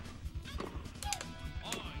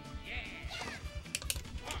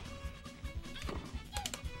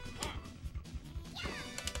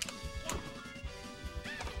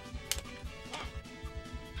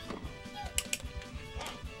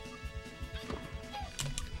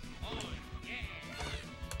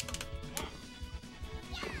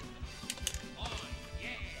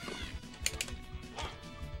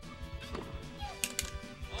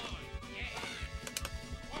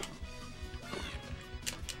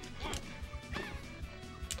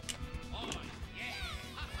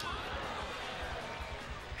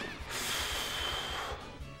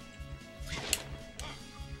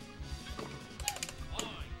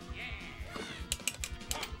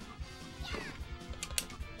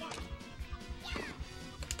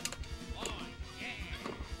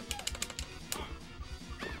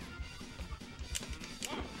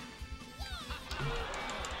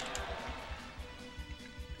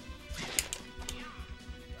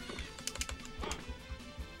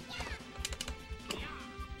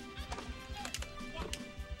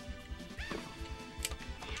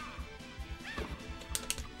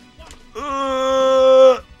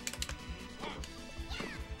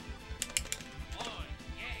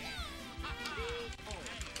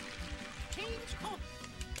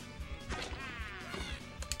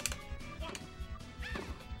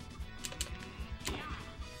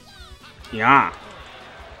 Yeah.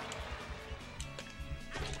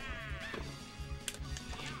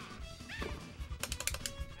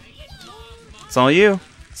 It's all you.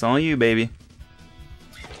 It's all you, baby.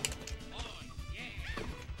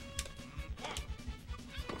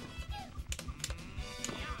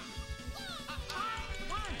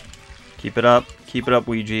 Keep it up. Keep it up,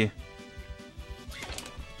 Ouija.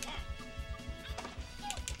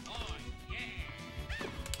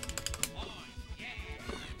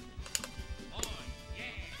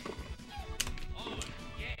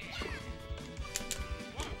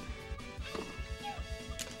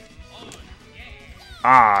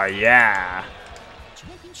 Ah, yeah.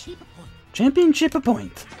 Championship a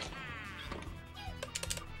point.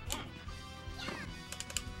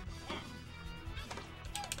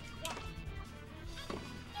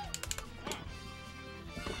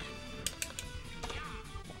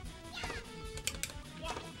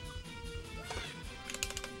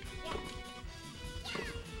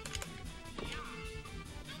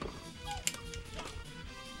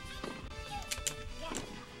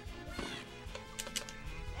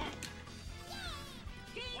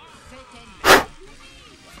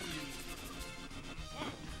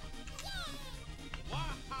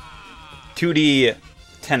 .2D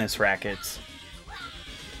tennis rackets.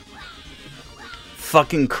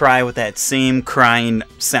 Fucking cry with that same crying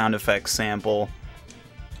sound effect sample.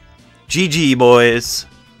 GG, boys.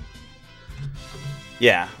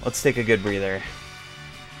 Yeah, let's take a good breather.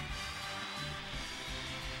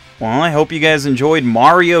 Well, I hope you guys enjoyed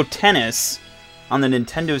Mario Tennis on the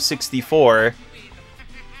Nintendo 64.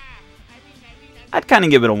 I'd kind of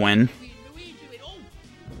give it a win.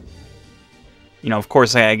 You know, of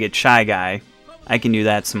course, I gotta get Shy Guy. I can do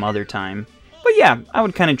that some other time. But yeah, I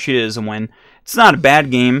would kind of treat it as a win. It's not a bad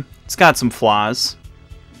game. It's got some flaws.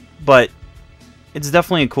 But it's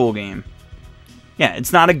definitely a cool game. Yeah,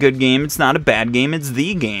 it's not a good game. It's not a bad game. It's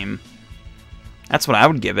the game. That's what I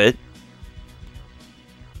would give it.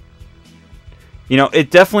 You know, it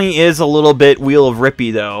definitely is a little bit Wheel of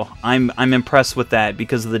Rippy, though. I'm impressed with that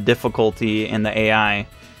because of the difficulty and the AI.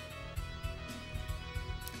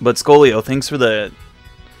 But Scolio, thanks for the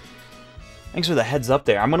heads up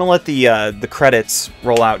there. I'm gonna let the credits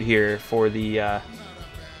roll out here for the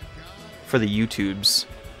YouTubes.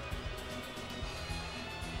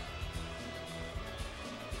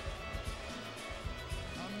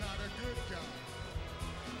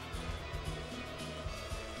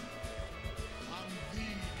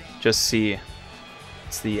 Just see,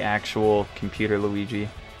 it's the actual computer Luigi.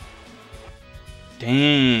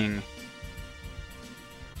 Dang.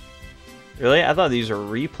 Really? I thought these were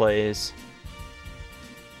replays.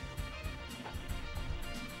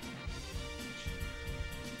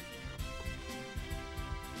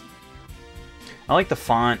 I like the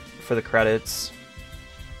font for the credits.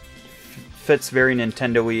 Fits very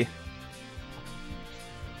Nintendo-y.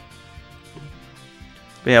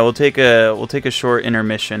 But yeah, we'll take a short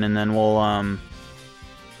intermission and then we'll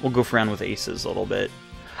goof around with aces a little bit.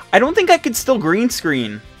 I don't think I could still green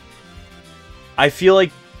screen. I feel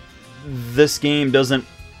like this game doesn't...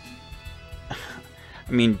 I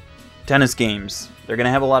mean, tennis games, they're going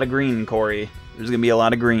to have a lot of green, Corey. There's going to be a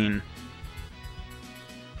lot of green.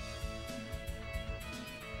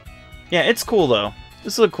 Yeah, it's cool, though.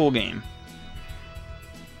 This is a cool game.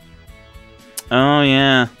 Oh,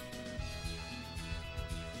 yeah.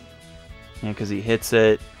 Yeah, because he hits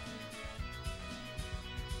it.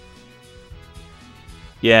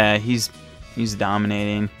 Yeah, he's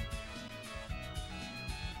dominating.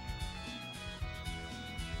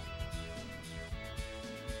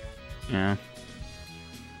 Yeah.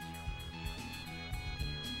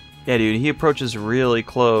 Yeah, dude, he approaches really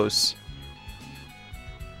close.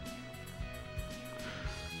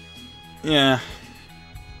 Yeah.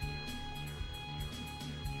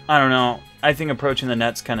 I don't know. I think approaching the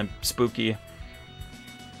net's kind of spooky.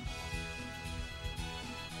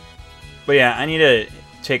 But yeah, I need to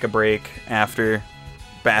take a break after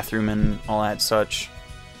bathroom and all that such.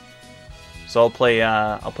 So I'll play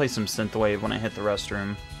some synthwave when I hit the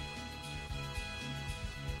restroom.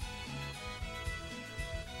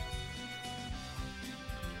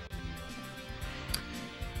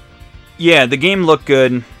 Yeah, the game looked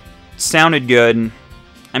good, sounded good.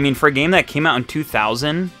 I mean, for a game that came out in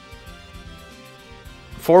 2000,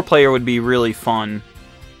 4-player would be really fun.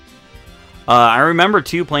 I remember,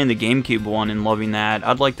 too, playing the GameCube one and loving that.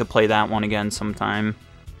 I'd like to play that one again sometime.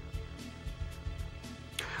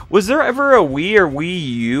 Was there ever a Wii or Wii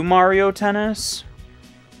U Mario Tennis?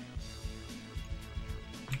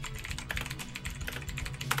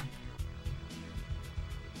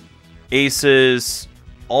 Ace's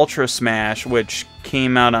Ultra Smash, which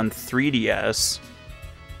came out on 3DS.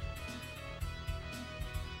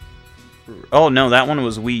 Oh, no, that one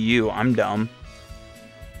was Wii U. I'm dumb.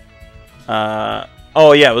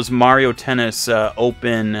 Oh, yeah, it was Mario Tennis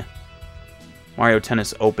Open. Mario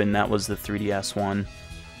Tennis Open, that was the 3DS one.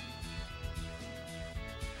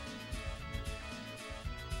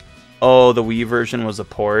 Oh, the Wii version was a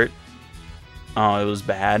port. Oh, it was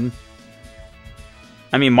bad.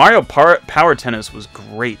 I mean, Mario Power Tennis was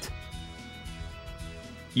great.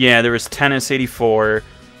 Yeah, there was Tennis 84,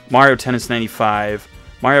 Mario Tennis 95,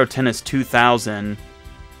 Mario Tennis 2000,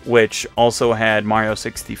 which also had Mario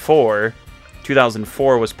 64.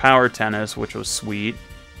 2004 was Power Tennis, which was sweet.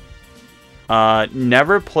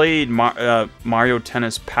 Never played Mario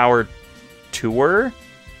Tennis Power Tour.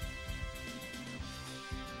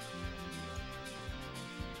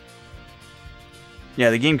 Yeah,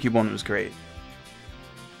 the GameCube one was great.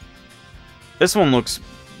 This one looks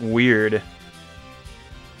weird.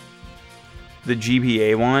 The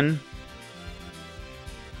GBA one.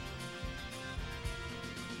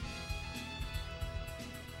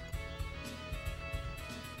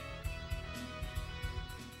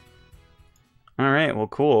 Alright, well,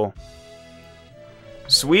 cool.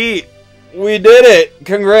 Sweet! We did it!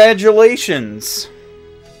 Congratulations!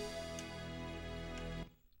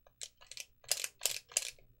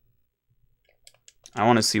 I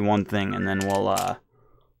want to see one thing, and then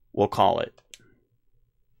we'll call it.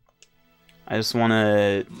 I just want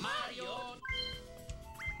to...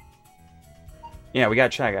 Yeah, we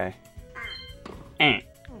got Shy Guy.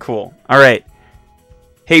 Cool. Alright.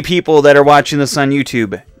 Hey, people that are watching this on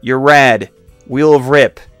YouTube. You're rad. Wheel of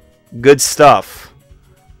Rip. Good stuff.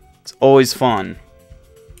 It's always fun.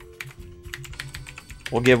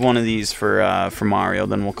 We'll give one of these for Mario,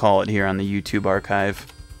 then we'll call it here on the YouTube archive.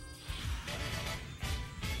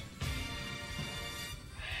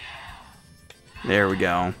 There we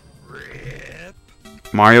go.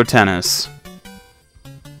 Mario Tennis.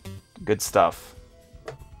 Good stuff.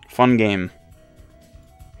 Fun game.